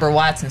barely remember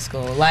Watson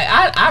school. Like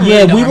I really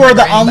yeah, don't we were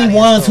the remember only anybody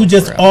ones who in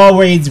just school, for real.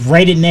 always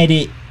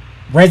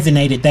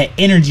resonated that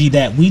energy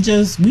that we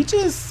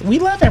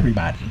love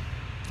everybody.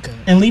 Good.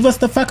 And leave us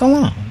the fuck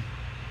alone.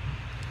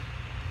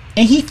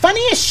 And he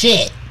funny as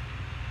shit.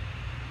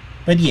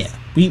 But yeah.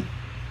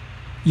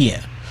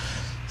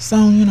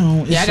 So, you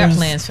know, I got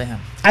plans for him.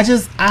 For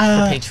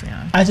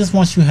Patreon. I just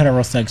want you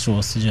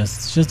heterosexuals to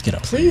just get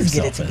up. Please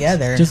get it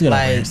together. Just get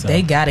like, over yourself.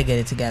 They gotta get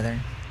it together.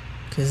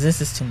 Because this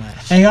is too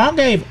much. And y'all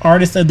gave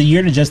Artist of the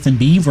Year to Justin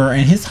Bieber,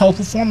 and his whole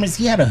performance,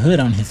 he had a hood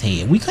on his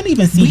head. We couldn't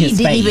even see his face.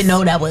 We didn't even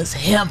know that was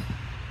him.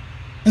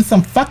 In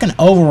some fucking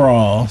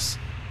overalls.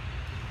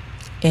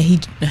 And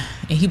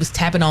he was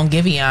tapping on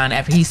Giveon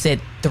after he said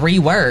 3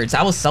 words.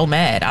 I was so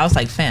mad. I was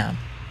like, fam,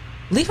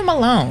 leave him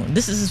alone.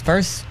 This is his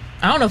first.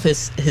 I don't know if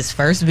it's his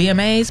first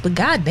VMAs, but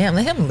goddamn,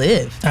 let him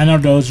live. I know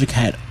Doja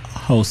Cat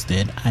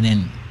hosted. I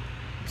didn't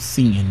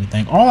see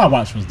anything. All I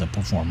watched was the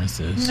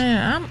performances.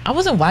 Man, I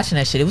wasn't watching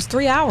that shit. It was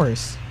 3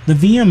 hours. The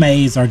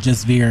VMAs are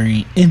just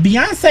very. If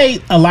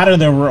Beyonce, a lot of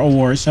the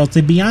award shows,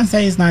 if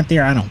Beyonce is not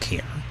there, I don't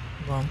care.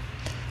 Well,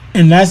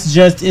 and that's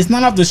just, it's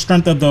not off the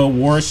strength of the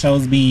award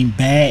shows being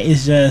bad.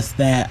 It's just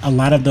that a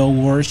lot of the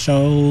award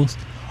shows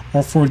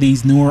are for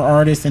these newer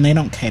artists, and they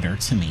don't cater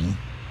to me,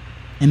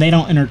 and they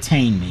don't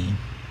entertain me.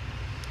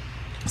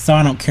 So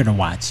I don't care to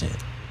watch it.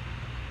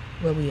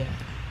 where we at?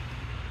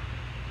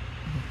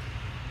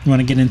 You want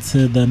to get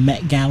into the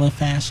Met Gala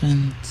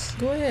fashions?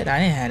 Go ahead. I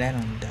didn't have that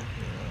on the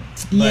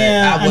document. But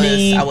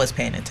Yeah, I was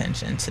paying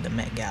attention to the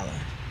Met Gala.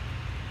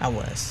 I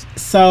was.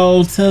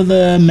 So to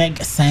the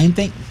Met, same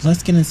thing.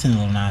 Let's get into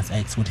Lil Nas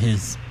X with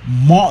his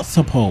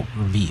multiple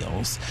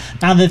reveals.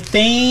 Now the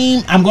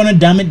theme, I'm gonna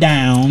dumb it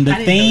down. The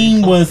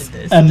theme was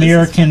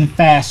American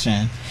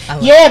fashion.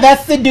 Yeah,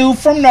 that's the dude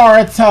from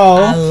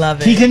Naruto. I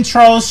love it. He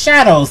controls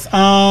shadows.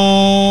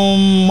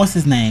 What's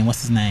his name?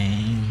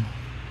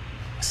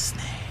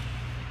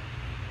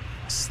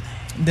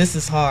 This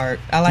is hard.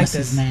 I like What's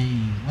this. his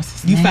name?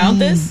 What's his You name?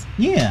 found this?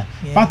 Yeah.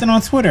 Found it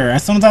on Twitter.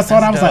 As soon as I saw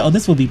it, I was like, oh,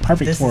 this will be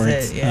perfect This for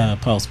is its it, yeah.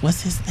 post.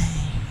 What's his name?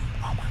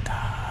 Oh my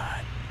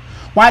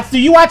god. Do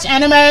you watch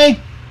anime? No.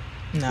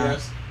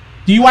 Yes.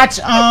 Do you watch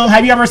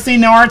have you ever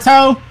seen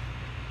Naruto?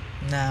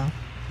 No.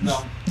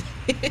 No.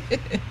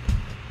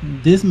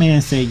 This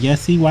man said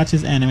yes, he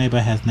watches anime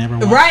but has never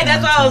watched Right,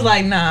 that's why I was Naruto.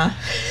 like, nah.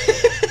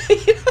 You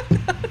don't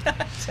know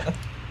Naruto.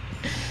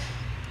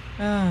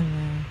 Oh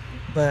man.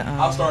 But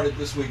I'll start it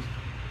this week.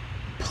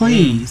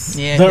 Please.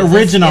 Yeah, the 'cause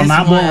original, it's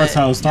not one-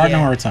 Boruto. Start yeah.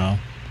 Naruto.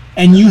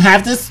 And you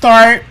have to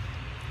start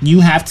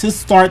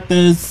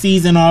the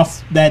season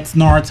off that's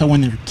Naruto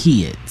when they're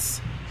kids.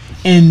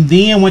 And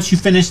then once you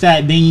finish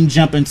that, then you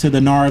jump into the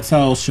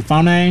Naruto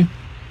Shippuden,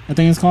 I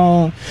think it's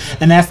called.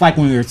 And that's like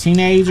when we were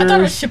teenagers. I thought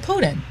it was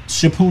Shippuden.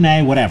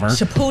 Shippuden, whatever.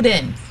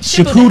 Shippuden.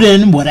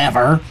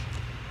 Whatever.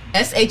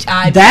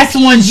 SHIPPUDEN. That's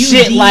when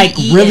shit like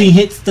really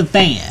hits the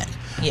fan.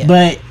 Yeah.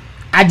 But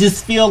I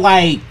just feel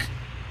like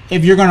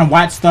if you're gonna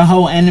watch the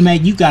whole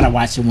anime, you gotta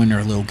watch it when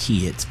they're little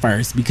kids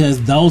first,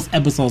 because those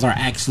episodes are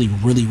actually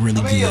really, really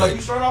I mean, good. yeah, like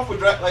you start off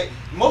with like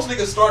most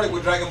niggas started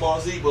with Dragon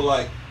Ball Z, but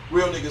like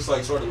real niggas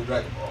like started with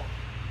Dragon Ball.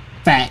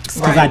 Facts,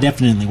 because Right. I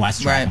definitely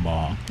watched Dragon Right.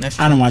 Ball. That's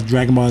I don't watch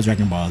Dragon Ball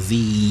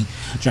Z,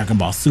 Dragon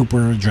Ball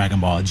Super, Dragon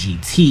Ball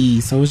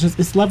GT. So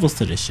it's levels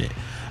to this shit.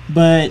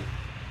 But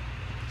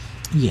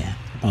yeah,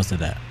 I posted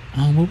that.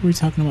 What were we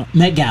talking about?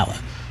 Met Gala.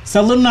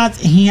 So Lil Nas,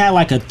 he had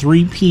like a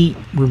 3-peat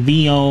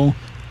reveal.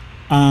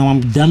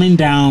 I'm dumbing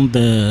down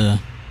the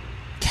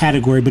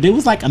category, but it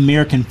was like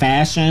American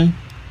fashion.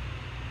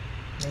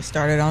 They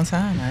started on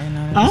time. I didn't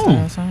know they started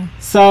on time.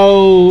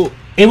 So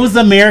it was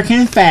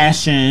American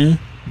fashion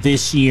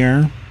this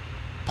year,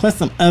 plus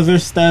some other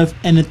stuff.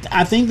 And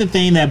I think the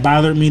thing that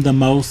bothered me the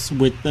most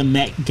with the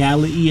Met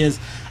Gala is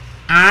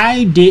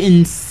I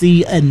didn't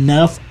see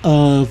enough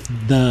of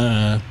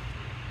the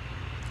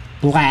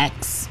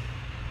blacks.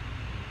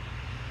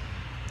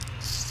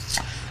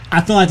 I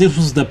feel like this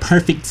was the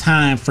perfect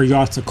time for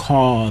y'all to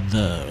call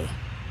the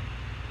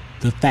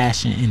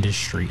fashion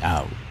industry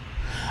out.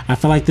 I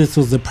feel like this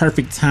was the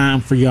perfect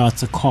time for y'all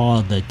to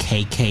call the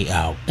KK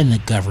out and the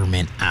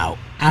government out.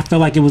 I feel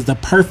like it was the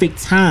perfect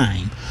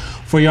time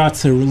for y'all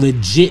to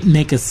legit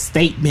make a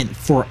statement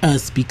for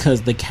us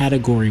because the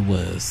category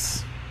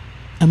was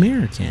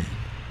American.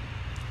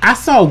 I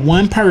saw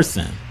one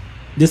person.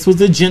 This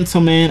was a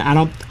gentleman. I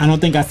don't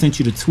think I sent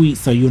you the tweet,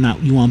 so you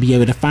won't be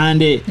able to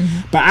find it.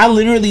 Mm-hmm. But I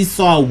literally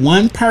saw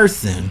one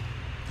person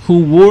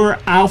who wore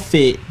an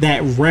outfit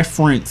that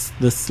referenced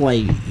the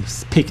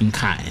slaves picking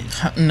cotton.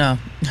 No,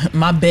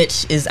 my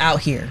bitch is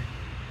out here,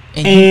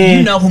 and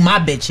you know who my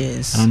bitch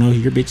is. I don't know who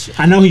your bitch.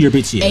 I know who your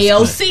bitch is.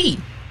 AOC.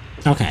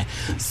 Okay,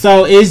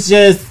 so it's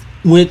just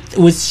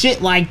with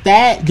shit like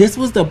that. This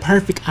was the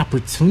perfect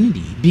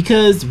opportunity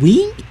because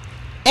everything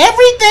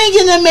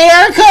in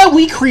America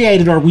we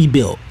created or we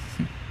built,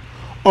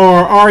 or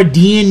our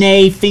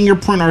DNA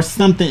fingerprint or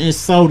something is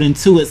sold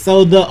into it.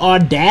 So the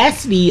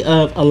audacity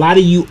of a lot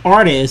of you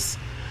artists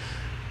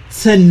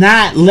to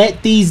not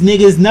let these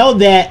niggas know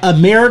that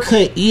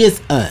America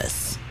is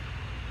us.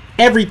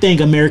 Everything,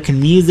 American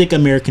music,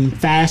 American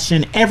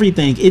fashion,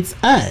 everything, it's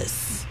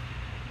us.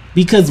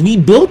 Because we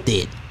built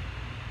it.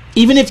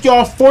 Even if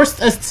y'all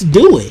forced us to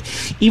do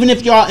it, even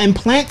if y'all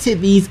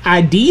implanted these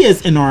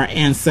ideas in our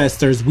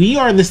ancestors, we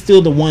are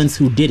still the ones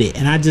who did it.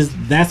 And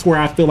that's where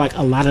I feel like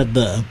a lot of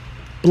the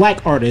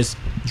black artists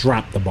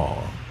dropped the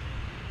ball.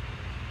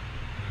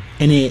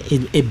 And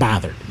it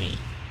bothered me.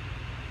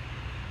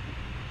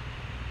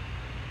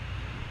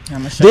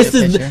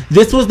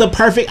 This was the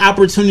perfect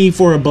opportunity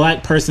for a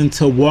black person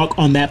to walk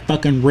on that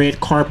fucking red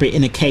carpet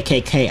in a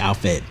KKK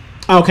outfit.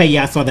 Okay,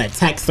 yeah, I saw that.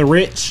 Tax the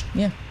Rich.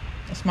 Yeah.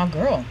 That's my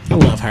girl. I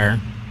love her.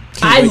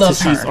 I love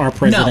her. She's our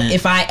president. No,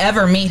 if I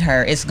ever meet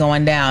her, it's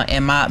going down.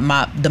 And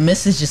the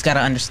missus just got to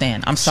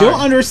understand. I'm sorry. She'll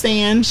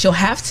understand. She'll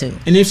have to.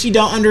 And if she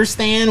don't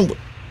understand,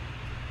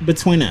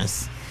 between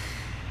us.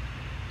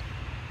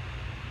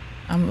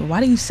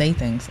 Why do you say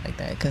things like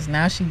that? Because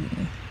now she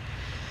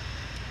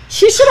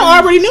should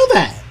have already knew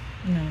that.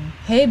 No.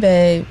 Hey,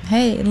 babe.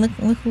 Hey, look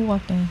who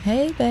walked in.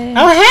 Hey, babe.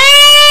 Oh,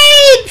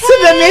 hey to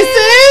the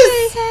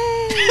missus. Hey.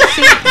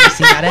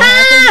 See how that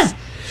happens?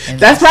 And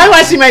that's probably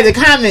why she made the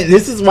comment.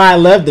 This is why I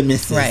love the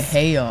missus. Right.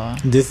 Hey, y'all.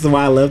 This is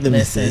why I love the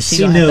missus.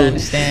 She knew.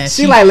 Understand.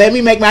 She like, let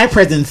me make my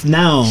presence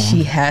known.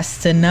 She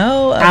has to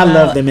know about I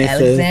love the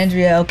missus.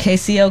 Alexandria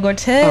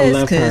Ocasio-Cortez. I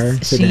love her.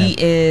 She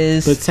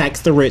is. But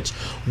Tax the Rich.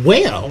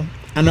 Well,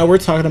 I know we're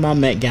talking about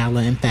Met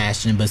Gala and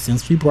fashion, but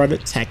since we brought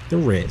up Tax the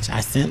Rich, I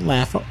sent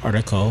Laugh an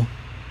article.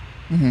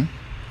 Mm-hmm.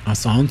 I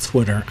saw on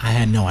Twitter. I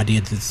had no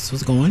idea this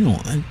was going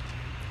on.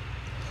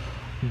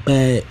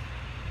 But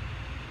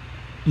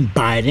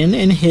Biden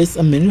and his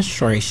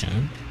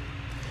administration,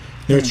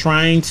 they're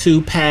trying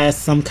to pass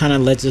some kind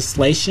of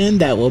legislation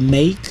that will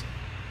make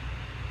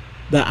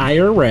the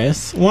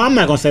IRS, well, I'm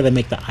not going to say they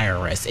make the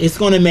IRS, it's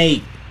going to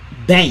make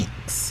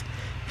banks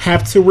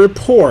have to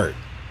report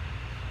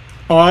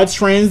all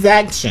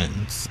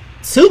transactions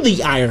to the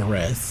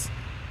IRS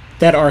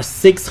that are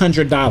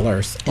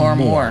 $600 or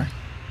more.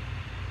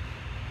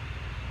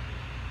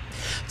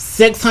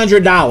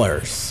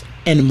 $600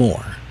 and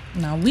more.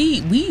 Now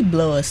we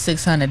blow us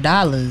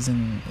 $600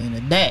 in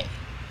a day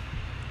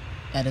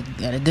at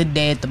a good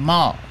day at the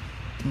mall,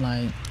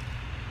 like.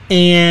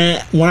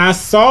 And when I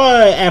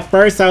saw it at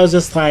first, I was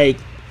just like,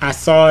 I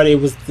saw it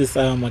was this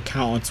account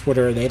on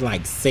Twitter. They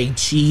like say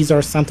cheese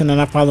or something,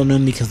 and I follow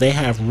them because they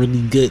have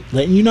really good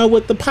letting you know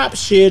what the pop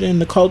shit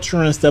and the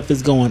culture and stuff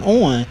is going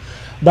on.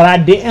 But I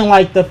didn't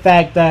like the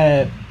fact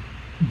that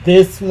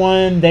this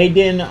one they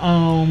didn't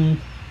oh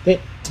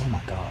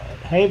my god.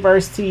 Hey,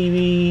 Verse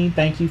TV,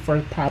 thank you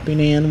for popping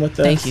in with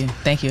us.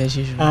 Thank you as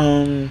usual.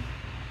 And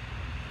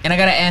I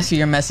gotta answer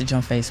your message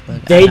on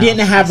Facebook. They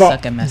didn't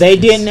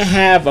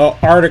have an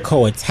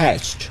article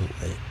attached to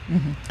it,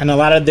 and a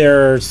lot of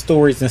their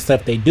stories and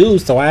stuff they do.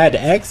 So I had to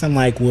ask them,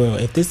 like, well,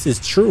 if this is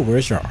true,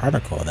 where's your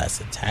article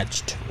that's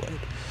attached to it?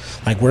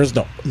 Like, where's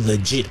the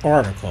legit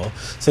article?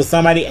 So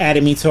somebody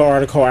added me to an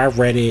article. I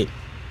read it,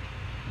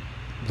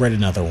 read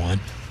another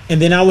one,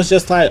 and then I was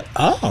just like,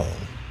 oh.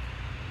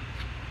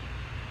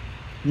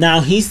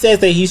 Now, he says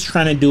that he's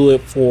trying to do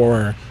it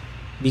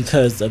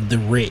because of the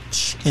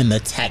rich and the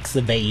tax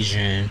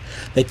evasion.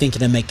 They think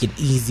it'll make it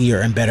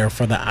easier and better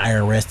for the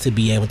IRS to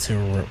be able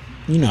to,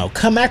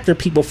 come after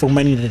people for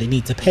money that they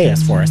need to pay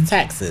as far as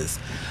taxes.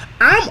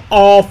 I'm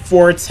all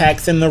for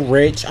taxing the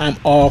rich. I'm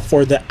all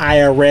for the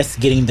IRS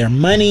getting their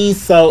money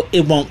so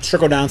it won't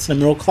trickle down to the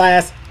middle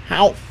class.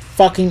 How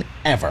fucking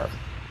ever.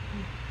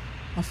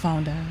 I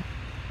found out.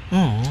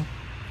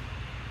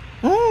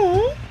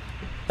 Oh.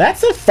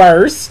 That's a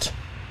first.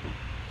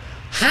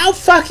 How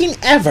fucking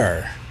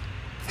ever?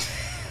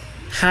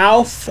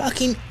 How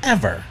fucking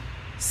ever?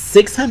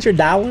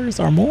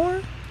 $600 or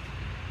more?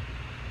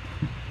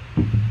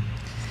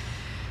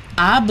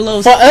 I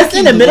blow for us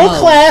in the middle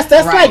class.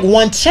 That's right. Like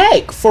one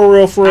check for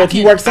real. If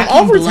you work some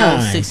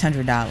overtime,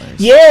 $600.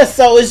 Yeah,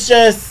 so it's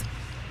just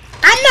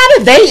I'm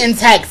not evading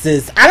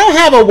taxes. I don't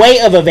have a way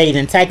of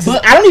evading taxes.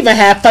 But I don't even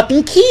have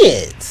fucking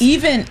kids.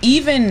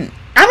 Even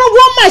I don't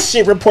want my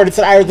shit reported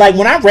to the IRS. Like,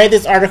 when I read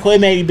this article, it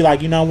made me be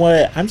like, you know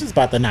what? I'm just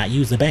about to not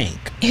use the bank.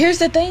 Here's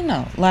the thing,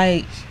 though.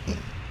 Like,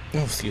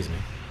 oh, excuse me.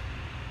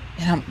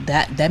 And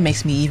that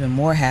makes me even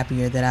more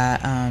happier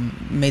that I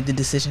made the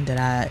decision that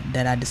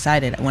I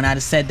decided when I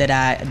said that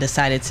I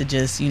decided to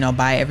just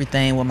buy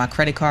everything with my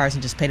credit cards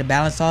and just pay the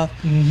balance off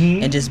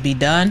and just be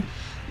done.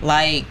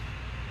 Like,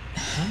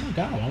 oh my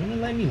God, why won't it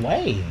let me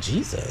wait?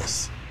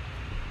 Jesus.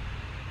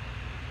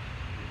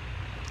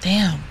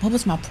 Damn, what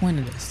was my point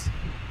of this?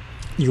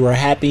 You were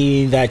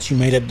happy that you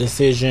made a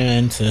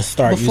decision to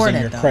start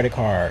using your credit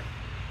card.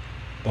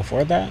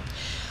 Before that?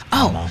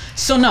 Oh,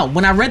 so no,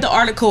 when I read the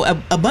article,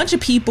 a bunch of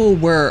people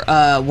were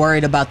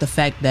worried about the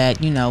fact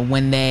that,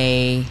 when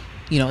they,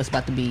 it's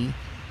about to be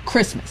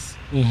Christmas.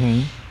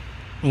 Nigga,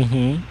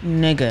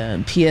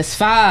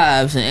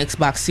 PS5s and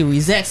Xbox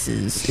Series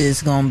X's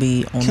is going to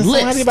be on the list. Can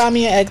somebody buy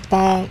me an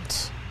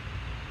Xbox?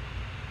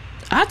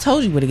 I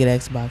told you where to get an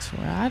Xbox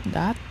for. I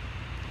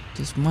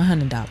just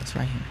 $100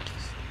 right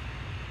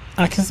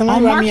here. Can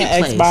somebody buy me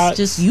an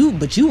Xbox?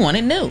 But you want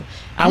it new.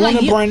 I want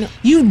to brand new.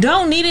 You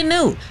don't need it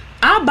new.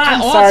 I buy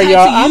all types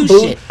of used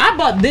shit. I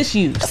bought this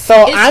used.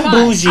 So I'm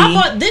bougie. I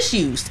bought this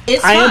used.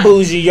 It's fine. I am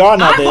bougie. Y'all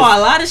know this. I bought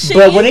a lot of shit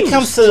But when it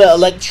comes to the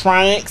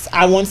electronics,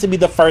 I want to be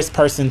the first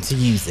person to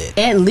use it.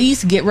 At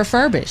least get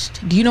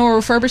refurbished. Do you know what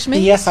refurbished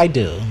means? Yes, I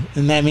do.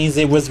 And that means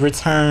it was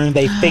returned.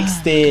 They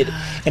fixed it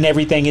and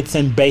everything. It's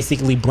in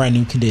basically brand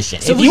new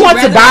condition. So if you want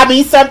to buy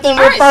me something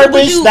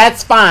refurbished,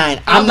 that's fine.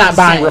 I'm not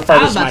buying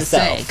refurbished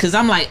myself. Because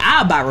I'm like,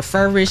 I'll buy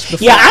refurbished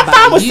before I'm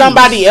fine with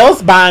somebody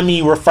else buying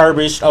me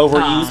refurbished over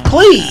used.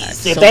 Please.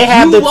 If they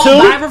have the two,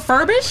 buy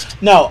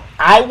refurbished? No,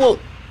 I will.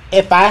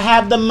 If I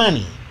have the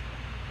money,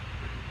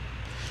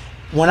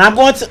 when I'm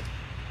going to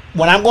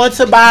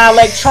buy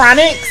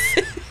electronics,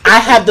 I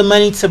have the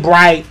money to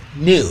buy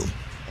new,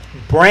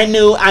 brand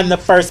new. I'm the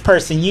first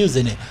person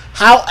using it.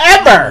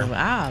 However,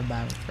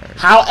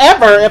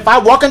 if I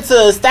walk into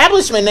an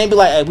establishment and they be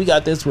like, "Hey, we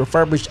got this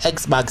refurbished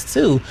Xbox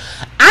too,"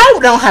 I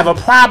don't have a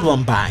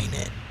problem buying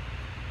it.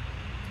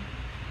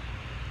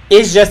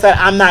 It's just that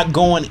I'm not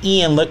going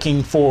in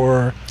looking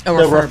for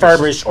the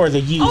refurbished or the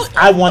used.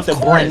 I want the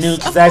brand new.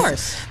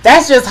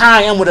 That's just how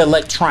I am with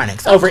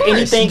electronics. Over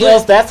anything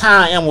else, that's how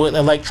I am with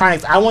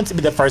electronics. I want to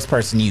be the first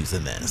person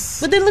using this.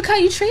 But then look how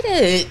you treat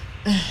it.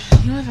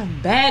 You don't have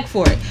a bag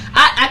for it.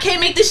 I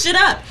can't make this shit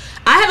up.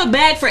 I have a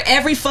bag for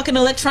every fucking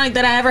electronic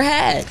that I ever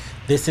had.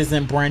 This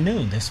isn't brand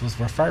new. This was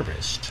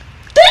refurbished.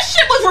 This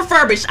shit was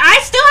refurbished. I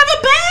still have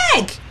a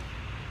bag.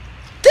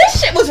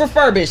 This shit was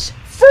refurbished.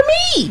 For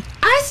me,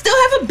 I still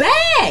have a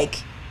bag.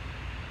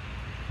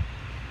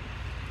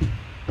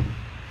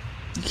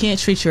 You can't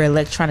treat your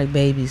electronic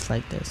babies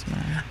like this,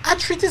 man. I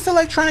treat this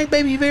electronic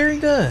baby very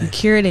good. You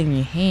carry it in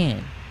your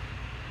hand.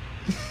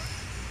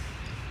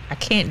 I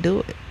can't do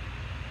it.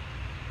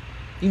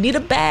 You need a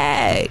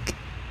bag.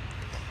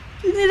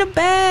 You need a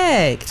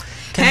bag.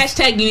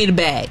 Hashtag you need a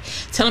bag.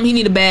 Tell him he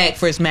need a bag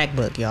for his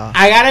MacBook, y'all.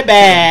 I got a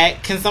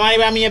bag. Can somebody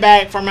buy me a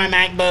bag for my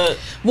MacBook?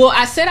 Well,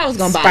 I said I was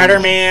going to buy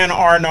Spider-Man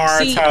or Naruto.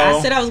 See, I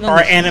said I was gonna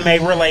or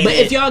anime related. But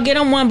if y'all get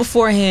on one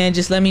beforehand,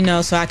 just let me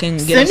know so I can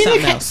get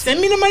something else.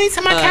 Send me the money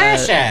to my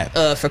Cash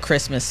App. For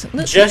Christmas.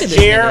 Just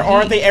Jer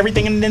or the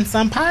Everything and Then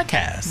Some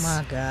podcast.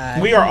 My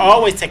God. We are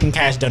always taking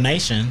cash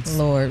donations.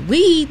 Lord.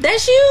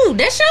 That's you.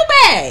 That's your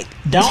bag.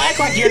 Don't act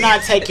like you're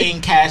not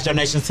taking cash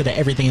donations to the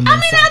Everything and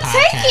Then Some podcast. I'll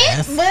take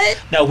it, but...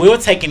 No,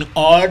 we're taking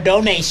all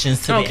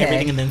donations to the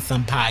Everything and Then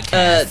Some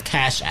podcast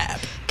Cash App.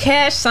 #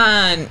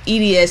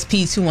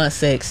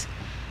 EDSP216.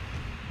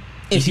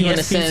 If you want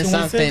to send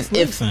something,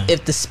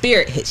 if the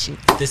spirit hits you.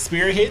 The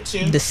spirit hits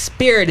you? The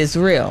spirit is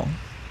real.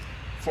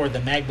 For the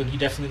MacBook, you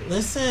definitely...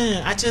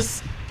 Listen,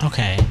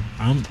 okay.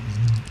 I'm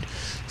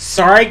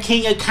sorry,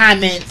 king of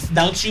comments.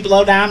 Don't you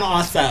blow down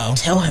also.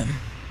 Tell him.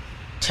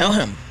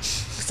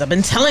 Because I've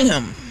been telling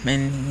him,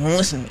 and he won't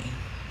listen to me.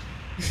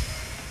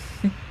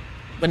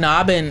 But no,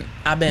 I've been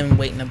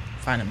waiting to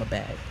find him a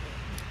bag.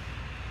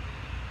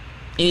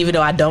 Even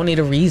though I don't need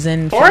a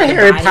reason for me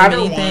to buy him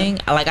anything.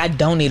 Like, I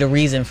don't need a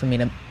reason for me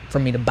to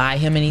buy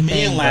him anything.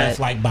 Me and Laugh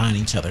like buying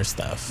each other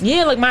stuff.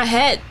 Yeah, like my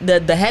hat,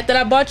 the hat that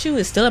I bought you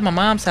is still at my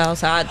mom's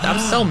house. I'm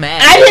so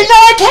mad. I didn't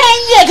know it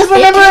came yet, because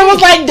remember it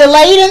was like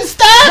delayed and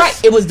stuff? Right,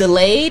 it was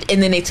delayed,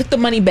 and then they took the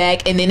money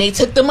back, and then they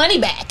took the money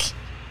back.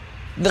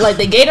 Like,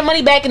 they gave the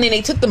money back, and then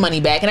they took the money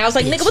back, and I was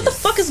like, nigga, what the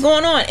fuck is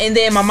going on? And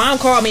then my mom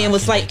called me and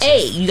was like,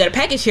 hey, you got a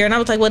package here, and I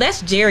was like, well,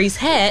 that's Jerry's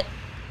hat.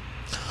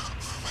 Oh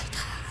my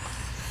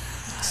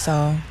God.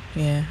 So...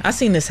 yeah, I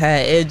seen this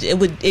hat.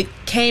 It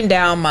came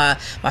down my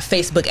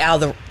Facebook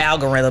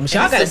algorithms.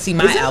 Y'all gotta see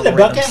my algorithms. Is it the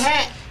bucket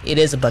hat? It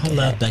is a bucket hat.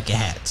 I love bucket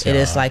hats. It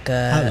is like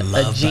a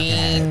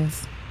jean,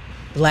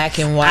 black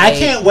and white. I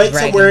can't wait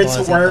to wear it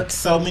to work.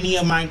 So many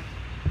of my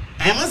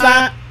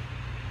Amazon.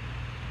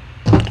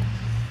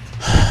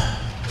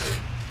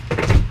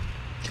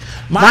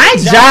 My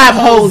job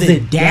holds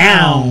it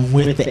down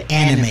with the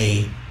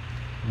anime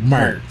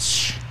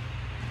merch,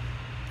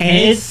 and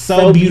it's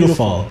so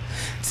beautiful.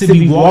 to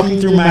be walking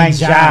through my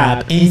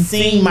job and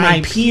seeing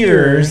my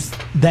peers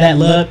that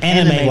love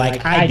anime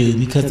like I do,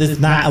 because there's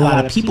not a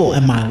lot of people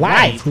in my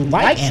life who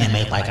like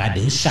anime like I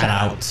do. Shout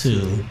out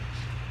to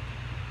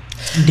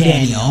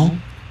Daniel.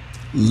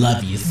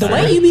 Love you, sir. The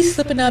way you be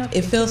slipping up,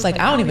 it feels like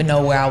I don't even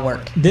know where I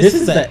work. This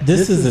is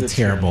a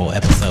terrible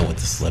episode with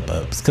the slip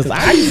ups, because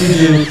I used to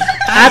do.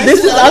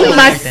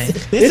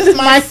 This is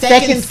my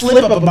second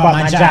slip up about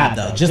my job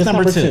though. Just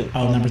number 2.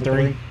 Oh, number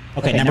 3.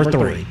 Okay, number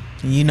 3.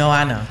 You know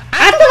I know.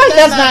 I feel like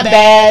that's not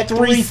bad.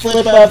 3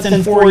 slip ups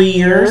in 4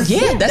 years.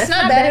 Yeah, that's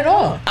not bad at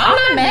all. I'm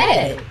not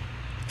mad.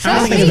 I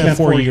don't think it's been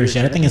 4 years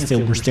yet. I think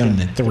we're still in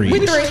the 3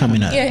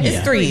 coming up. Yeah,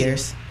 it's 3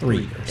 years. 3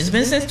 years. It's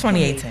been since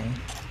 2018.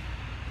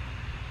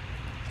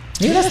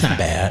 Yeah, that's not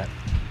bad.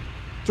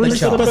 3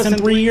 slip ups in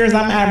 3 years.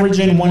 I'm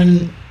averaging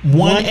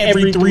one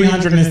every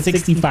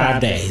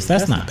 365 days.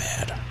 That's not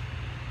bad.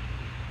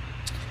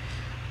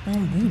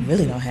 We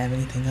really don't have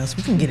anything else.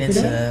 We can get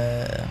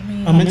into.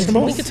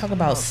 We could talk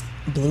about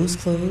Blue's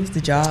Clues.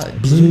 Did you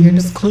hear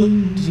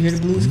the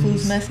Blue's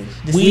Clues message?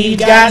 We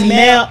got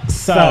mail.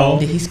 So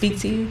did he speak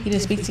to you? He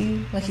didn't speak to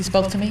you like he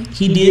spoke to me.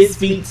 He did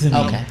speak to me.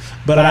 Okay,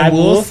 but I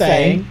will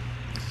say,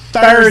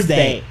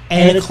 Thursday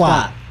 8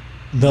 o'clock,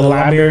 the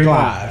Library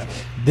Live.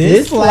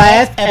 This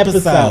last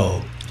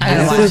episode.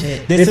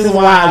 This is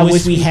why I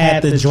wish we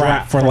had the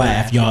drop for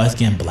laugh, y'all. It's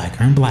getting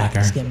blacker and blacker.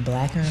 It's getting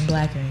blacker and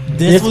blacker.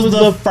 This was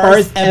the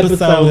first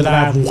episode that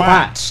I've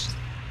watched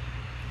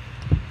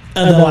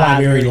of the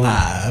Library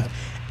Live,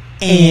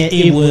 and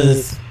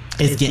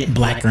it's getting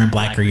blacker and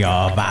blacker,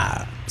 y'all,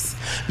 vibes.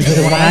 Because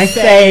when I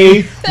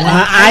say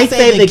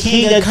the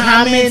king of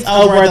comments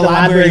over at the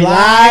Library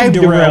Live,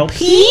 Darrell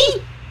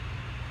P,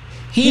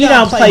 he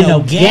don't play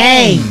no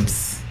games.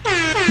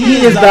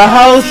 He is the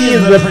host, he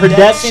is the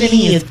production,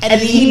 he is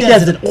editing, he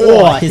does it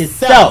all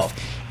himself.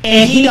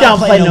 And he don't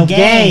play no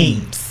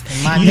games.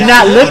 You're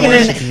not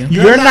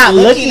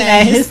looking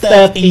at his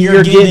stuff and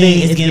you're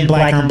it's getting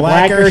blacker and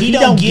blacker. He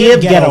don't give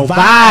ghetto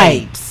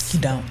vibes.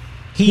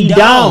 He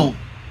don't.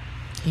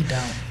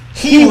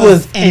 He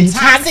was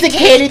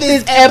intoxicated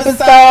this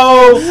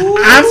episode.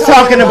 I'm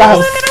talking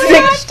about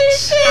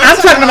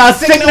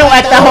Signal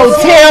at the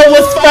hotel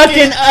was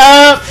fucking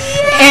up.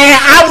 And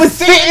I was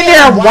sitting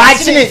there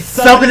watching it,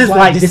 soaking it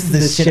like, this is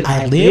the shit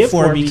I live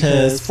for,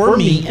 because for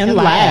me and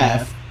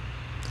Laugh,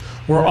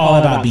 we're all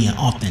about being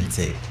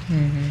authentic.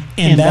 Mm-hmm.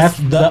 And that's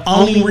the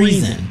only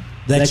reason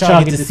that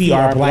y'all get to see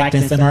our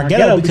blackness and our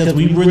ghetto, because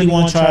we really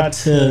want y'all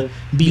to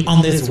be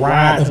on this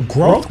ride of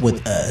growth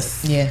with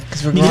us. Yeah,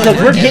 because we're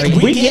getting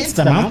to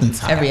the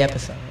mountaintop. Every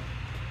episode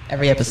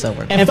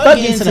we're going. And fuck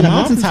getting to the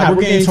mountaintop,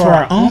 we're getting to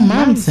our own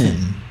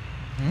mountain.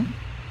 Mm-hmm.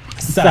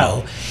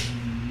 So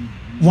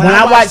when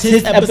I watched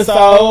his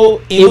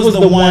episode, it was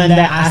the one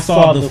that I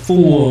saw the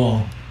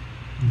full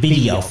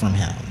video from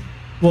him.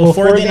 Well,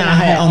 before then, I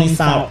had only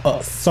saw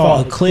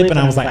a clip, and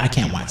I was like, I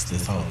can't watch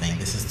this whole thing.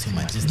 This is too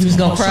much. You was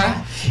gonna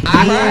cry?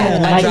 I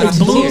cried. I dropped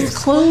 2 tears.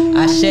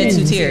 I shed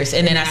 2 tears,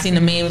 and then I seen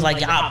the memes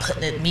like, y'all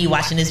putting at me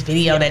watching this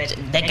video that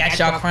got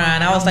y'all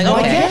crying. I was like,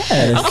 okay,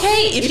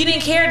 if you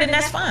didn't care, then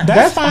that's fine.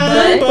 That's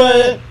fine,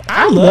 but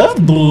I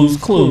love Blue's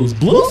Clues.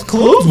 Blue's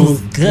Clues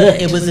was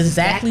good. It was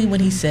exactly when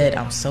he said,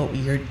 look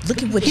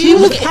at what he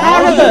was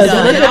proud of us.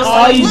 Look at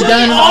all you've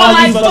done, all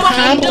you've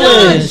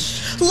accomplished.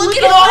 Look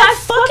at all I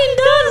fucking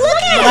done.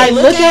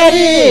 Look at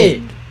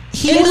it.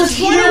 He was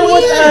here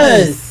with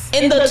us.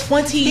 In the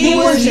 20 years he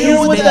was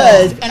here with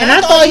us. And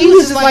I thought he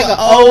was just like an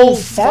old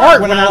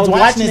fart when I was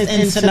watching this,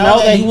 and to know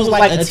that he was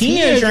like a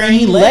teenager and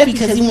he left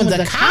because he went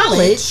to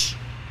college.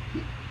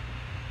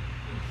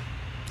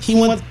 He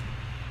went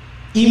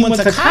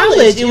to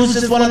college. It was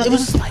just it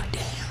was just like,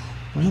 damn,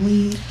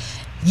 really?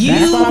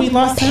 You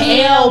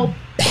pale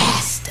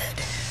bastard.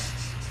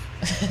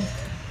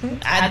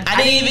 I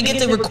didn't even get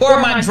to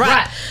record my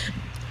drop.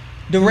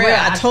 Darrell,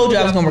 I told you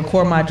I was going to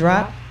record my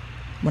drop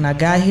when I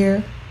got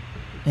here,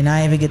 and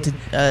I didn't even get to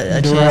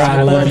a chance.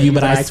 I love you,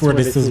 but I swear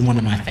this is one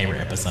of my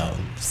favorite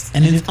episodes.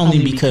 And it's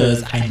only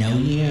because I know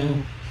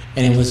you,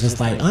 and it was just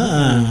like,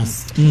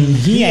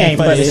 he ain't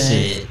for this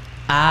shit.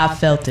 I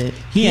felt it.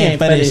 He ain't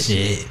for this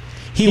shit.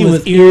 He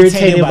was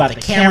irritated about the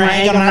camera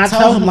angle, and I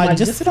told him, like,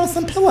 just sit on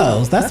some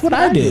pillows. That's what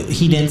I do.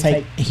 He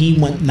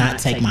would not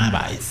take my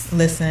advice.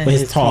 Listen.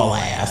 With his tall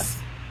ass.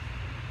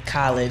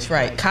 College.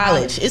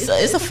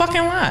 It's a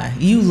fucking lie.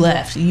 You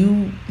left.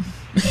 You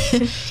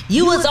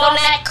was on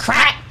that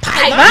crack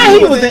pipe.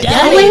 He was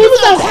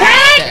on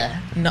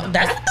crack. No,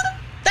 that's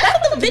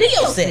what the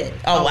video said.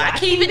 Oh, I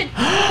can't even.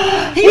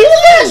 He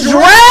was on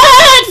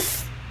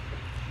drugs.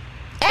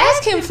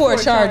 Ask him for a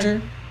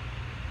charger.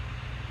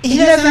 He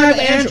doesn't have an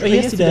Android.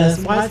 Yes, he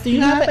does. Why do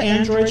you have an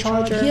Android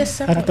charger? Yes,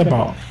 sir.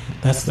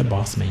 That's the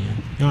boss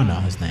man. Y'all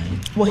know his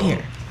name. Well,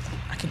 here.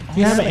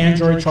 You have an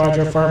Android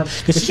charger for him?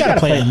 Because she got to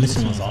play it on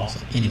Mission was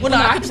awesome. Anyway. Well, no,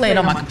 I can play it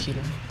on my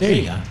computer. There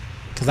you go.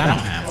 Because I don't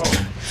have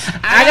one.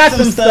 I got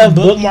some stuff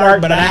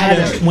bookmarked, but I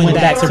haven't went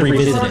back to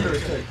revisit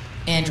it.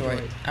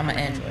 Android. I'm an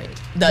Android.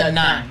 The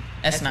 9.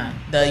 S9.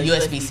 The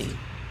USB-C.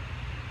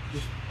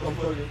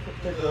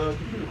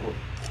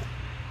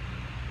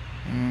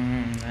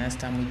 Last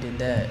time we did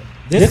that.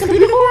 This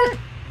computer cord?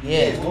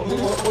 Yeah.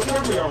 What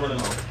camera y'all running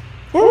on?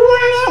 We're running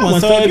that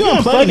one. So if you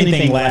unplug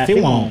anything, laugh,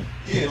 it won't.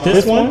 Yeah,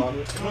 This one? No,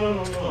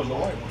 the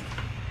white one.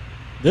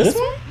 This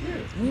one? Yeah.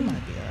 We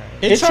might be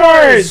alright. It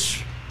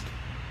charged.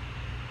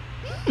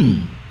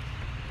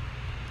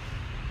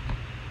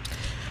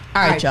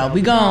 Alright, y'all.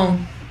 We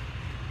gone.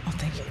 Oh,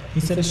 thank you. He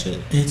said it's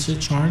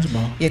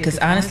chargeable. Yeah, because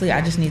honestly,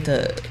 I just need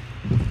to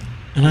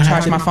And I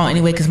charge my phone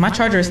anyway, because my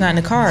charger is not in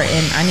the car,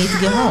 and I need to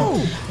get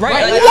home.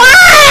 Right? Like,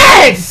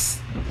 What?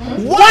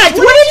 What?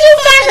 Where did you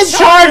find a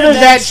charger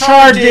that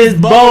charges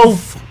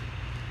both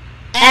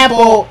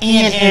Apple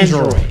and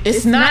Android?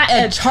 it's not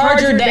a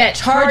charger that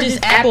charges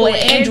Apple and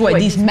Android.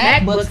 These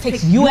MacBooks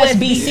takes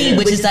USB-C,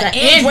 which is an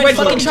Android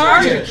fucking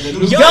charger.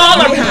 Y'all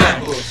are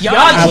behind.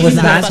 I was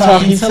not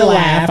talking to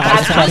Laugh. I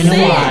was talking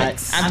to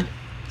Watts.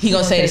 He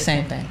gonna say the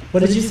same thing.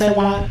 What did you say,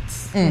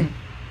 Watts? Yeah,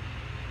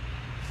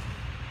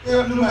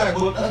 new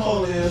MacBook. That's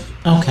all it is.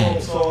 Okay.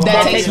 So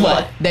That takes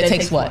what? That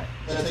takes what?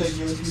 That takes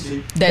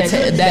USB-C.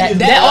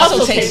 That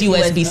also takes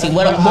USB-C.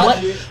 What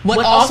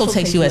also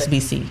takes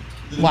USB-C?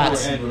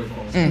 Watts.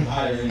 And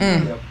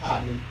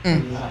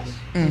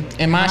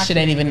my shit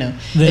ain't even new.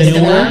 The It's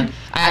new one? 9.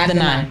 I have the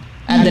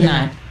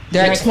 9.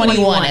 They're at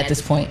 21 at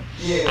this point.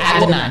 Yeah. I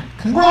have the 9.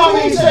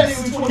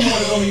 Congratulations. 21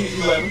 is only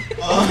 11.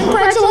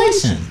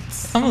 Congratulations.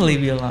 I'm gonna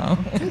leave you alone.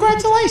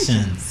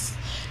 Congratulations.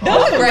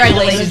 Don't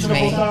congratulations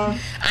me. I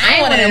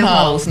ain't one of them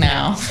hoes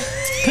now.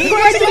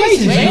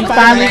 Congratulations. You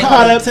finally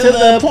caught up to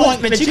the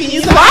point that you can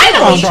use an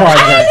iPhone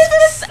charger.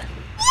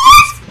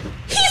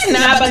 He's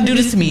not about to do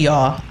this to me,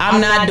 y'all. I'm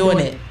not doing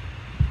it.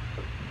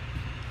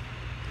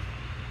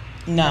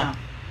 No.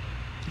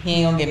 He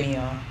ain't gonna get me,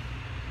 y'all.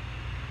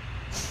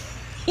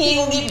 He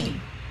ain't gonna get me.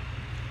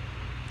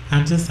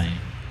 I'm just saying.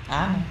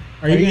 I know.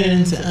 Are you getting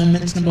into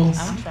unmentionables?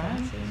 I'm trying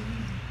to.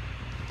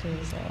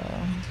 Cause,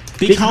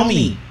 Big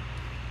homie,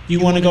 you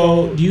want to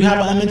go? Do you have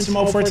an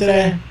unmentionable for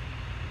today?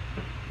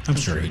 I'm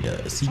sure he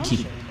does. He's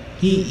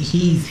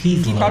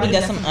probably loaded.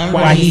 got some unreleased.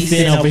 While he's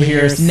sitting over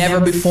here, Never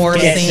before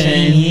sketching.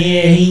 seen.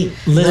 Yeah,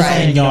 listen,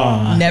 Right.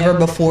 y'all. Never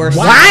before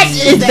What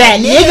seen. is that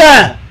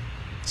nigga?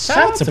 Shout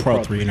out to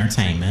Pro 3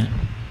 Entertainment.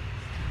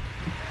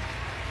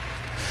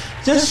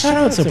 Just shout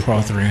out to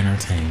Pro 3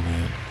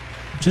 Entertainment.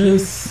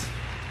 Just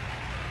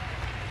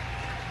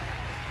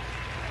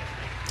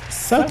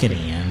suck it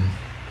in.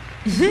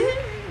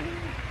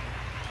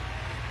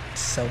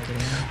 So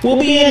good. We'll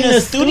be in the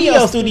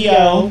studio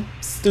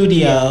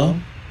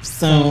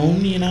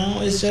soon. You know,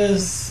 it's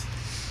just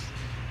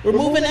we're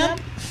moving up.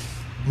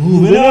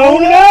 Moving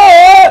on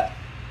up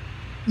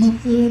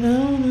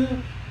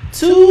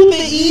to the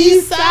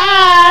east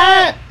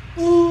side.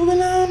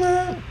 Moving on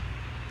up.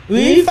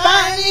 We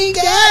finally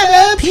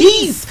got a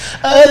piece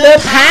of the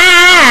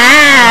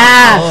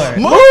pie. Lord.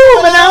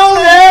 Moving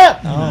on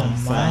up. Oh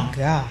my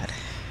God.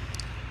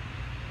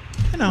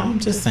 You know, I'm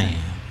just saying.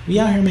 We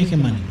out here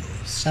making money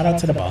moves. Shout out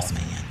to the boss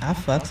man. I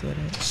fucks with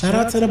it. Shout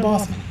out to the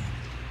boss man.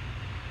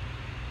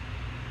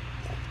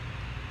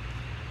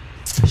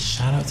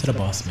 Shout out to the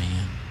boss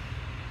man.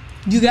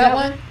 You got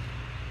one?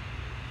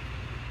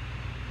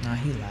 Nah,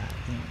 he lied.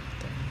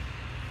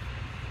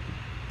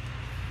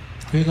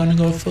 Who you gonna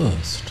go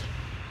first?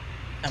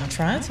 I'm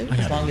trying to. I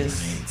As got long a as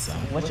lemonade, so.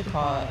 what you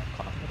call it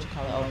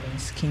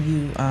opens. Can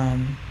you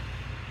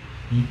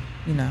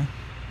you know,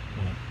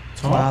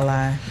 while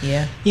I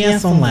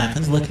Yes, I'm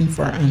laughing, looking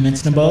for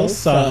unmentionables.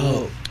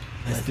 So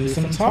let's do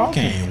some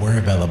talking. We're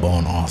available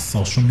on all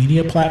social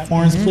media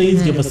platforms.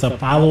 Please give us a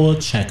follow.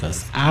 Check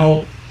us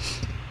out.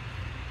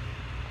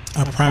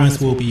 I promise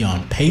we'll be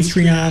on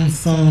Patreon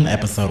soon.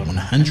 Episode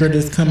 100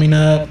 is coming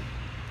up.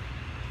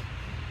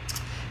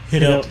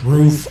 Hit up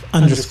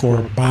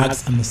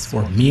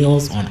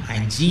Roof_box_meals on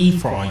IG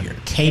for all your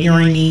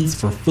catering needs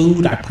for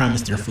food. I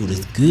promise your food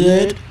is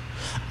good.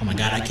 Oh my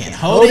God, I can't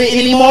hold it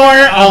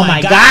anymore. Oh my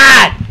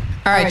God.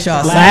 All right,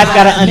 y'all. Laugh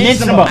got an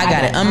unmentionable. I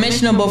got it.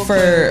 Unmentionable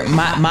for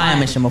my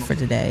unmentionable for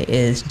today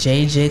is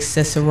J. Jig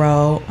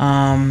Cicero.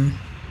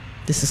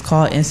 This is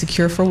called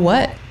Insecure for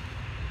What?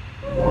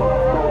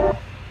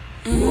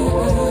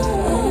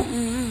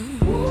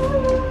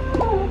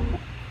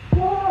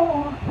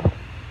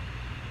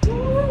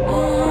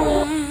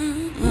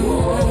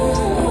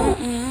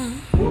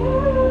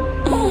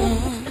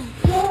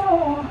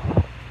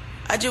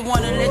 I just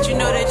wanna let you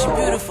know that you're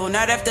beautiful,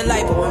 not after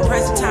lipo, in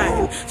present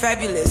time.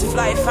 Fabulous,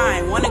 fly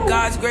fine, one of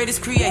God's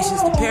greatest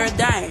creations, the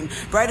paradigm.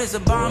 Bright as a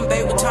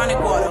Bombay with tonic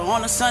water,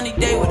 on a sunny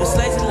day with a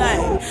slice of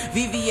lime.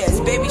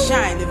 VVS, baby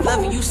shine, if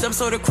loving you some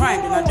sort of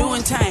crime, then I do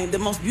in time. The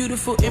most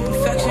beautiful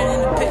imperfection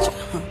in the picture.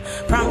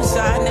 Promise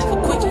I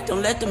never quit you,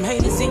 don't let them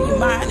haters in your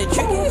mind and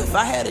trick you. If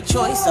I had a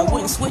choice, I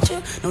wouldn't switch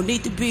you. No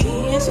need to be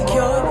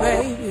insecure,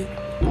 baby.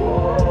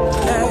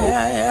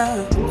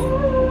 Yeah.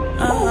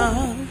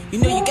 You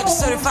know you got the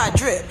certified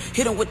drip.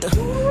 Hit 'em with the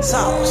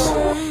sauce.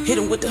 Hit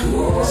 'em with the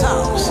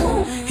sauce.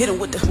 Hit 'em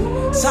with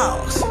the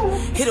sauce.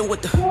 Hit 'em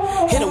with the.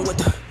 Hit 'em with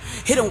the.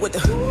 Hit 'em with the.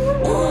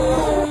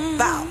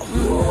 Bow.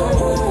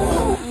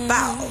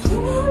 Bow.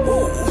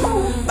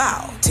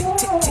 Bow. Tick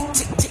tick tick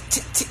tick tick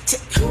tick tick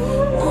tick.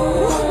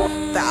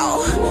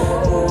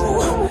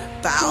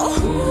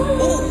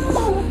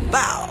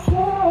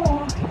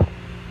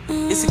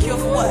 Insecure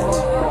for what?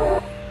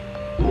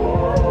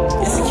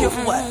 Insecure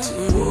for what?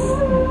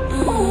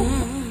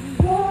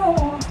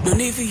 No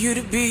need for you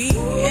to be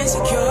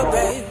insecure,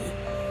 baby.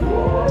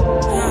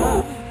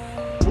 No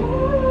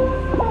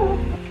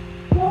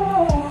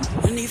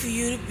need for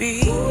you to be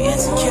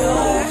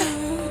insecure.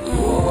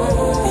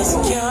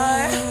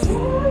 Insecure.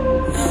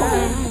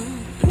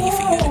 No need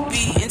for you to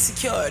be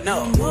insecure,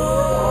 no.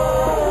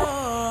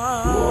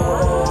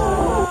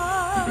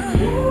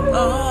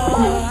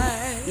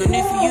 No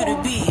need for you to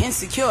be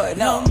insecure,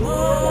 no.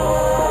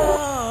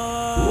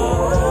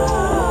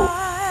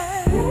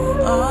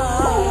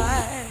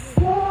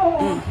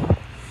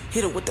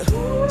 Hit him with the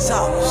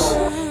sauce.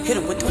 Hit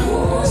him with the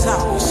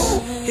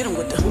sauce. Hit him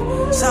with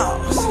the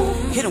sauce.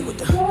 Hit him with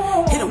the.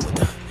 Hit him with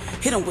the.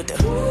 Hit him with the.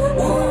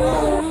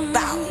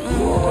 Bow.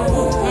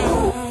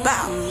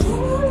 Bow.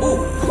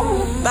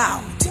 Ooh.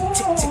 Bow. Tick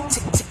tick tick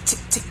tick tick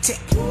tick tick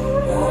tick.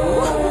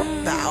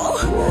 Bow.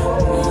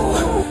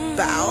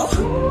 Bow.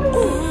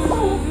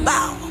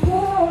 Bow.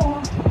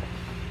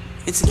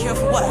 Insecure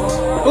for what?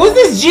 Who's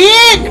this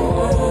jig?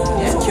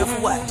 Insecure for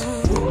what?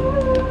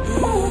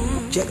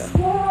 Jigga.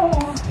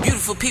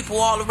 Beautiful people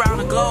all around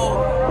the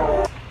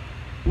globe.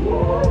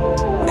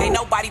 Ain't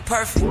nobody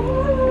perfect.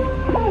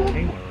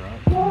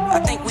 I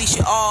think we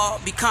should all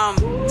become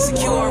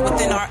secure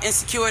within our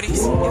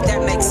insecurities, if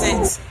that makes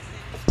sense.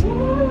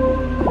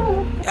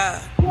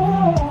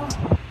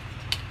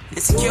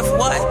 Insecure for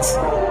what?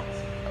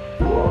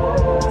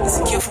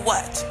 Insecure for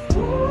what?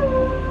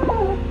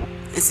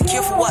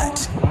 Insecure for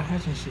what?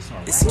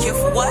 Insecure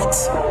for what?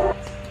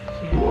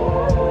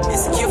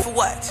 Insecure for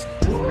what?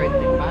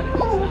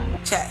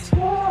 Chat.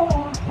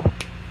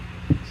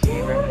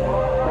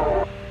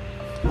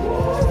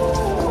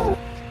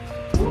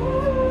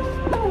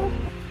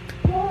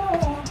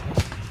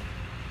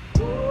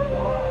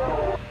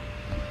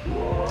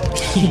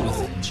 He was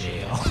in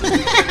jail.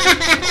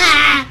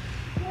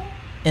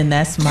 And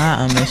that's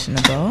my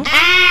unmentionable.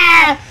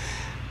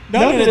 No,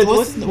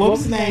 what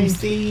was his name?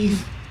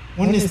 Steve.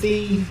 When is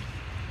Steve?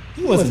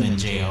 He wasn't in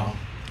jail.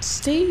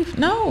 Steve?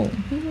 No,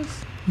 he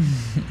was.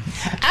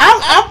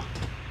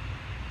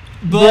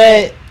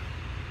 But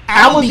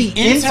I would be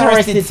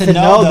interested to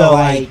know though,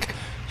 like,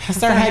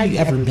 sir, have you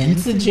ever been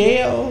to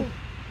jail?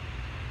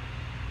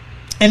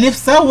 And if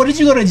so, what did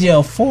you go to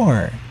jail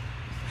for?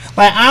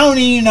 Like, I don't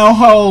even know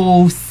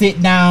whole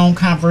sit down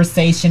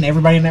conversation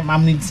everybody in that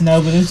mom needs to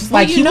know, but it's just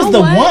like he was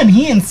the one.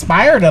 He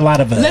inspired a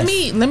lot of us. Let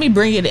me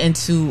bring it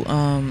into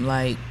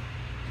like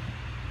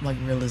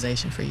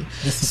realization for you.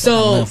 This is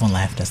so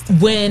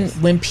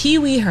when Pee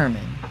Wee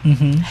Herman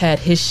had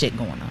his shit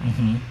going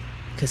on,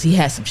 because he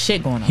had some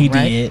shit going on. He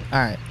right? did. All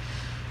right.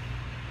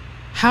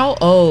 How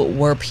old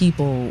were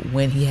people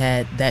when he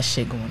had that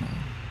shit going on?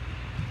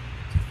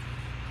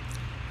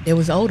 They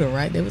was older,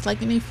 right? They was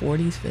like in their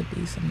 40s,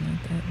 50s, something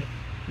like that.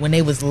 When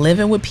they was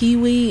living with Pee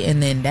Wee,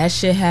 and then that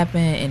shit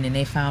happened, and then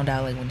they found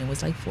out like when it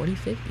was like 40,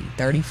 50,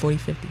 30, 40,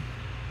 50.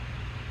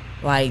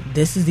 Like,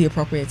 this is the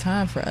appropriate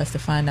time for us to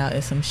find out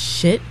if some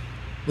shit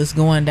was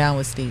going down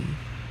with Steve.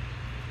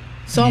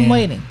 So I'm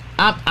waiting.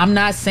 I'm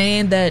not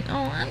saying that,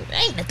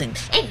 ain't nothing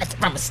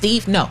wrong with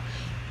Steve. No.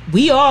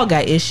 We all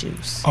got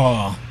issues.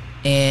 Oh.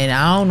 And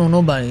I don't know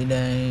nobody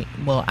that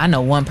well, I know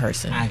one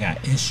person. I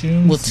got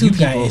issues. Well, two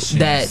people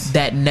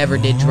that never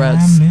did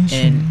drugs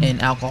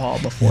and alcohol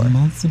before. Am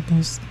I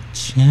supposed to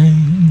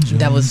change?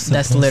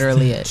 That's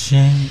literally it.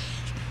 Change?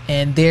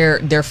 And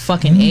they're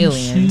fucking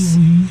aliens.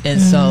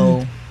 And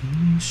so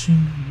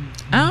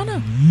I don't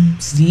know.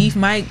 Steve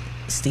might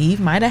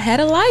have had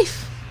a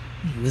life.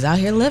 He was out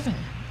here living.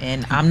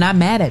 And I'm not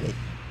mad at it.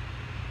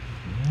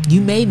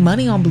 You made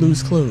money on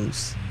Blue's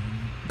Clues.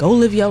 Go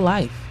live your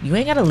life. You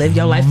ain't gotta live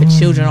your life for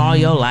children all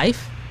your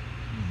life.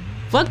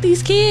 Fuck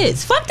these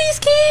kids. Fuck these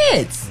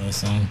kids.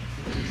 Listen.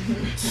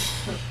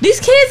 These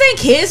kids ain't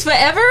kids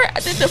forever.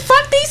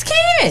 Fuck these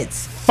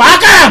kids.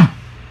 Fuck them.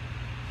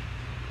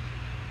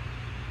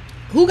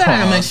 Who got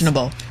an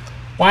unmentionable?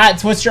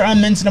 What's your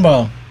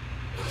unmentionable?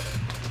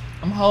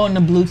 I'm holding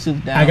the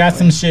Bluetooth down. I got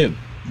some shit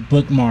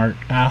bookmarked.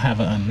 I'll have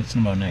an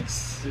unmentionable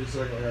next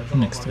Tuesday.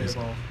 Okay.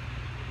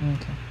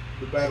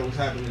 The battle was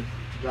happening.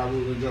 Ja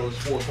Rule and Joe is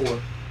 4-4.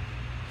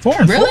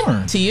 4-4.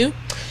 Really? To you?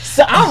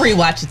 So I'll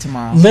rewatch it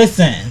tomorrow.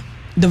 Listen,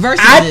 the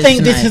verses. I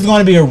think this is going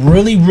to be a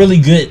really, really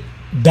good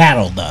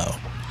battle, though.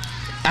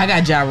 I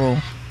got Ja Rule.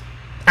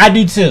 I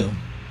do too.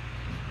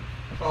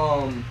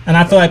 And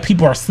I feel like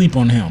people are asleep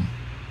on him,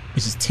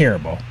 which is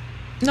terrible.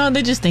 No,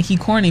 they just think he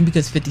corny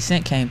because 50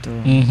 Cent came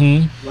through.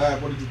 Mm-hmm.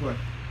 Lab, what did you play?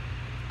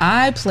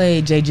 I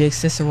played J. Jig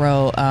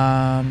Cicero.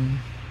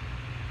 Damn.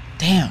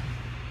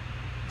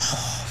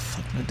 Oh,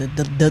 fuck.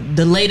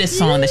 The latest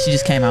song that she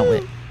just came out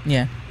with.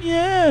 Yeah.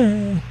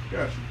 Yeah.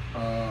 Gotcha.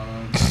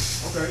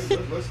 Okay.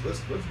 Let's do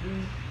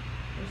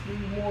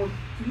more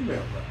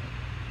female rap.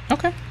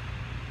 Okay.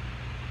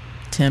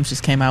 Tim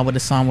just came out with a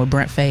song with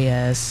Brent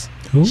Faiyaz.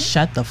 Who?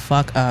 Shut the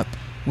fuck up.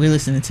 We're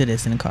listening to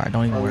this in the car.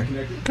 Don't even worry.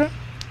 Okay.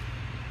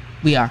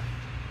 We are.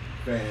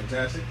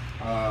 Fantastic.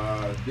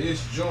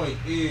 This joint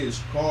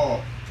is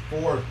called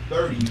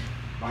 430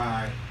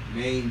 by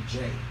Name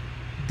J.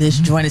 This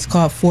joint is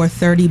called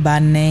 430 by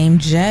Name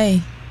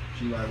J.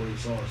 She lightweight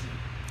saucy.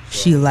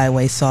 She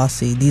lightweight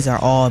saucy. These are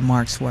all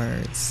Mark's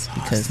words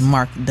because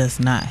Mark does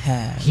not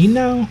have. You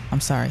know.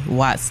 I'm sorry,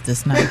 Watts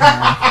does not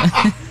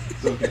have.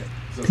 It's okay.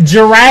 It's okay.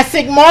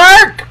 Jurassic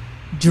Mark.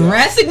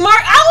 Jurassic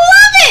Mark. I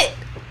love it.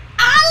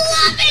 I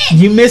love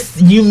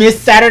it. You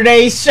missed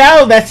Saturday's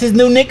show. That's his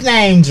new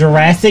nickname,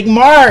 Jurassic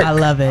Mark. I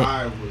love it.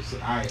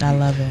 I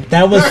love it.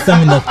 That was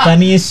some of the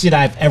funniest shit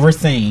I've ever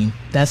seen.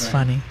 That's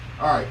funny.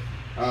 All right.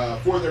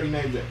 430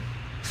 Name J.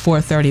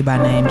 430 by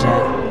Name J.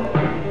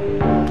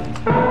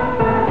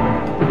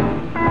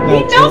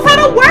 He knows how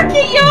to work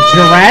it, y'all.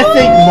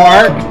 Jurassic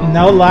Mark,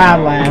 no lie,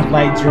 laugh.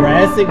 Like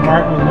Jurassic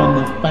Mark was one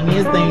of the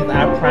funniest things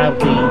I've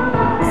probably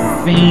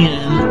seen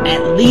in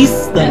at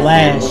least the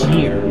last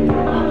year.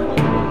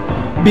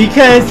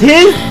 Because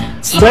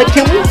but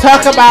can we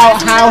talk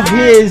about how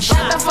his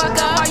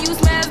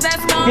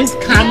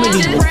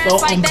comedy was so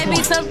on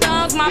point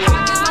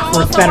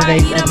for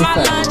Saturday's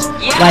episode?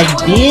 Like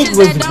Big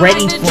was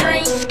ready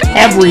for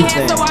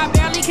everything.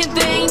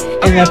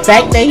 And the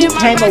fact that he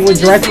came up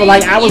with Jurassic,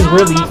 like I was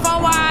really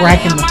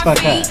cracking the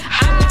fuck up.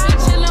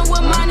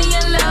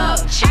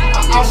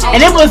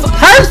 And it was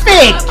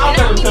perfect! I'll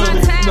never tell him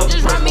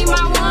nothing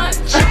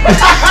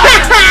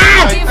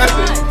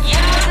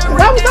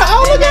I was like,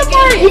 oh look at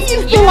Mark. He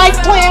used to like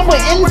playing with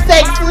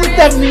insects and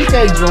stuff. And he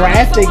said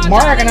Jurassic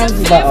Mark, and I was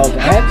just like, oh,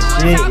 that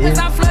shit is.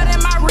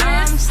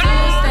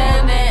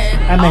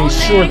 I made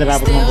sure that I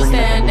was gonna bring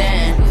it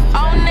up.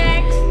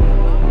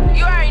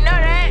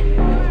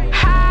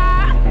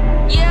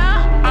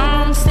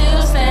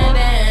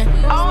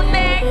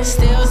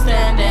 Still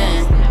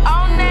standing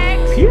on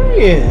next.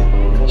 Period.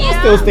 I'm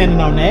still standing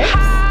on next.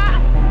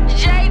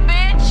 J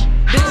bitch.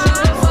 Bitch,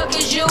 who the fuck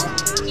is you?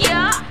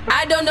 Yeah.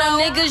 I don't know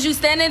niggas, you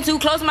standing too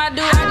close, my dude.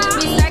 I just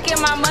be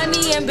stacking my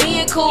money and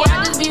being cool.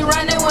 I just be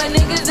running with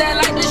niggas that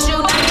like to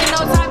shoot. I ain't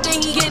no top,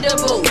 then he get the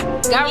boot.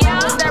 Got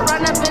rappers that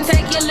run up and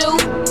take your loot.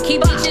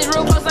 Keep bitches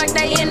real close like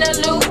they in the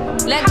loop.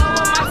 Let go of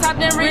my top,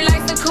 then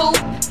relax the coupe.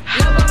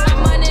 Love up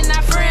my money,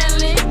 not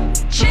friendly.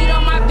 Cheat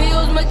on my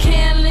bills,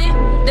 McKinley.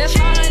 That's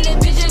all of the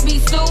bitches be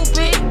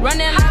stupid.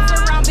 Running laps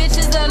around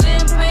bitches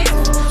Olympics.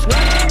 Look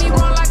at me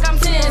roll like I'm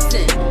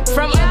Tenson.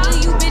 From ugly,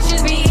 you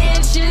bitches be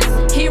inches.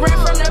 He ran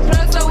from the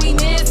plug, so he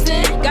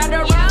missing. Got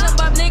a rise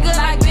up nigga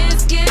like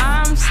biscuits.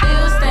 I'm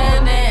still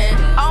standing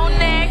on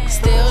next.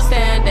 Still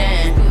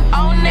standing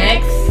on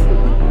next.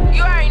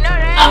 You already know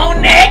that.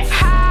 On next.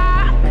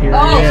 Period.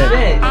 Oh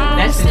shit,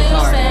 that shit is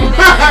hard.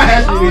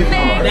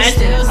 That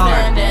shit is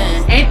hard.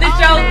 Ain't this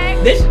show?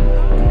 This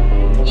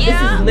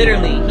is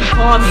literally. He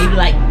called me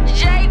like,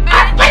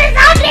 "What is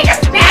all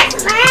niggas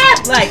next, man?"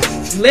 Like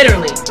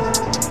literally.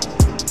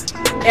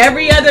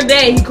 Every other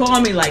day he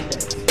called me like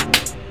this.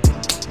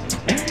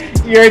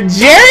 You're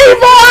Jerry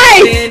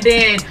Boy. And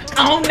then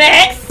on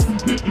next.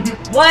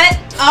 What?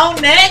 On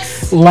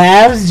next?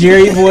 Laughs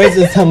Jerry voice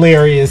is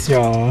hilarious,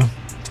 y'all.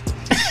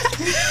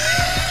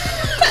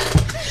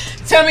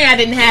 Tell me I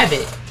didn't have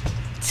it.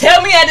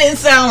 Tell me I didn't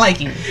sound like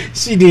you.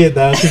 She did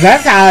though, cause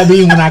that's how I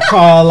be when I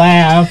call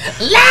Laugh.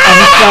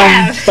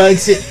 Laugh. Fuck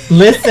shit.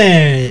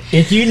 Listen,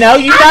 if you know,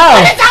 you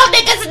know. It's all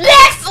niggas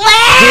next,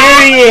 Laugh.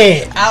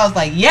 Period. I was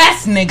like,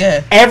 yes,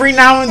 nigga. Every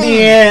now and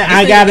then,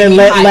 I gotta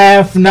let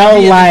Laugh know,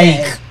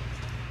 like,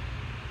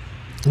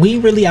 we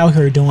really out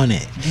here doing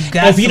it.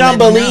 If you don't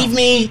believe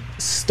me,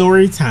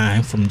 story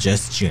time from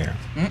Just Jer.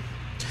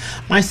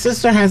 My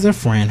sister has a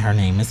friend. Her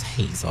name is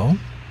Hazel.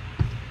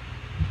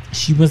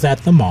 She was at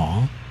the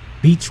mall,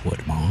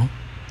 Beechwood Mall.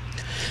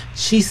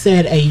 She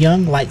said a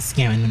young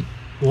light-skinned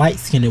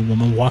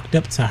woman walked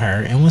up to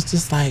her and was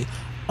just like,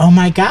 "Oh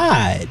my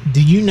God,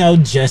 do you know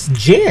Just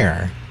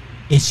Jer?"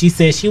 And she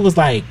said, she was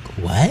like,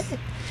 "What?"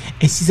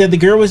 And she said the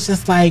girl was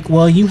just like,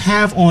 "Well, you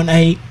have on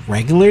a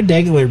regular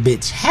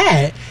bitch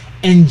hat,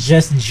 and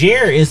Just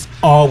Jer is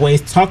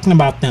always talking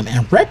about them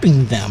and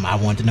repping them. I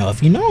want to know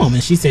if you know them."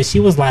 And she said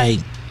she was like,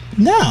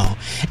 "No."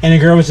 And the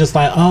girl was just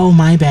like, "Oh,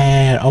 my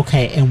bad.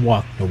 Okay," and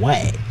walked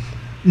away.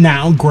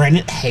 Now,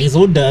 granted,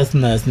 Hazel does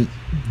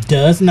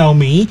know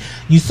me.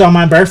 You saw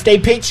my birthday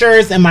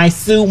pictures and my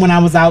suit when I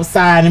was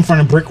outside in front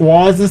of brick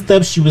walls and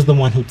stuff. She was the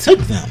one who took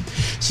them.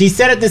 She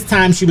said at this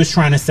time she was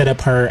trying to set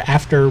up her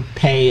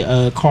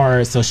Afterpay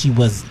card, so she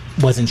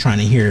wasn't trying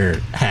to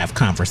have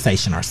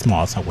conversation or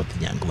small talk with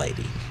the young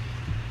lady.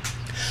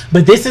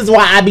 But this is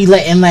why I be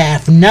letting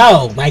Laugh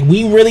know, like,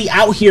 we really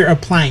out here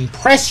applying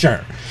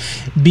pressure.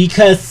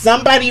 Because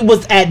somebody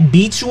was at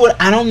Beechwood.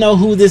 I don't know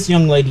who this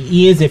young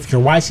lady is. If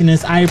you're watching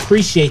this, I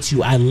appreciate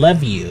you. I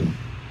love you.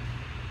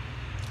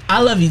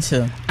 I love you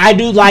too. I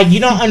do. Like, you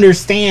don't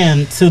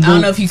understand. I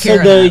don't know if you care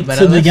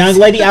to the young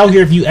lady out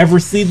here, if you ever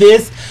see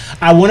this,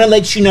 I want to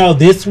let you know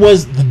this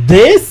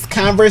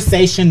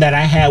conversation that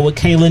I had with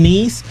Kayla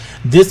Niece.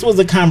 This was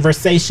a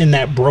conversation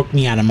that broke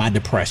me out of my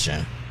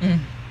depression.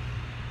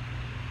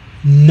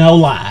 No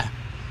lie.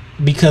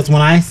 Because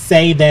when I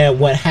say that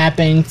what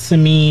happened to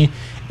me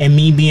and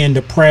me being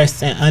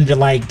depressed and under,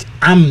 like,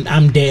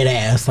 I'm dead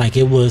ass. Like,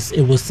 it was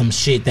some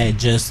shit that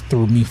just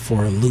threw me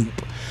for a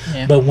loop.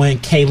 Yeah. But when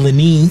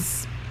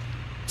Kaylanice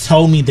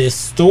told me this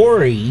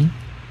story,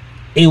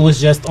 it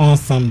was just on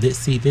some,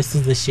 this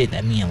is the shit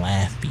that me and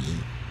Laugh be.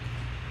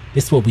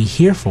 This is what we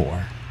here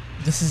for.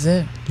 This is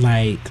it.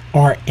 Like,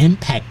 our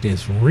impact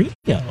is real.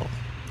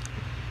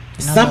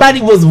 Somebody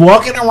was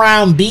walking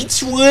around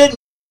Beechwood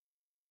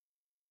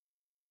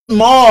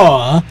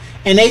Mall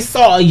and they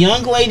saw a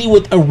young lady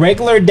with a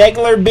regular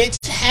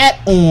bitch hat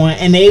on,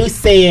 and they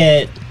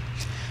said,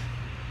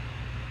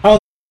 "Oh,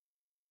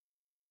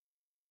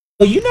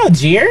 you know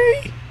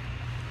Jerry?"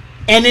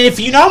 And if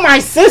you know my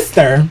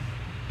sister,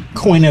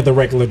 queen of the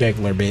regular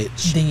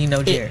bitch, then you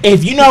know Jerry.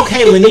 If you know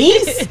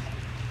Kaylanice,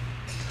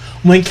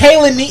 when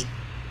Kaylanice,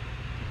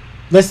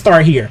 let's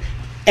start here.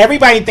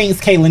 Everybody thinks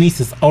Kaylanice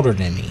is older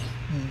than me.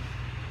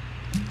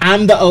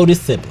 I'm the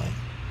oldest sibling.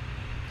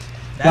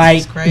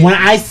 That's like, crazy. when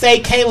I say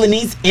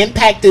Kaylanice's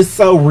impact is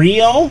so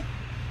real,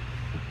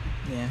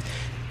 Yeah.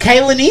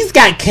 Kaylanice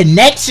got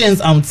connections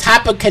on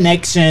top of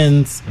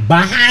connections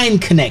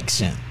behind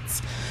connections.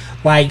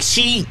 Like,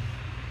 she...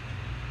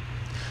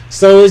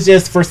 So it's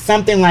just for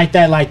something like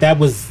that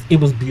it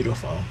was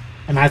beautiful.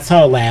 And I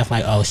told Laugh,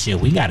 like, oh shit,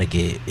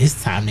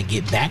 it's time to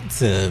get back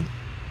to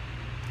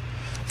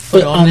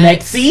Foot on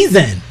next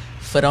season.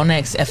 Foot on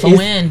next.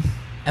 FON.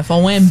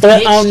 FON,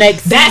 Foot bitch. on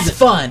next That's season.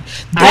 fun.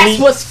 That's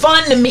what's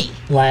fun to me.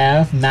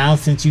 Laugh, now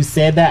since you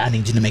said that, I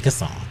need you to make a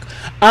song.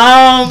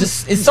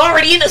 It's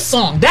already in the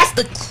song. That's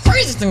the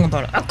crazy thing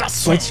about it. I've got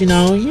songs. But you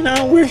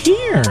know, we're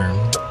here.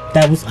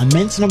 That was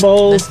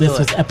Unmentionables. This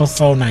was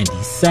episode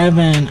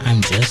 97.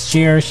 I'm just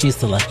here. She's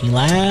the Lucky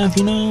Laugh,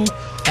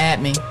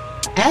 Add me.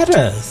 Add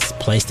us.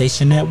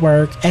 PlayStation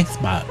Network,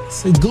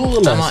 Xbox,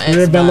 Google I'm us. on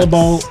We're Xbox.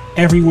 available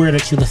everywhere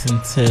that you listen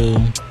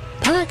to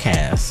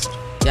podcasts.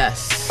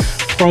 Yes.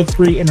 Pro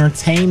 3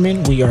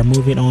 Entertainment. We are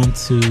moving on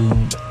to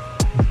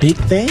big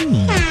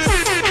things.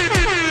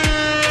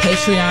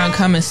 Patreon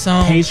coming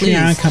soon.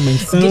 Patreon please. coming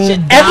soon. Get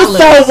your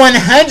dollars. Episode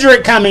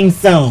 100 coming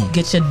soon.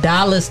 Get your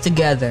dollars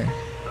together.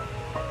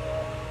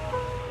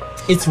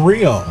 It's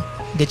real.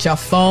 Get your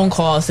phone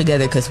calls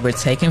together, because we're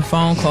taking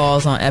phone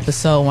calls on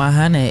episode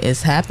 100.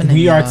 It's happening.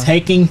 We are y'all.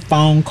 taking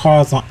phone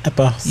calls on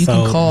episode You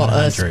can call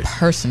 100. us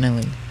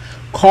personally.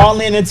 Call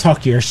in and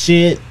talk your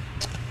shit.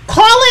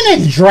 Call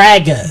in and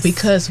drag us.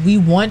 Because we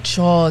want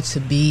y'all to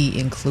be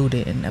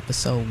included in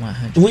episode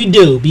 100. We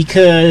do,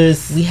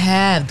 because We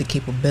have the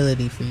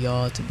capability for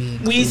y'all to be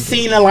included. we've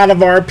seen a lot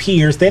of our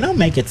peers. They don't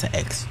make it to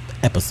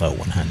episode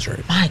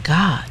 100. My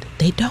God,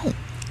 they don't.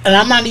 And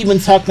I'm not even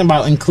talking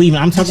about in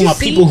Cleveland. I'm talking you about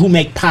see? people who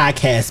make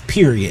podcasts,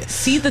 period.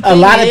 See, the A thing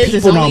lot of is, people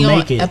it's don't only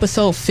make on it.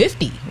 Episode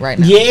 50 right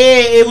now. Yeah,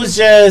 it was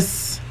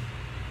just...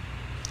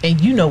 And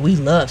we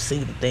love See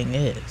the Thing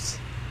Is.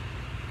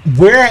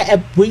 We're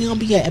gonna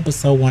be at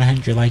episode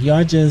 100. Like,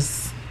 y'all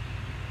just...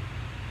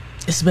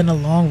 It's been a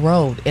long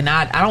road, and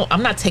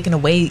I'm not taking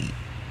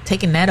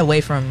that away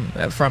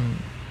from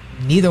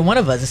neither one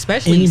of us,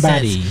 especially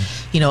Anybody.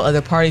 since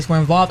other parties were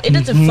involved. It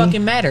doesn't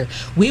fucking matter.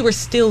 We were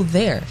still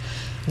there.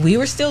 It's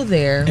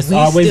we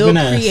always still been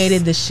us.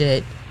 created the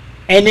shit.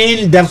 And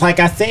then, that's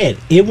like I said,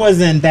 it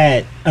wasn't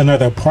that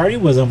another party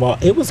was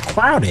involved. It was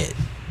crowded.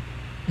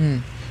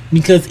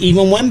 Because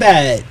even when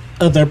that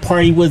other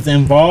party was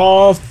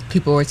involved,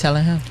 People were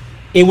telling him.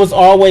 it was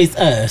always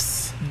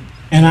us.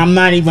 And I'm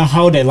not even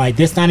holding. Like,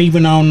 this not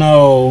even on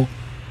no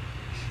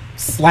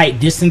slight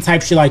distance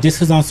type shit. Like, this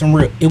was on some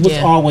real. It was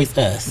Yeah. always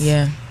us.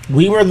 Yeah.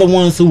 We were the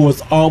ones who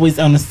was always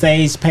on the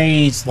stage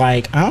page.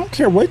 Like, I don't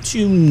care what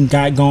you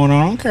got going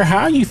on. I don't care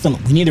how you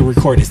feeling. We need to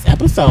record this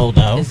episode,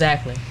 though.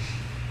 Exactly.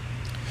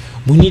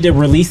 We need to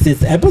release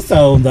this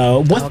episode,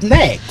 though. What's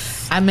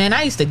next?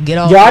 I used to get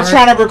off Y'all work.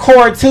 trying to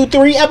record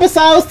 2-3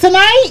 episodes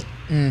tonight?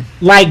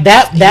 Like,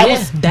 that Yeah,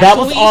 was that's that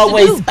what was we used to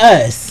always do.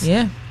 us.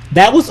 Yeah.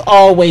 That was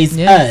always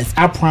Yeah. us.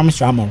 I promise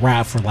you, I'm gonna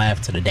ride for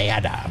Laugh to the day I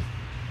die.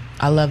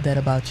 I love that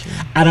about you.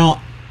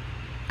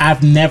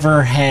 I've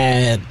never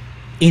had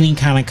any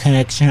kind of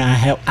connection.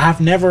 I've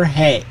never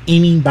had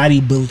anybody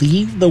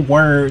believe the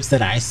words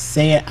that I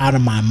said out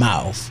of my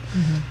mouth,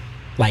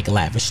 like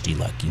Lavishly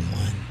Lucky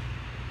One.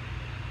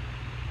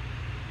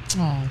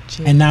 Oh,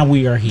 gee. And now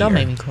we are here. Don't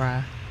make me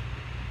cry.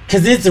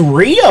 Cause it's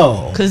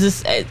real. Because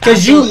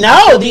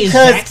the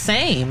exact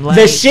same. Like,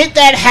 the shit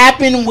that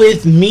happened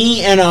with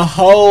me and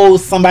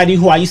somebody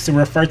who I used to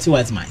refer to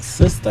as my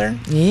sister.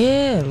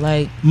 Yeah,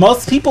 like,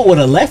 Most people would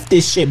have left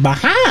this shit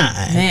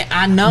behind. man,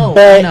 I know.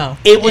 But I know.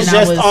 it was And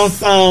I just on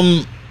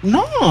some.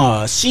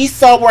 No, she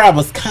saw where I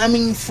was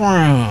coming from.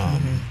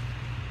 and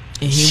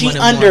he She wanted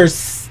more.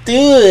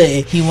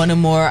 understood. He wanted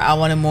more. I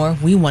wanted more.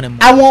 We wanted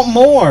more. I want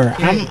more.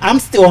 Period. I'm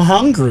still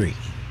hungry.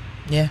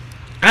 Yeah.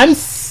 I'm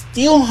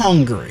still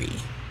hungry.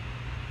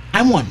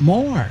 I want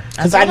more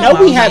because I told know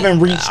him, we I'm haven't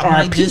like, reached I'm our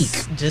like, peak.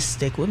 Just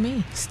stick with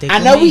me. I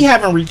know we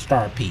haven't reached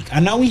our peak. I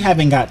know we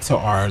haven't got to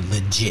our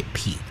legit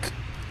peak.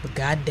 But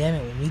God damn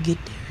it, when we get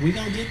there, We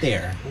gonna get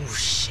there. oh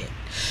shit.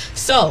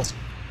 So,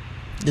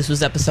 this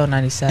was episode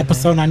 97.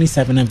 Episode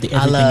 97 of the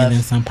Everything and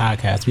Then Some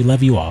podcast. We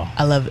love you all.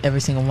 I love every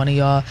single one of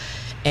y'all,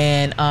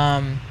 and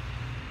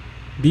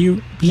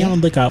be on the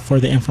lookout for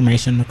the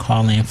information to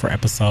call in for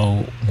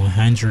episode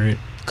 100.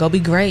 Go Be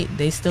Great.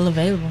 They still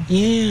available.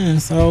 Yeah,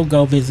 so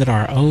go visit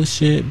our old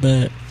shit,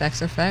 but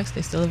Facts are facts.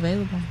 They still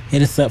available.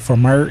 hit us up for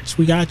merch.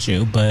 We got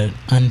you. But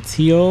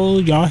until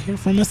y'all hear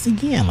from us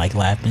again, like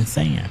Lab been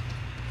saying,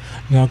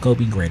 y'all go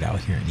be great out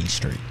here in these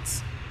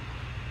streets.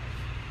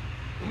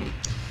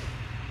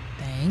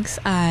 Thanks,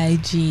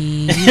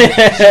 IG.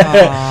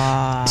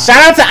 Shout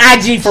out to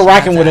IG for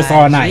rocking with us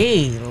all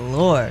night.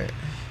 Lord.